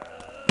fire!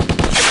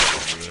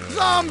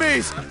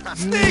 Zombies!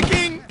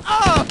 Sneaking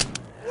up!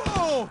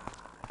 Whoa!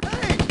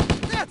 Hey,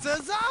 that's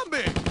a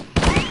zombie!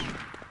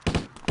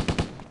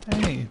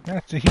 Hey,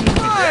 that's a human.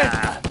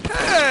 Right!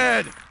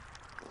 Head!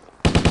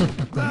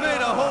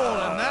 Made a hole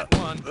in that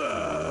one.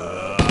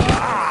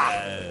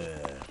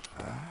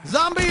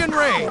 Zombie in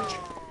rage!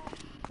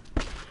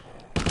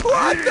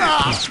 What the?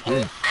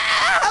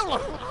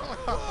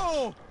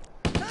 Whoa!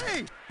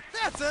 Hey,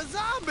 that's a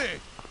zombie!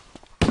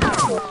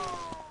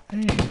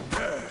 Hey.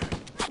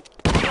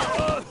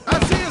 I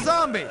see a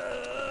zombie!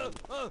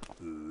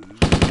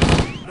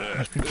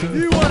 Must be cool.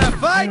 You wanna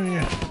fight? Oh,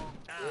 yeah.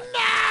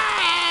 No!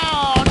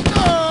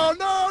 No,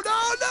 no, no,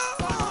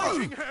 no!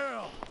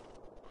 Hell.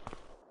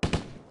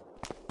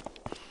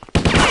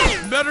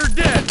 Better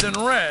dead than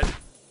red.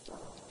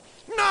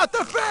 Not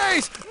the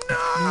face!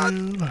 Not!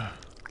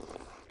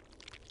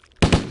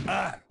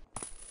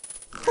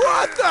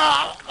 What the?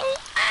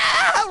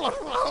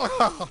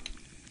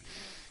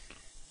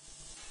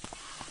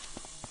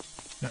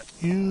 Not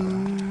you.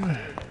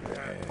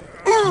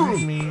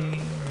 Me.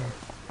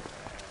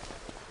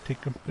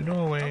 Take up the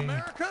doorway.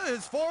 America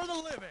is for the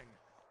living.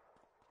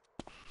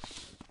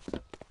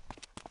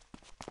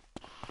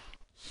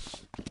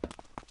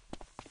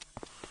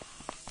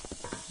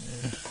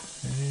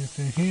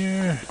 Anything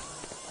here?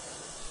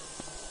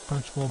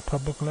 Punchbowl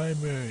Public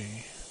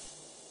Library.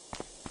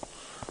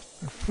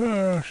 But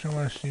first, I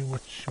want to see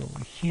what's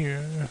over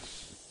here.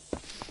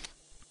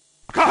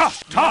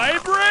 My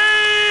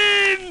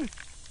brain!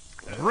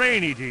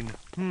 Brain eating.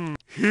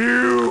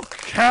 You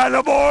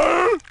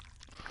cannibal!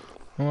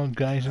 More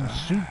guys in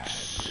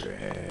suits.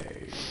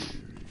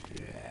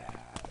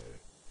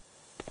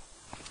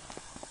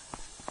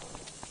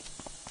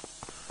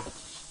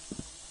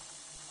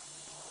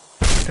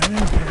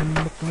 Time for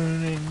book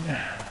learning.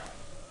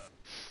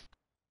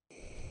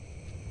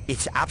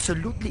 It's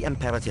absolutely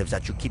imperative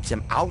that you keep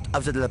them out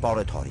of the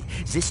laboratory.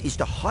 This is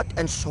the heart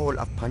and soul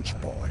of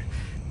Punchbowl.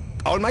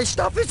 All my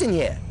stuff is in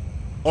here.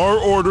 Our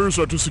orders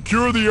are to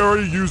secure the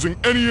area using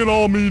any and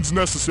all means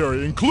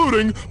necessary,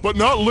 including, but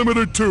not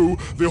limited to,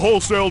 the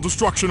wholesale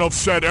destruction of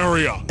said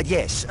area.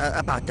 Yes,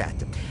 about that.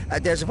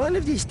 There's one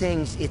of these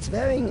things. It's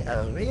wearing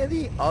a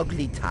really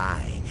ugly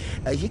tie.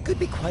 He could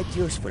be quite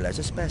useful as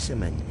a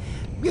specimen.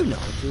 You know,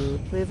 to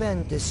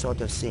prevent this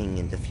sort of thing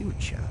in the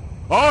future.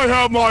 I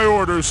have my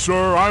orders,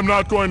 sir. I'm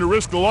not going to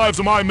risk the lives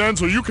of my men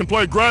so you can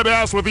play grab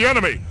ass with the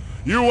enemy.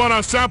 You want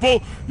a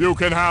sample? You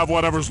can have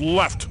whatever's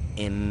left.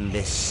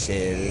 Imbecile.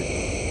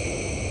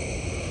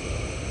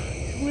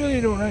 You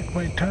really don't like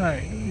my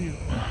tie, do you?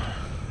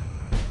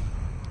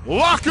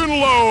 Lock and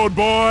load,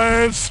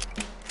 boys!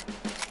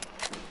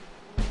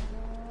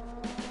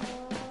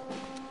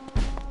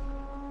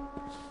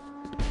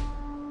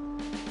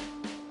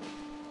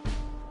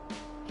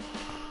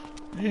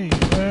 There you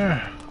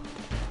are.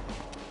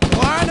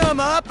 Line them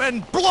up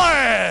and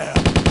blam!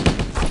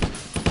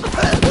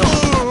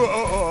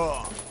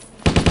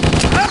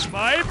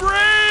 My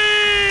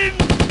brain!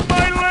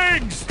 My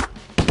legs!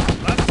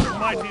 That's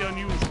mighty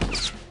unusual.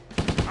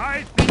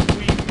 I think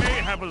we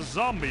may have a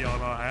zombie on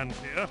our hands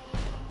here.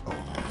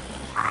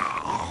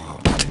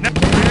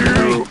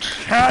 You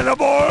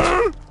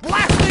cannibal!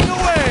 Blasting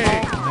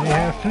away! They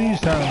have 3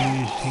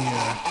 zombies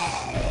here.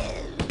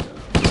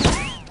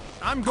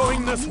 I'm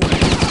going this way.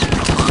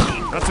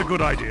 That's a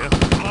good idea.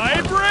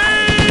 My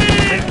brain!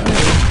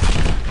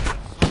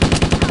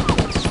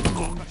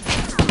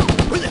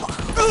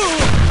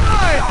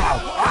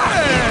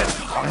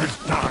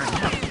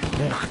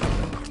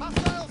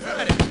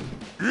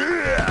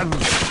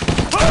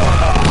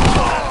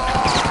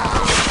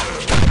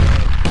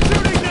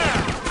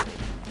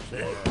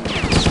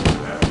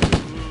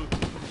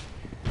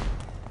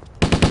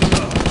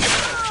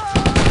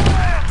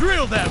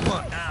 Drill that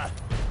one!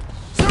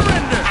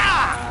 Surrender!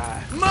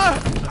 My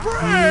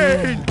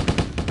brain!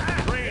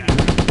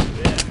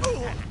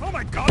 Oh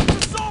my god,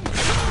 it's a zombie!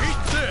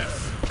 Eat this!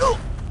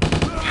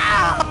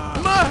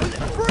 My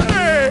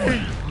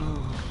brain!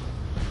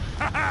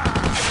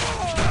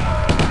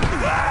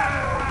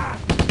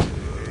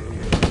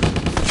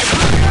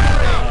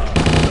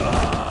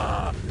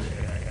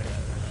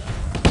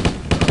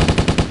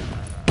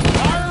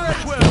 Fire at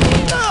will!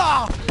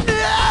 No!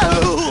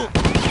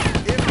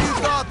 If you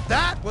thought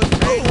that was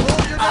painful,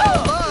 you're gonna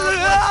love what's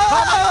coming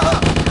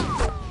up!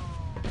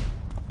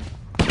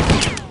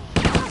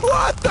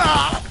 What the?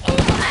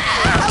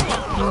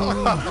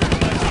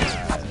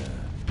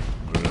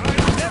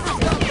 Never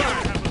stop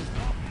burning!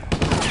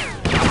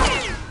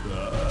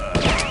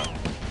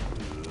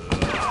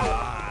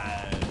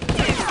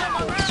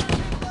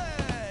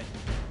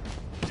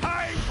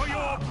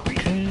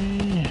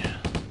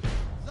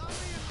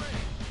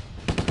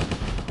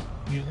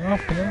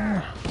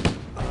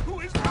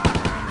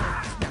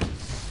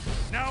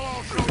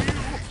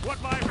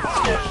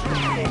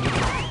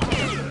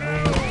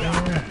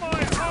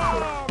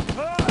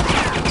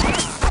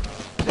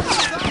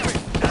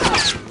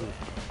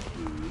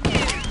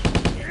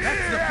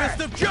 That's the fist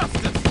of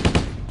justice!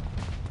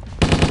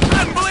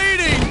 I'm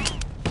bleeding!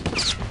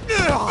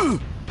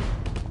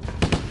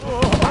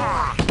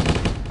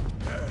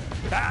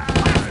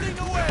 Blasting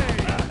away!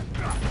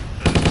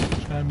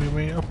 It's gotta be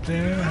way up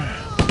there.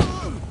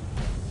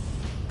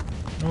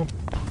 Nope.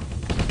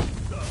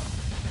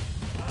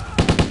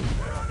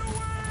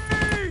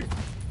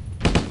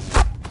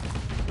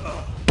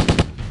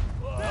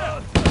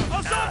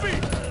 A zombie!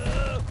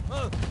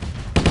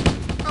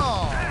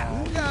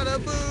 Oh, got a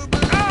boo-boo!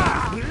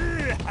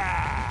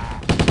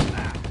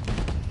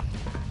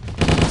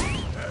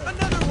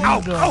 Another one!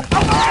 Ow!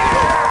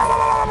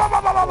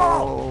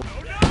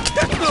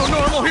 That's no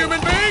normal human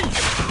being!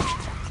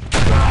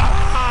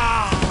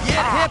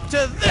 Get hip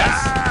to this!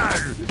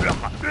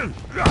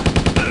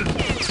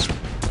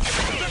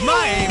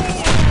 My aim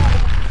is...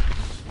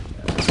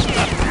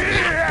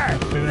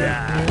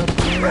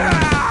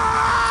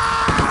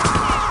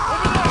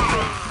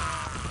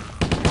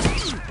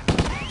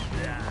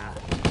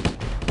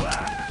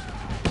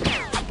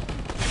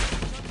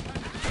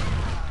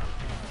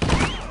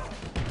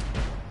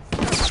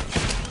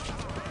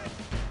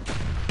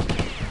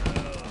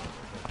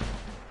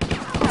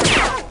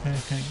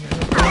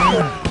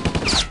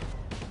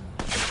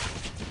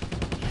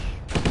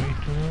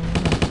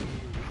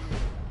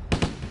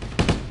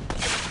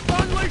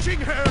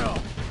 Unleashing hell!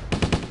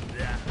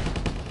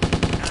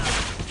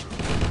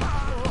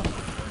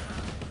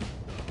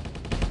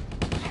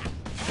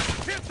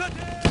 Hit the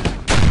deck!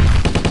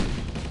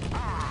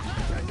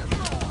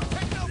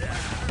 Take no back!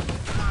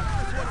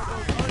 It's one of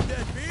those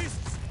undead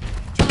beasts!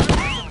 Time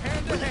from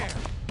hand to hand!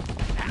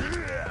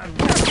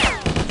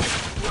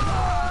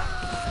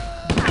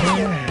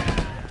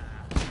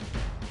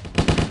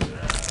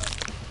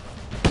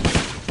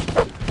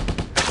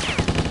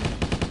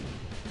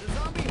 The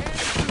zombie hand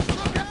is loose!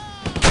 Look out!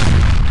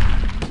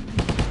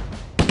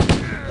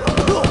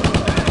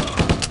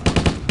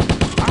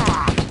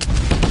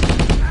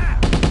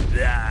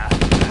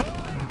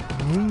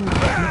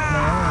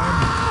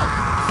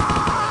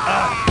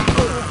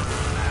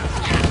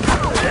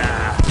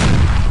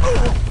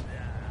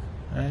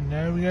 And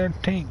now we got a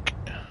tank.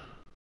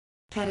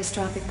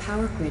 Catastrophic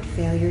power grid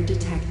failure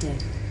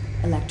detected.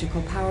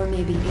 Electrical power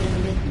may be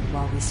intermittent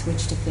while we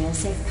switch to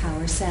fail-safe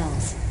power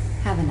cells.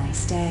 Have a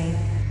nice day.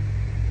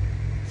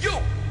 You!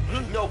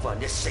 No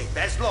one is safe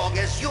as long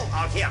as you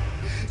are here.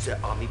 The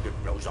army will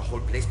blow the whole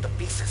place to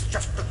pieces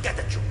just to get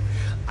at you.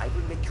 I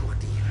will make you a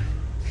deal.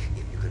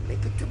 If you can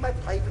make it to my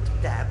private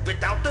lab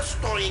without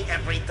destroying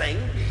everything,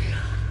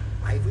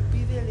 I will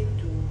be willing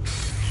to.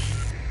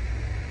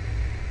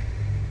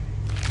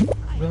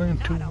 Willing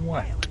to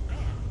what?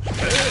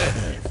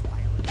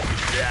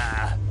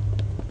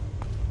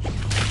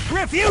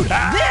 Refute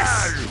this!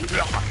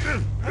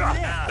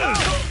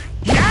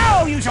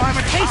 Now you shall have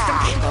a taste of...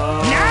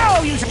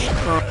 Now you shall...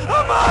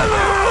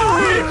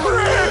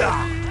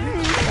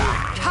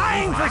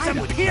 Time for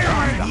some peer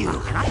review!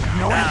 And I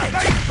know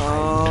anything.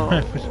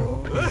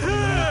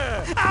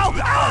 Ow!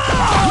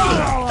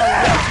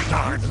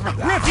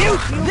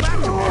 Refute this!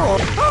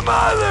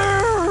 Mother!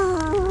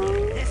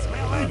 This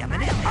will... Wait a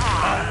minute.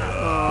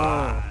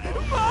 My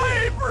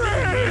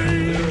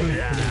brain!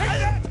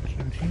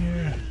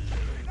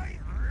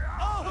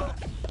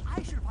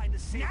 I should find a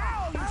safe.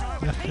 Now you shall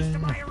have a taste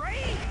of my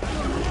rage.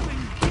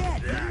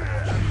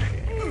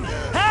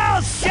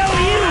 I'll show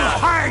you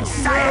hard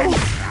science.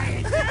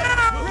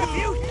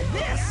 Refute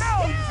this.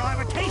 Now you shall have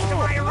a taste of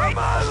my rage.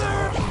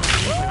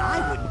 Even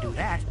I wouldn't do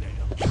that.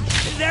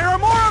 There are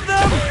more of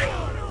them.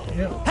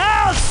 Yep.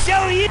 I'll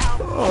show you.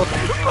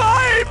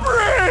 My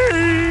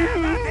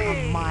brain.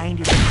 The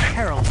mind is in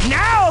peril.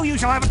 Now you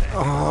shall have.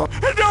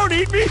 Don't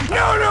eat me.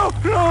 No.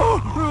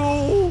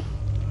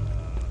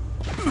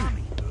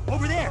 Zombie,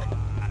 over there.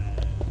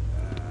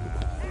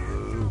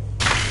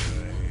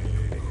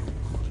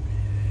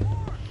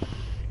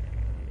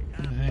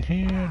 Is it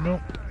here?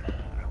 Nope.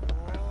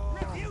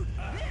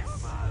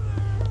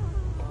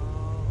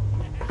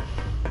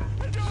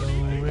 So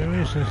where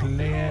is this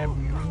lab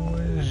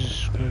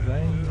yours? Because I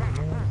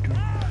want to...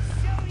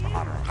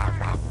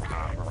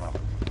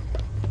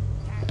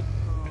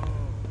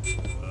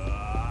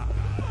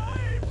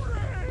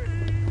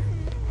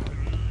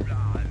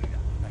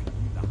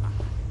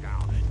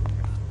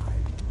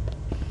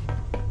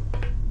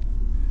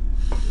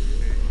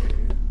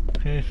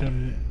 Okay, so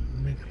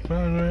make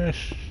progress.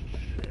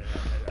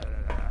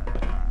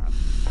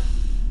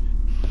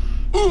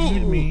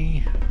 Feed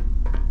me.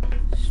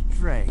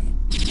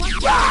 Strange.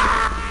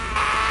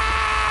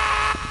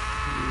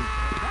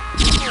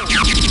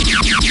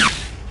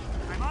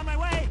 I'm on my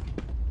way.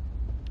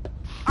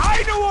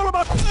 I know all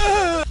about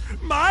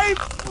my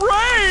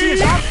brain.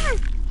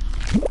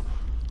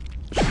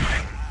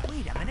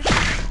 Wait a minute.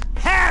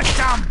 Have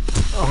some.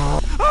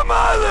 A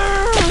mother.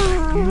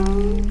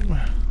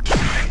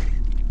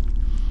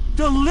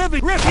 The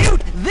living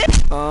refute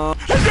this.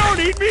 Don't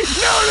eat me.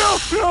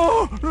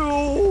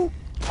 No.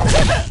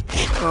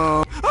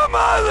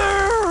 Mother!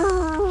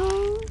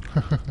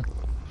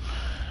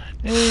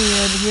 Hey,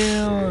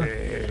 Abigail.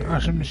 It's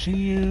awesome to see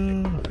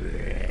you.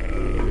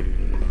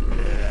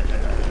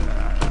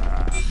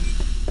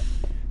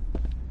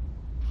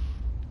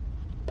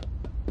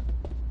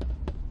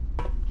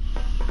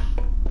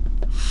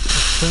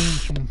 Playing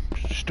some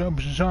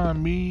Stubbs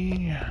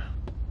Zombie.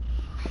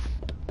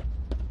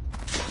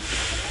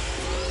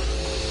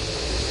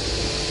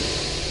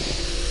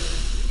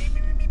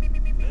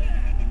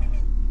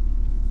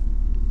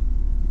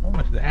 What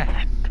was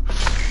that?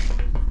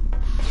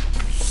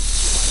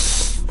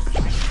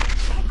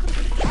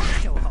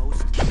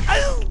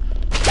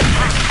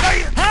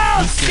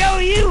 I'll show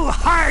you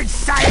hard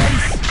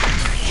science!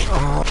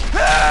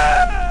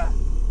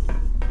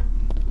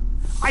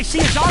 I see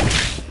a zombie!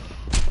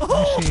 I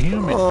see a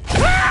human.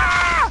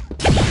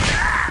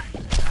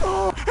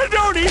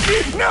 Don't eat me!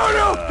 No!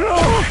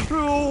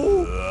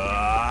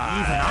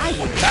 Even I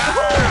would.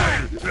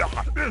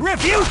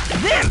 Refute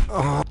this!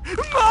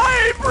 My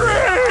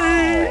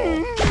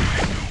brain!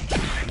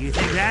 You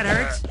think that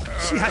hurts?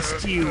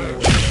 Just you.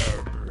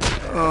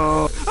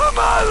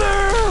 Mother!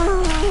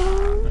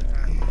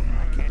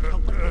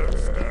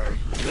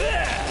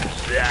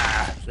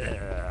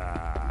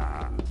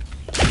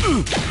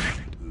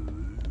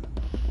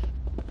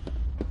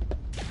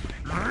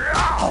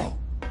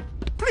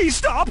 Please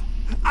stop!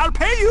 I'll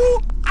pay you!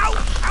 Ow!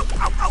 Ow!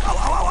 Ow! Ow! Ow!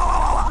 Ow!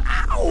 Ow!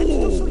 Ow!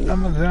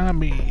 I'm a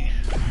zombie.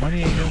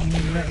 Money ain't gonna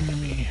mean nothing to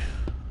me.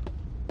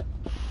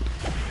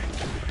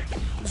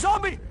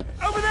 Zombie!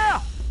 Over there!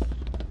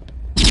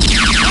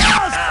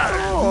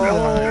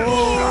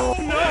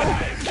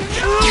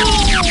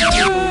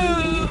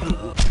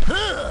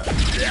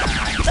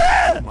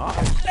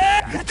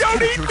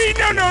 Don't eat me!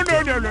 No!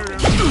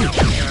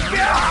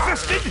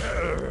 Fisted!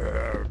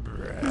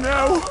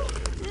 No!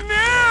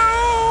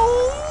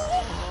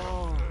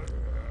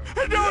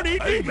 Don't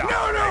eat me! No!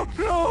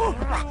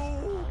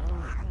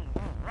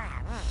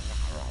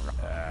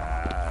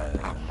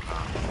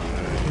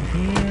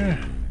 Here.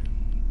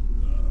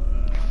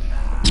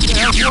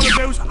 There's one of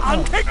those.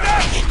 I'll take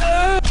that!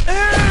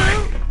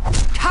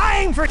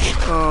 Time for...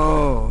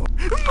 Oh.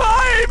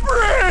 My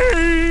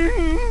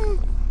brain!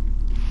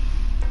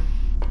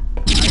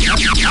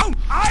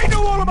 I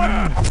know all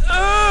about...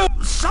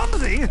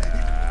 something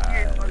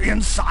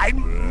inside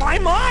my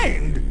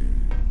mind.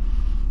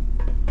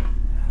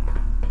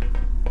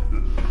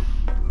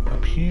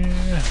 Up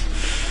here.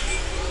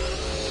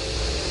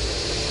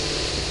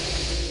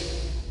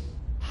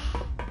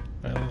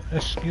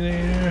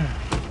 Escalator.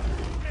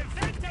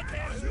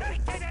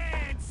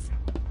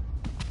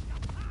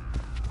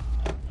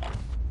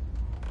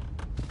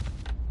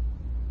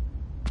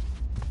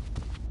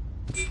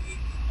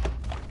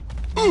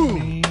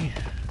 Me.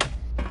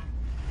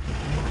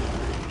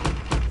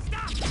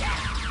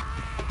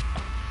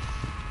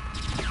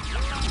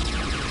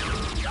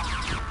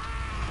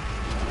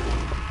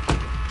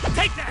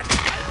 Take that!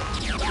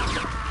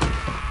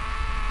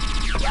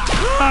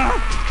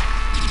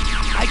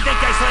 I think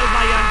I sold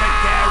my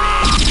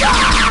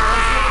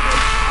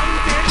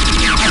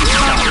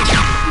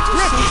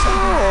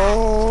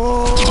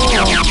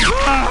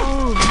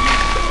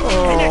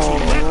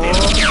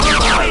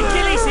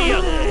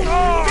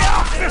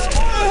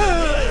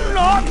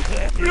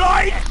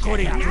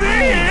Not like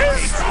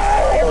this!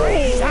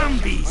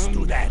 Zombies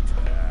do that.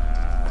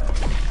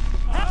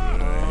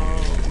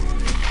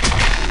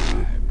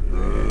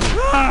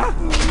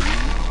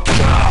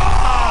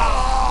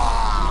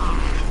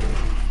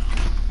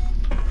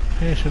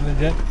 Okay, so they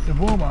got the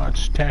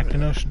robots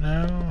attacking us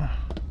now.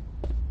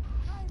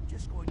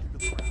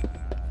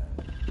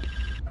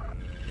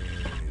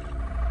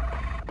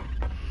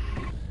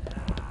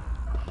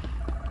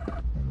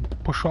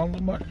 Push all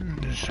the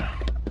buttons.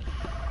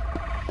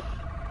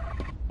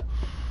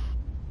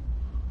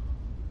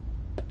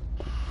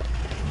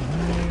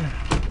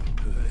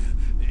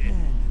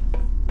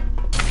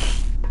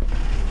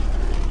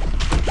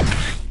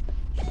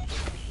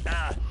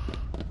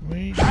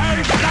 Wait.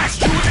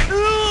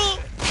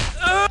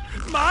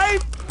 My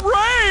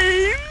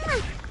brain!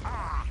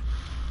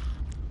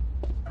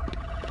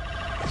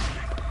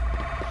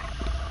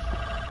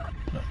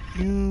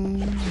 You.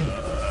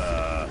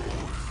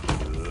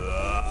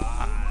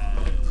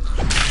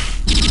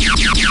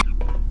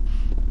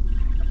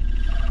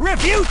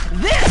 Refute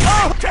this!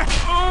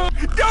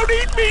 Don't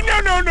eat me!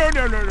 No!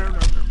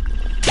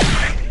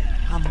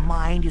 A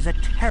mind is a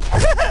terror.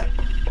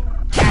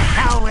 The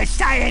hell with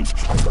science!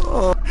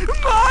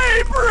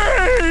 My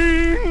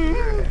brain!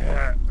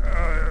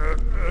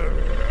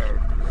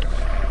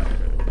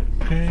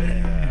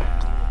 Okay.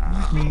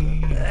 Me.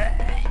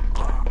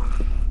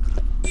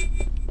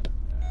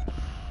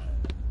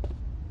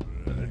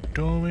 Got a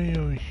doorway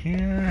over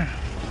here.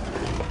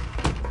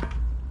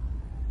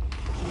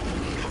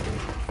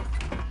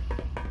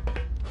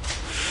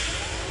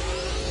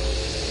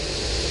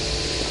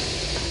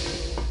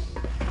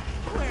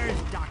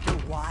 Where's Dr.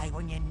 Y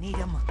when you need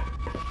him?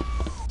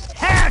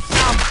 Have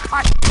some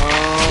punch!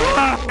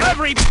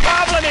 Every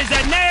problem is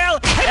a nail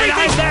in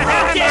Everything's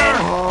broken!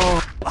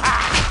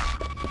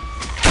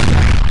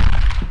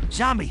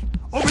 Zombie,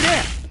 over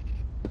there!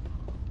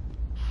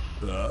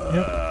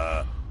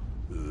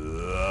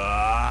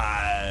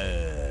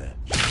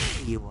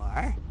 You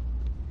are?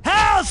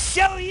 I'll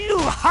show you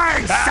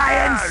hard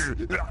science!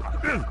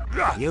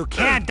 You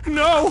can't...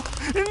 No!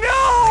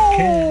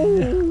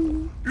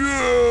 No!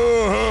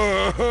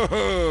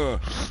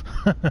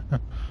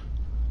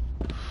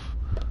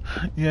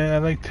 Yeah, I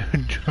like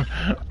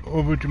the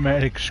over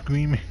dramatic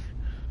screaming.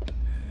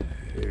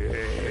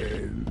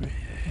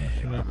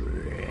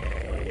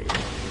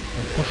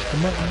 Push the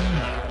button.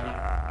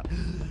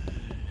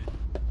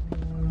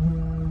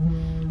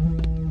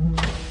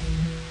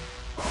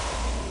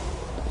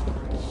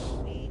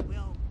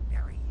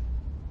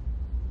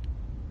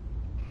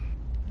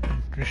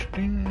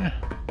 Interesting.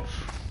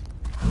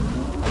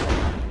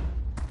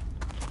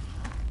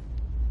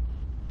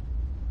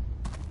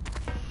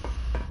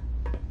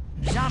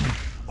 Zombie,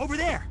 over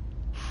there.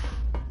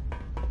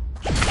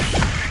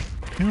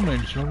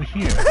 Humans over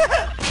here.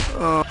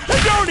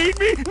 Don't eat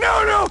me!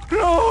 No!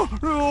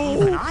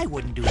 Even I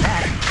wouldn't do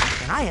that,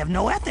 and I have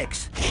no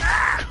ethics.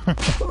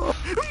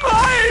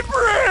 My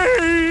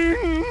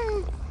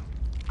brain!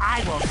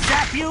 I will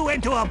zap you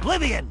into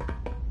oblivion!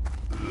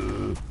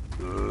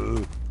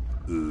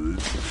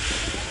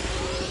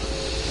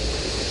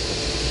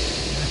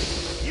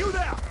 You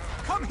there!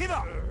 Come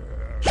hither!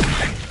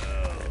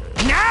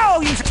 Now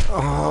you...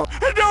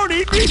 Don't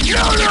eat me!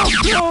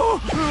 No!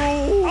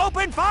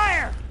 Open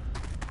fire!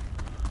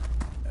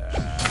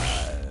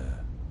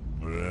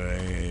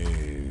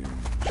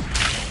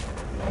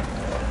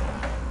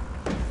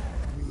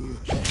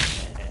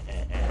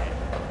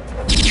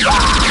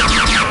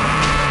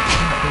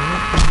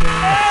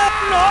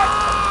 Not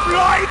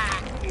like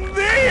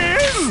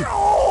this!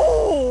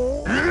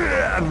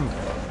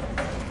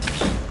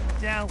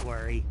 Don't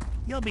worry,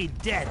 you'll be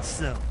dead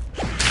soon.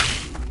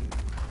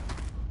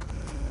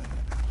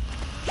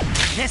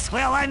 This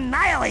will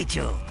annihilate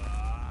you!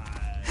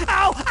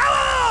 Ow!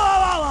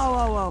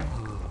 Ow!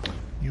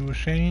 You were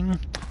saying?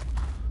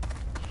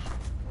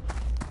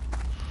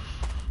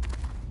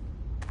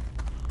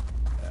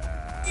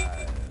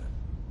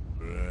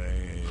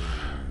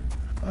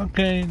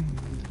 Okay.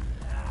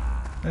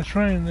 That's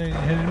right, they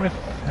had with...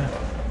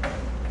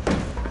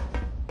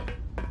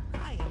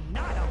 I am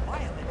not a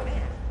violent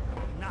man.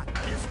 Not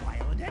this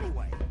violent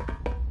anyway.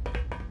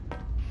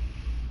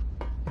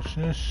 What's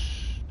this?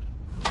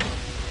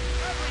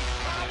 Every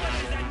problem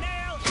is a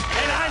nail,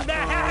 and I'm the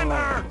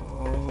hammer!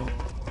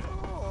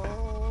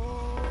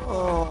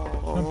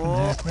 Something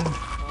happened.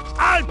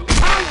 I'll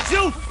punch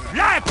you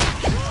flat!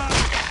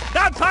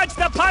 Don't punch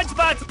the punch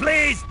butts,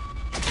 please!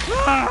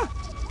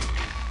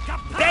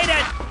 Beta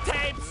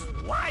tapes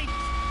white!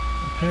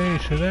 Okay,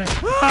 so that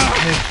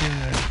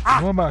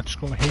makes robots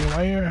go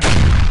haywire.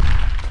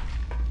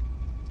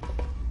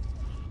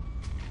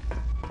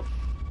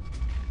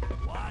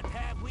 What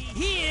have we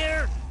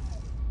here?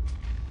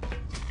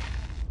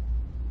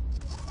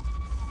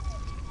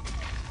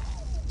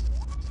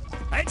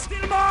 And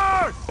still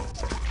more!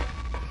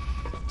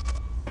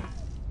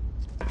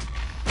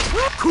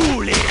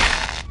 Cool it!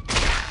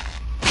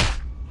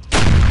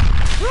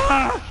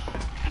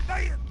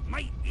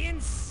 My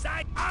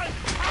inside, I'll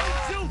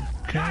punch you!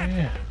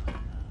 Okay.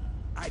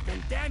 I've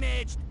been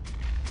damaged!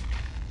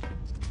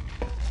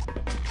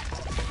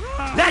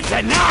 That's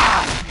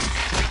enough!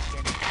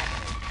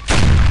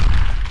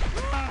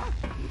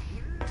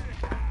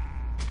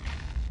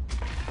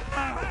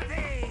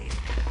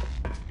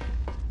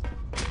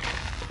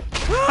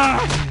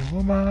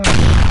 Woman.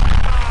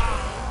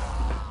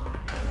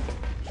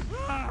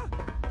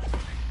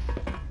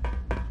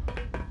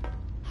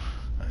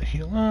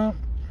 Heal up.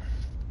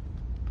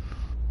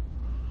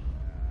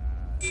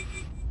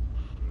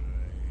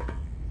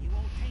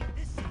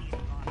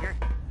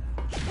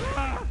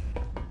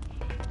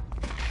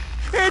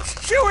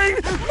 It's chewing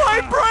my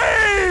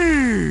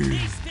brain!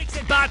 Needs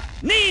fix-it bot!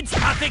 Needs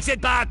a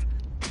fix-it bot!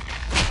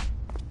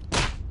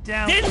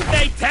 Didn't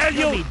they tell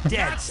you be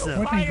dead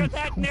soon? Fire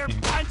that near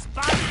punch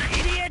bot,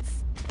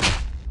 idiots!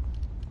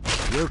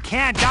 You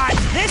can't dodge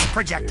this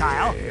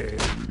projectile!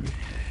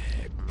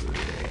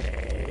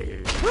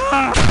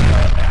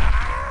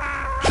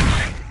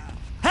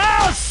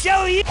 I'll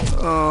show you!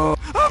 A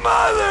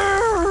mother!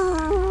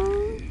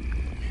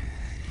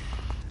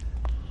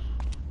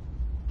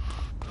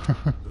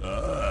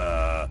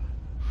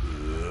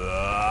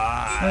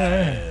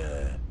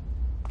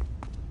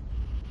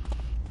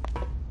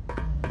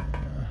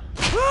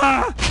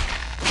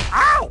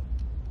 Ow!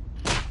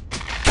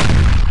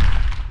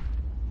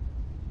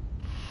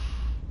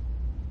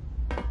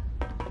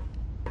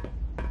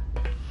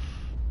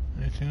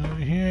 Anything over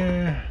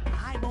here?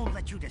 I won't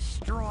let you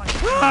destroy.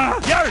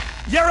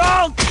 You're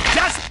all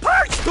just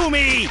parts to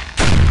me.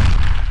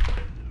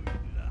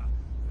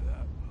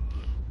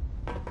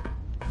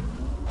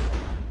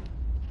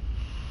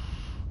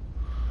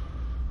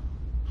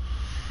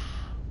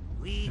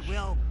 We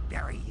will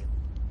bury you.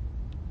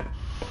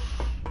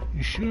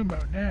 You sure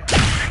about that?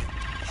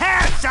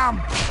 Have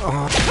some!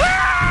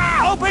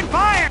 Open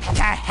fire!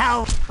 To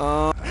hell!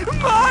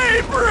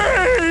 My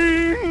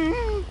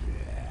brain!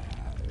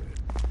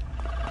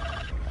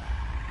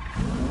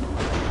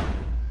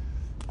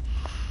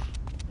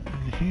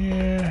 In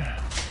here.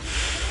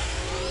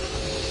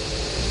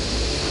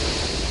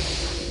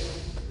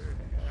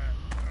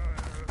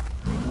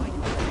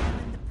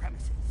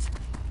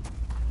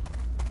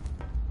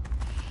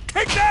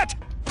 Take that!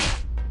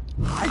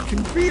 I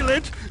can feel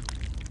it!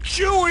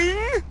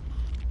 Chewing!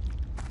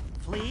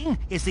 Fleeing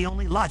is the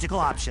only logical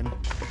option.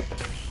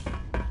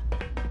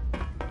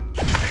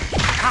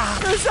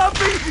 There's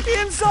something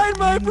inside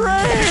my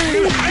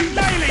brain!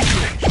 Annihilate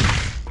you!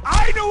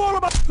 I know all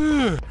about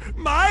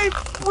my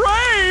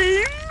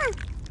brain!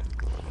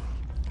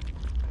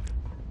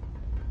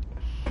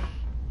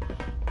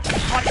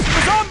 What's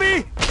the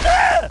zombie?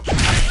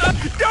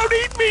 Don't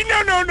eat me!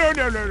 No, no, no,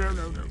 no, no, no,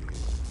 no, no.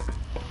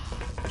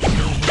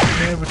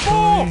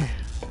 Laboratory.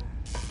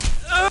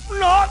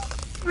 Not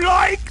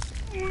like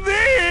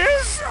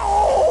this!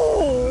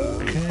 Oh!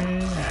 Okay.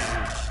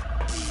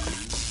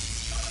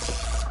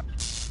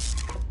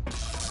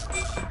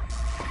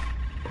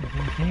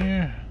 Nothing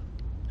here.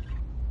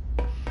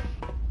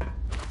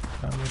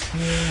 Nothing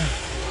here.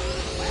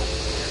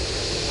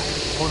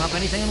 Blown up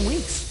anything in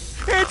weeks.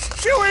 It's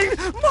chewing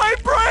my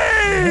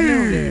brain!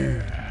 Hello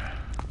there.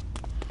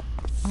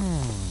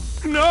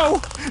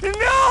 No!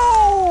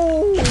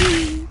 No!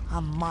 A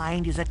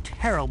mind is a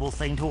terrible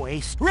thing to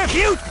waste.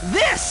 Refute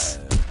this!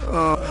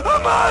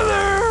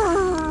 Mother!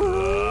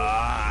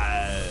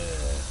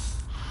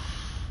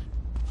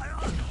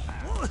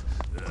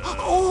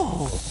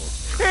 Oh!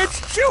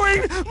 It's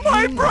chewing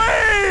my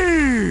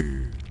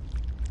brain!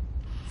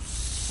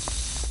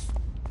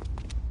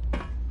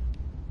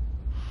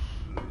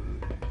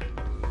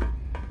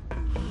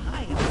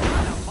 I am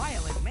not a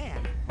violent man.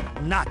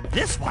 Not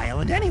this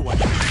violent anyway.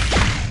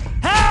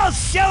 I'll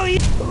show you!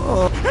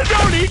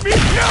 Don't eat me!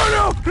 No,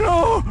 no,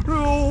 no,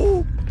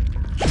 no!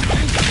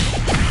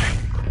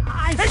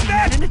 I've seen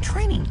that in a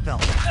training film.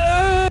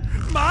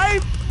 My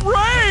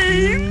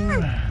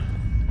brain!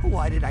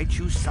 Why did I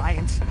choose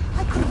science?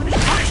 I could have been a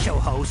talk show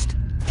host.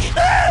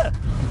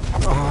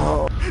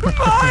 My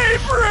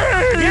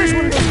brain! There's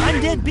one of those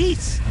undead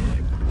beasts.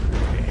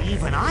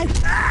 Even I...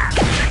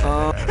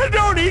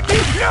 Don't eat me!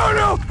 No,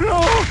 no,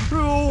 no,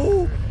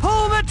 no!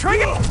 Pull the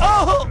trigger!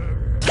 Oh!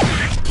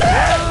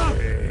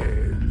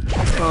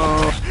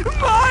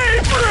 My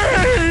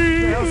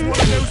brain! There's one of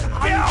those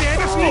undead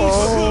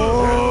beasts.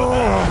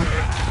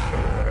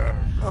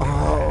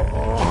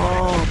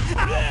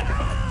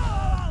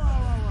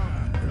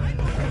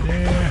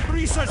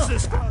 Research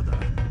this further.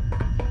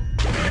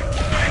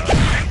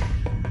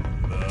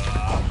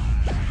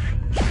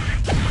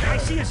 I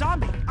see a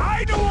zombie.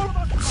 I know all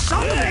about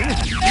something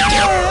inside.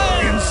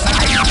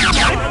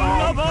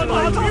 I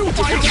love you,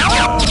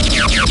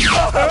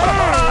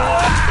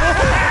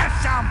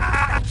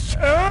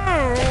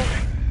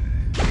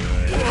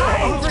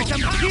 time for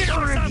some peer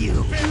review.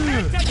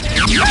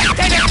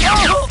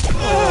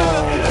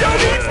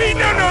 Don't eat me!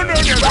 No, no, no, no!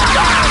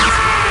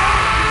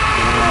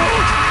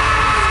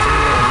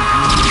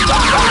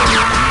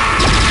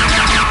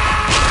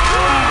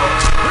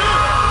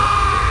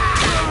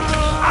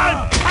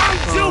 I'll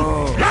count you!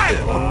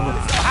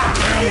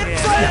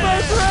 Inside my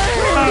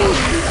brain!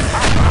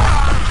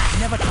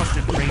 Never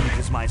trusted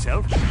brains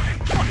myself.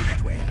 Funny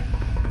that way.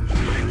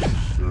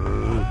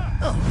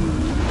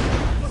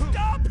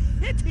 Stop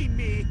hitting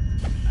me!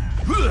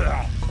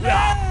 I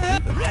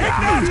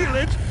feel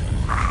it!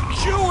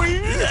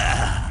 Chewing!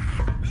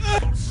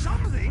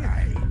 Something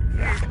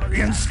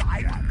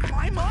inside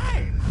my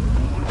mind!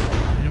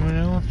 Anyone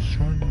else?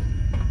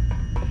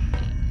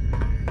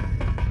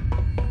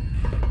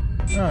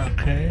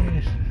 Okay.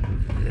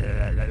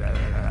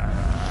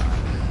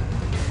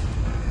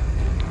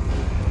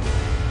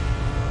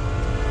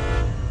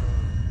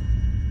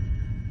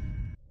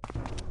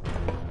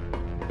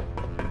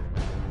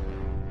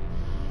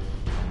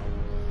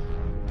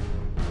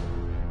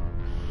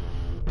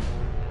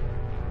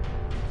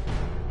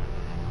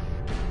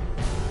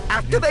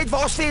 Activate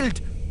force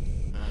field!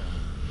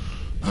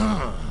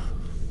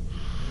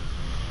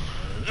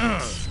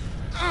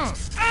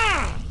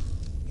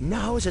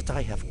 Now that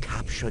I have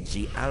captured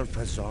the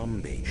alpha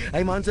zombie,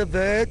 I'm on the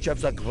verge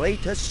of the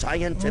greatest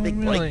scientific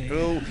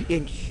breakthrough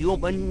in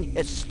human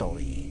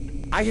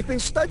history. I have been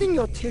studying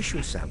your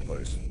tissue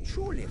samples.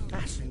 Truly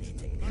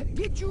fascinating.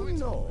 Did you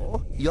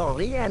know your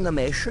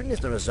reanimation is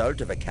the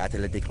result of a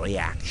catalytic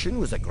reaction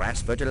with the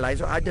grass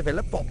fertilizer I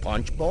developed for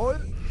Punch Bowl?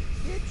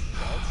 It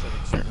also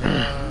explains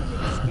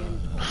skin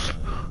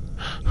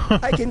tone.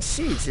 I can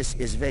see this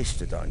is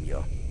wasted on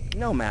you.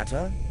 No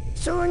matter.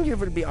 Soon you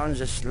will be on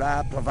the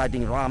slab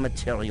providing raw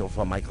material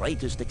for my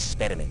greatest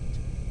experiment.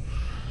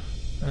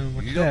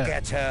 Look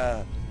at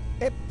her.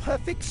 A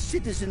perfect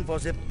citizen for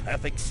the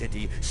perfect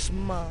city.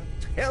 Smart,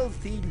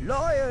 healthy,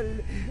 loyal.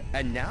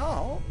 And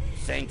now,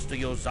 thanks to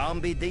your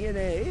zombie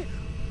DNA,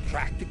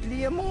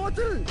 practically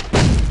immortal.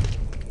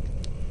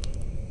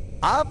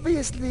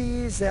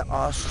 Obviously, there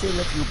are still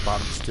a few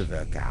bugs to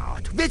work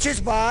out, which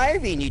is why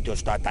we need to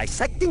start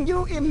dissecting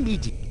you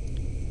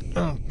immediately.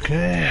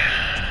 Okay.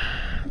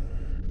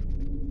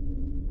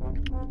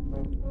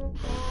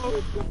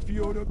 Oh, if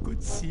Fiona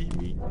could see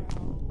me.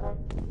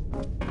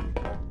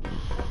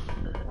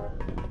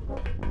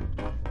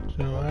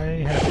 So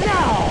I have...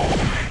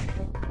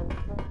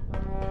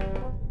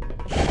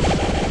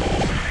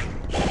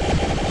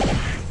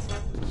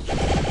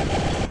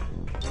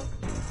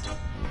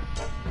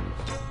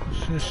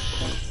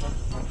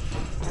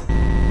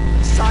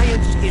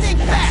 Science is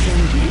fashion,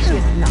 it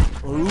is not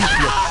ruthless.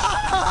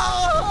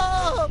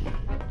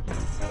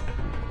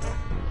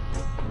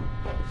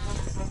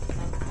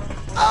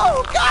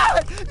 Oh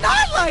God!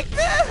 Not like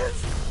this!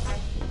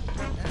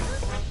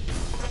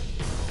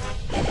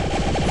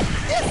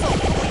 This'll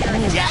cool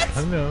your jets!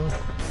 Hello.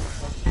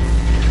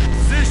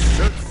 This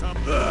should some.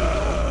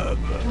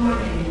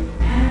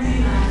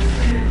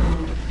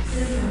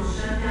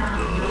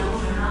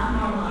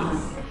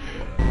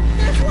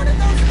 There's one of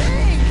those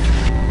things!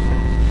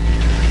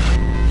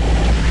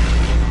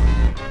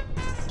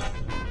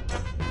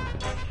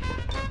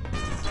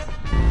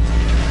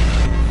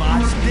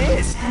 Watch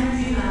this!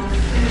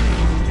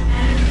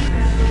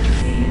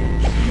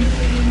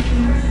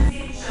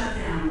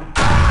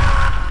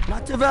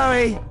 Not to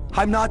worry,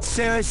 I'm not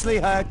seriously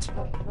hurt.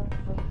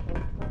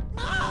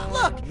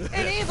 Look!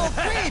 An evil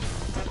creep!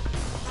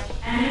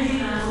 Energy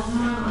levels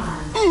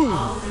normalized.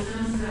 All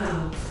systems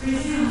go.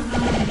 Resume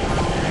filming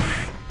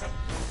process.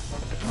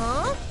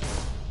 Huh?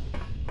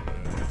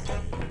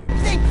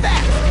 Think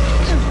fast!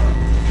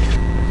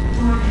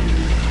 Warning.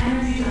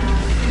 Energy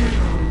levels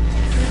critical.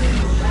 System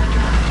will shut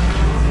down.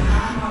 Levels are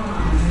not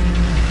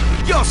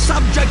normalized. Your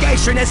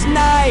subjugation is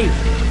nigh!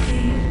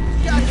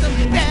 Got some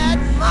bad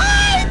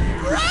mind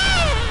brain!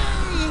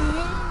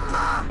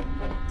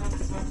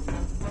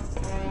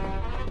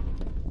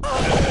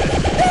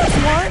 There's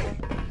one!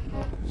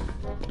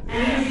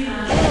 Energy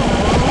levels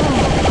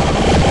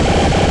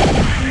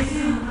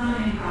resume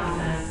filming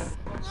process.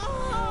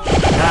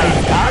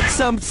 I've got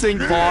something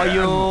for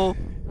you!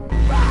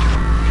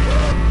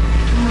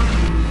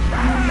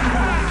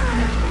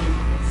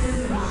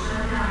 System will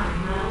shut down.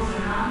 Levels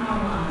are not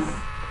normalized.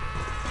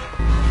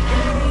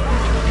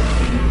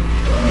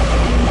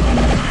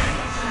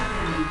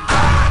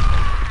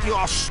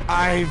 Yes,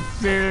 I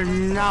will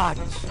not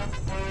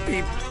be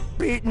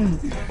beaten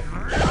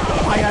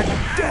by a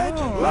dead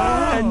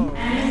man!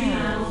 Energy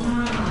levels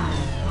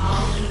normalized.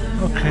 All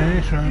systems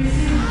Okay, so I'm...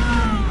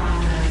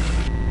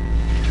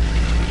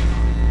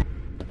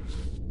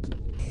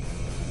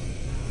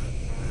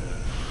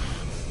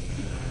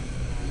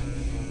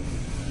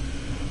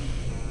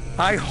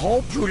 I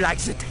hope you like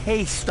the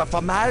taste of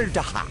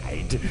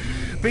formaldehyde,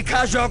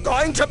 because you're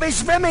going to be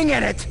swimming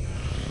in it!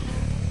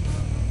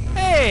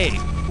 Hey,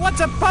 what's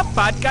a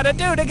putt-putt gotta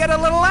do to get a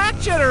little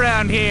action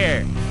around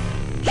here?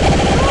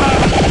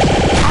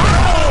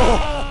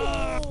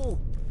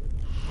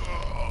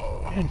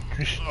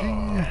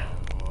 Interesting.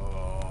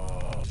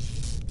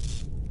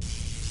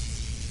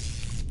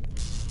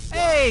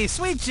 Hey,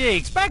 sweet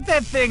cheeks, back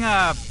that thing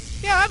up.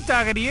 Yeah, I'm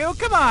talking to you.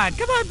 Come on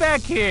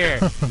back here.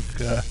 Oh,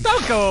 God.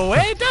 Don't go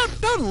away.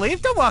 Don't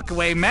leave. Don't walk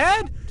away,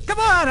 man. Come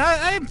on,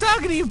 I'm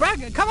talking to you. Back.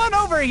 Come on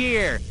over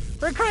here.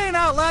 For crying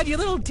out loud, you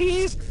little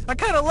tease. I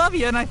kind of love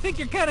you, and I think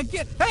you're kind of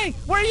cute. Hey,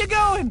 where are you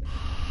going?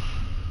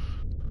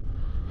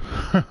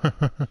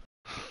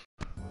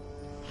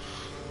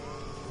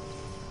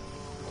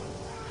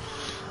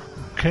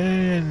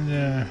 Okay,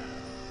 and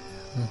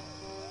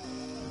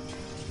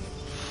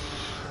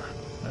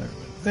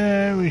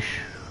there we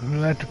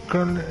like to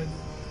call it.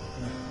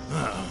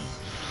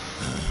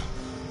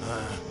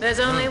 There's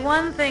only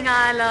one thing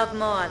I love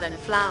more than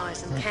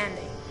flowers and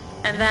candy,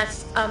 and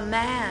that's a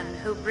man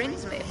who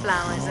brings me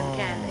flowers and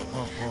candy.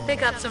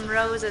 Pick up some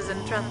roses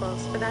and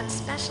truffles for that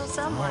special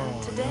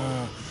someone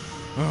today.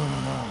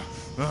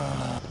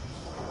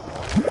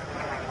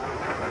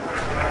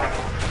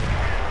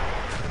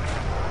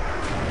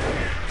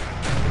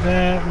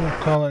 That we'll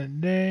call it a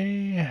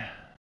day.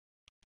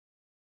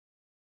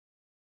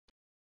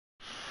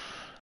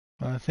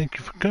 Thank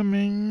you for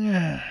coming.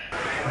 That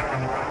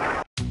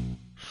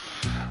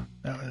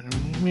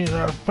was me a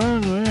lot of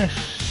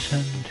progress,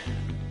 and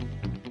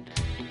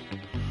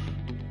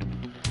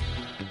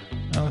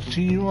I'll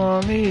see you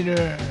all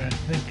later.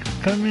 Thank you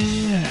for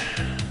coming.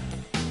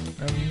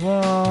 Love you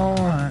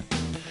all.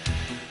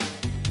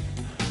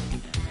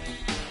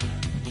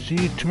 See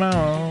you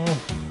tomorrow.